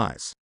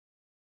surprise.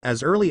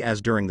 As early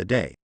as during the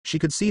day, she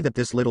could see that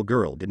this little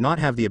girl did not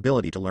have the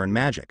ability to learn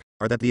magic,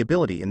 or that the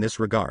ability in this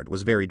regard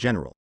was very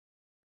general.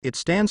 It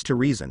stands to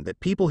reason that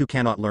people who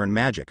cannot learn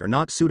magic are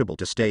not suitable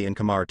to stay in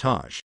Kamar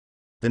Taj.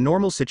 The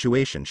normal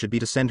situation should be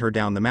to send her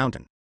down the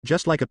mountain,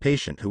 just like a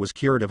patient who was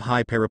cured of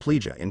high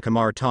paraplegia in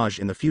Kamar Taj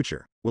in the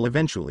future, will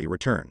eventually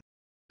return.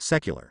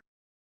 Secular.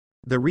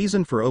 The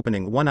reason for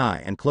opening one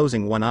eye and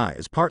closing one eye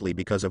is partly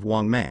because of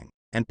Wang Mang,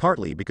 and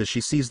partly because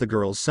she sees the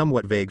girl's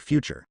somewhat vague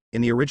future.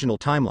 In the original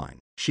timeline,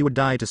 she would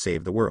die to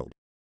save the world.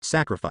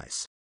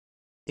 Sacrifice.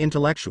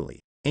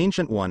 Intellectually,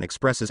 Ancient One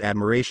expresses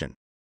admiration,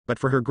 but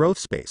for her growth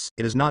space,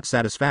 it is not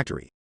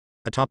satisfactory.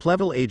 A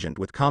top-level agent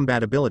with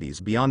combat abilities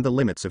beyond the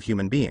limits of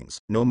human beings,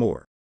 no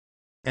more.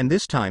 And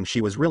this time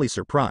she was really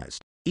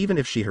surprised, even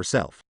if she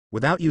herself,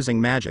 without using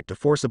magic to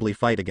forcibly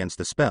fight against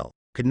the spell,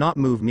 could not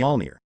move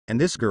Mjolnir, and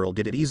this girl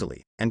did it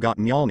easily, and got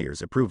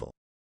Mjolnir's approval.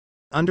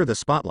 Under the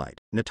spotlight,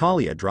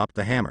 Natalia dropped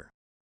the hammer.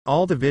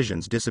 All the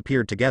visions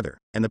disappeared together,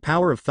 and the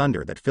power of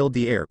thunder that filled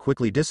the air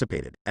quickly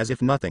dissipated, as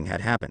if nothing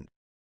had happened.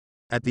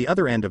 At the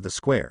other end of the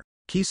square,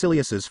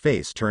 Caecilius's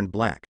face turned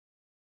black.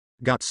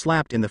 Got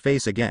slapped in the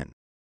face again.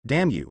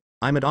 Damn you,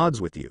 I'm at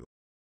odds with you.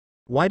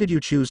 Why did you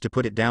choose to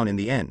put it down in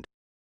the end?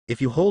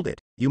 If you hold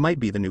it, you might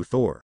be the new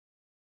Thor.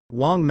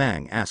 Wang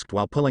Mang asked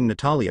while pulling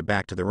Natalia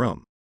back to the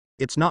room.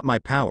 It's not my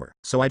power,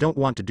 so I don't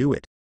want to do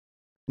it.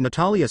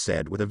 Natalia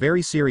said with a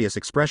very serious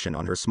expression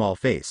on her small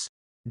face.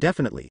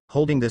 Definitely,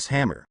 holding this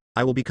hammer,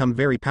 I will become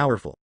very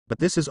powerful, but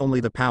this is only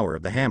the power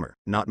of the hammer,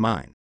 not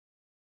mine.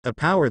 A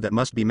power that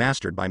must be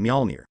mastered by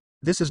Mjolnir.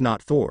 This is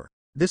not Thor,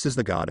 this is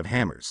the god of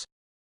hammers.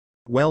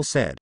 Well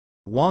said.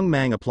 Wang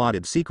Mang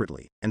applauded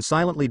secretly, and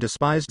silently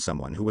despised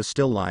someone who was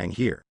still lying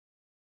here.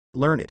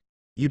 Learn it.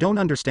 You don't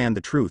understand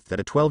the truth that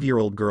a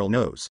 12-year-old girl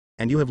knows,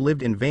 and you have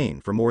lived in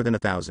vain for more than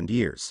 1,000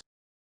 years.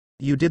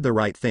 You did the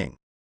right thing.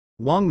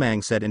 Wang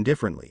Mang said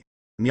indifferently.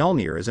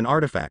 Mjolnir is an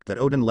artifact that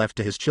Odin left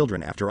to his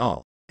children after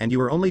all, and you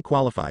are only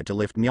qualified to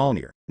lift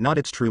Mjolnir, not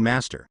its true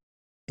master.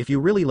 If you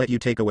really let you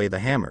take away the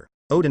hammer,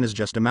 Odin is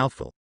just a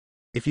mouthful.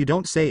 If you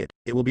don't say it,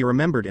 it will be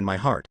remembered in my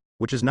heart,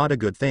 which is not a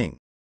good thing.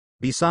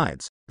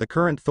 Besides, the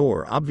current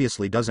Thor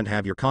obviously doesn't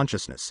have your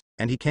consciousness,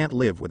 and he can't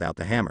live without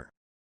the hammer.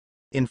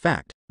 In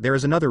fact, there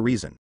is another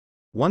reason.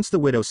 Once the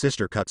Widow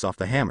Sister cuts off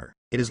the hammer,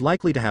 it is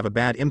likely to have a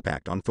bad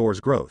impact on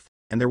Thor's growth,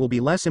 and there will be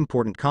less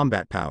important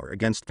combat power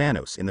against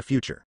Thanos in the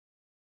future.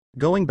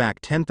 Going back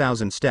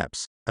 10,000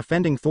 steps,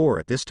 offending Thor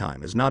at this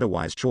time is not a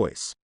wise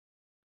choice.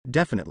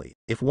 Definitely,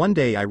 if one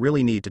day I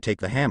really need to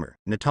take the hammer,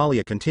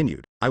 Natalia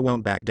continued, I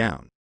won't back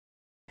down.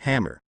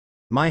 Hammer.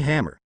 My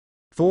hammer.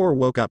 Thor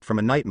woke up from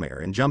a nightmare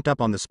and jumped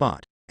up on the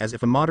spot, as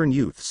if a modern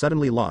youth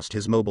suddenly lost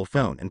his mobile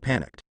phone and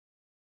panicked.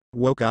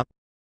 Woke up?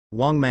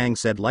 Wang Mang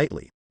said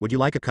lightly, would you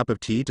like a cup of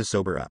tea to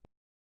sober up?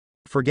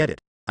 Forget it,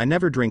 I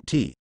never drink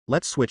tea,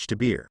 let's switch to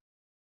beer.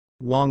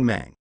 Wang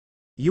Mang.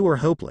 You are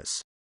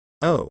hopeless.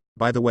 Oh,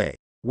 by the way,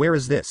 where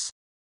is this?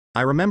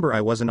 I remember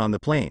I wasn't on the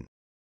plane.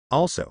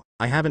 Also,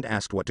 I haven't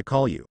asked what to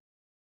call you.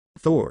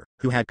 Thor,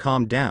 who had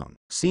calmed down,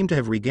 seemed to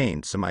have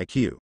regained some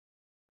IQ.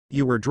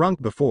 You were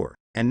drunk before,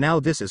 and now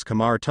this is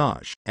Kamar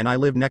Taj, and I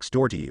live next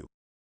door to you.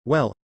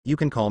 Well, you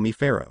can call me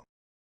Pharaoh.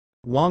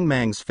 Wang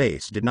Mang's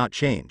face did not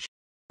change.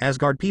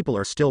 Asgard people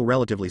are still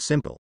relatively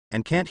simple,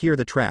 and can't hear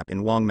the trap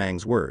in Wang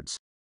Mang's words.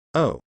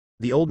 Oh,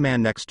 the old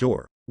man next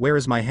door, where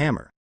is my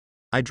hammer?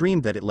 I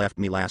dreamed that it left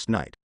me last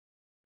night.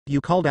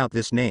 You called out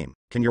this name,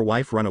 can your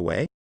wife run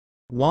away?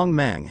 Wang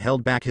Mang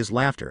held back his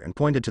laughter and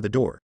pointed to the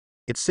door.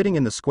 It's sitting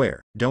in the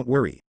square, don't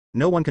worry,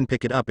 no one can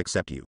pick it up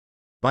except you.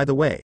 By the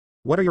way,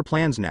 what are your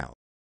plans now?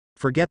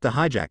 Forget the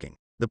hijacking,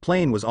 the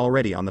plane was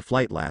already on the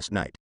flight last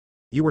night.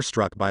 You were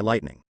struck by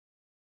lightning.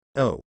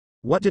 Oh,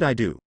 what did I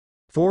do?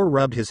 Thor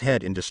rubbed his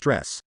head in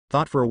distress,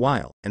 thought for a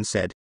while, and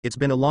said, it's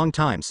been a long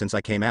time since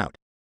I came out.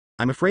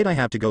 I'm afraid I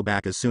have to go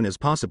back as soon as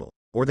possible,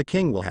 or the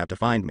king will have to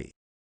find me.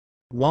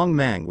 Wang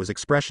Mang was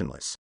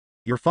expressionless.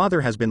 Your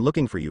father has been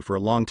looking for you for a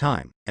long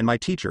time, and my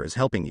teacher is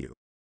helping you.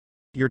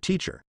 Your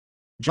teacher?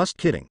 Just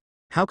kidding.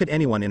 How could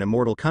anyone in a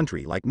mortal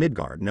country like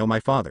Midgard know my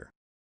father?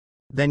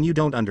 Then you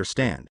don't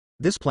understand.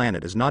 This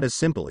planet is not as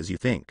simple as you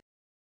think.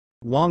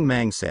 Wang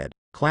Mang said,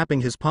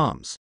 clapping his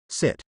palms.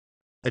 Sit.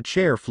 A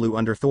chair flew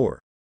under Thor.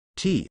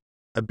 Tea.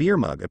 A beer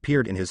mug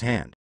appeared in his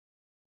hand.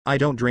 I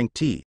don't drink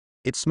tea.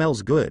 It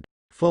smells good.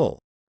 Full.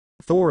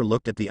 Thor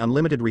looked at the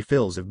unlimited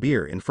refills of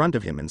beer in front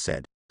of him and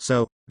said,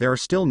 so, there are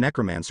still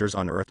necromancers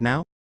on Earth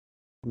now?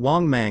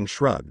 Wang Mang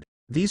shrugged.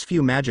 These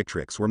few magic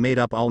tricks were made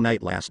up all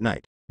night last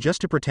night,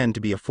 just to pretend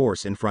to be a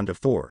force in front of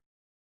Thor.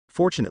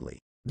 Fortunately,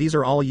 these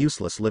are all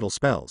useless little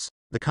spells,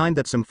 the kind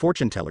that some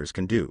fortune tellers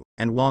can do,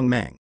 and Wang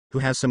Mang, who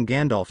has some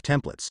Gandalf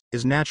templates,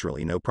 is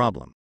naturally no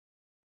problem.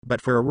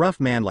 But for a rough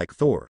man like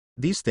Thor,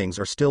 these things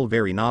are still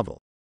very novel.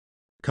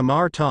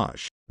 Kamar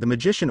Taj, the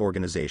magician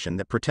organization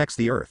that protects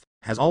the Earth,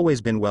 has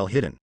always been well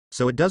hidden,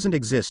 so it doesn't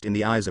exist in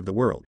the eyes of the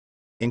world.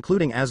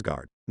 Including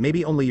Asgard,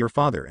 maybe only your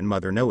father and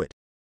mother know it.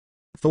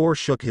 Thor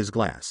shook his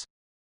glass.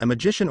 A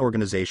magician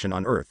organization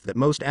on Earth that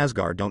most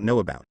Asgard don't know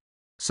about.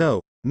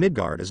 So,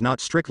 Midgard is not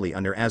strictly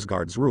under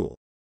Asgard's rule.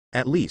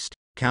 At least,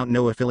 count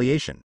no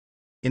affiliation.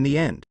 In the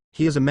end,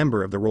 he is a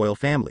member of the royal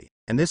family,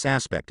 and this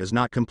aspect is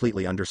not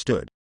completely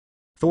understood.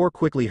 Thor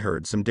quickly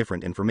heard some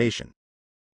different information.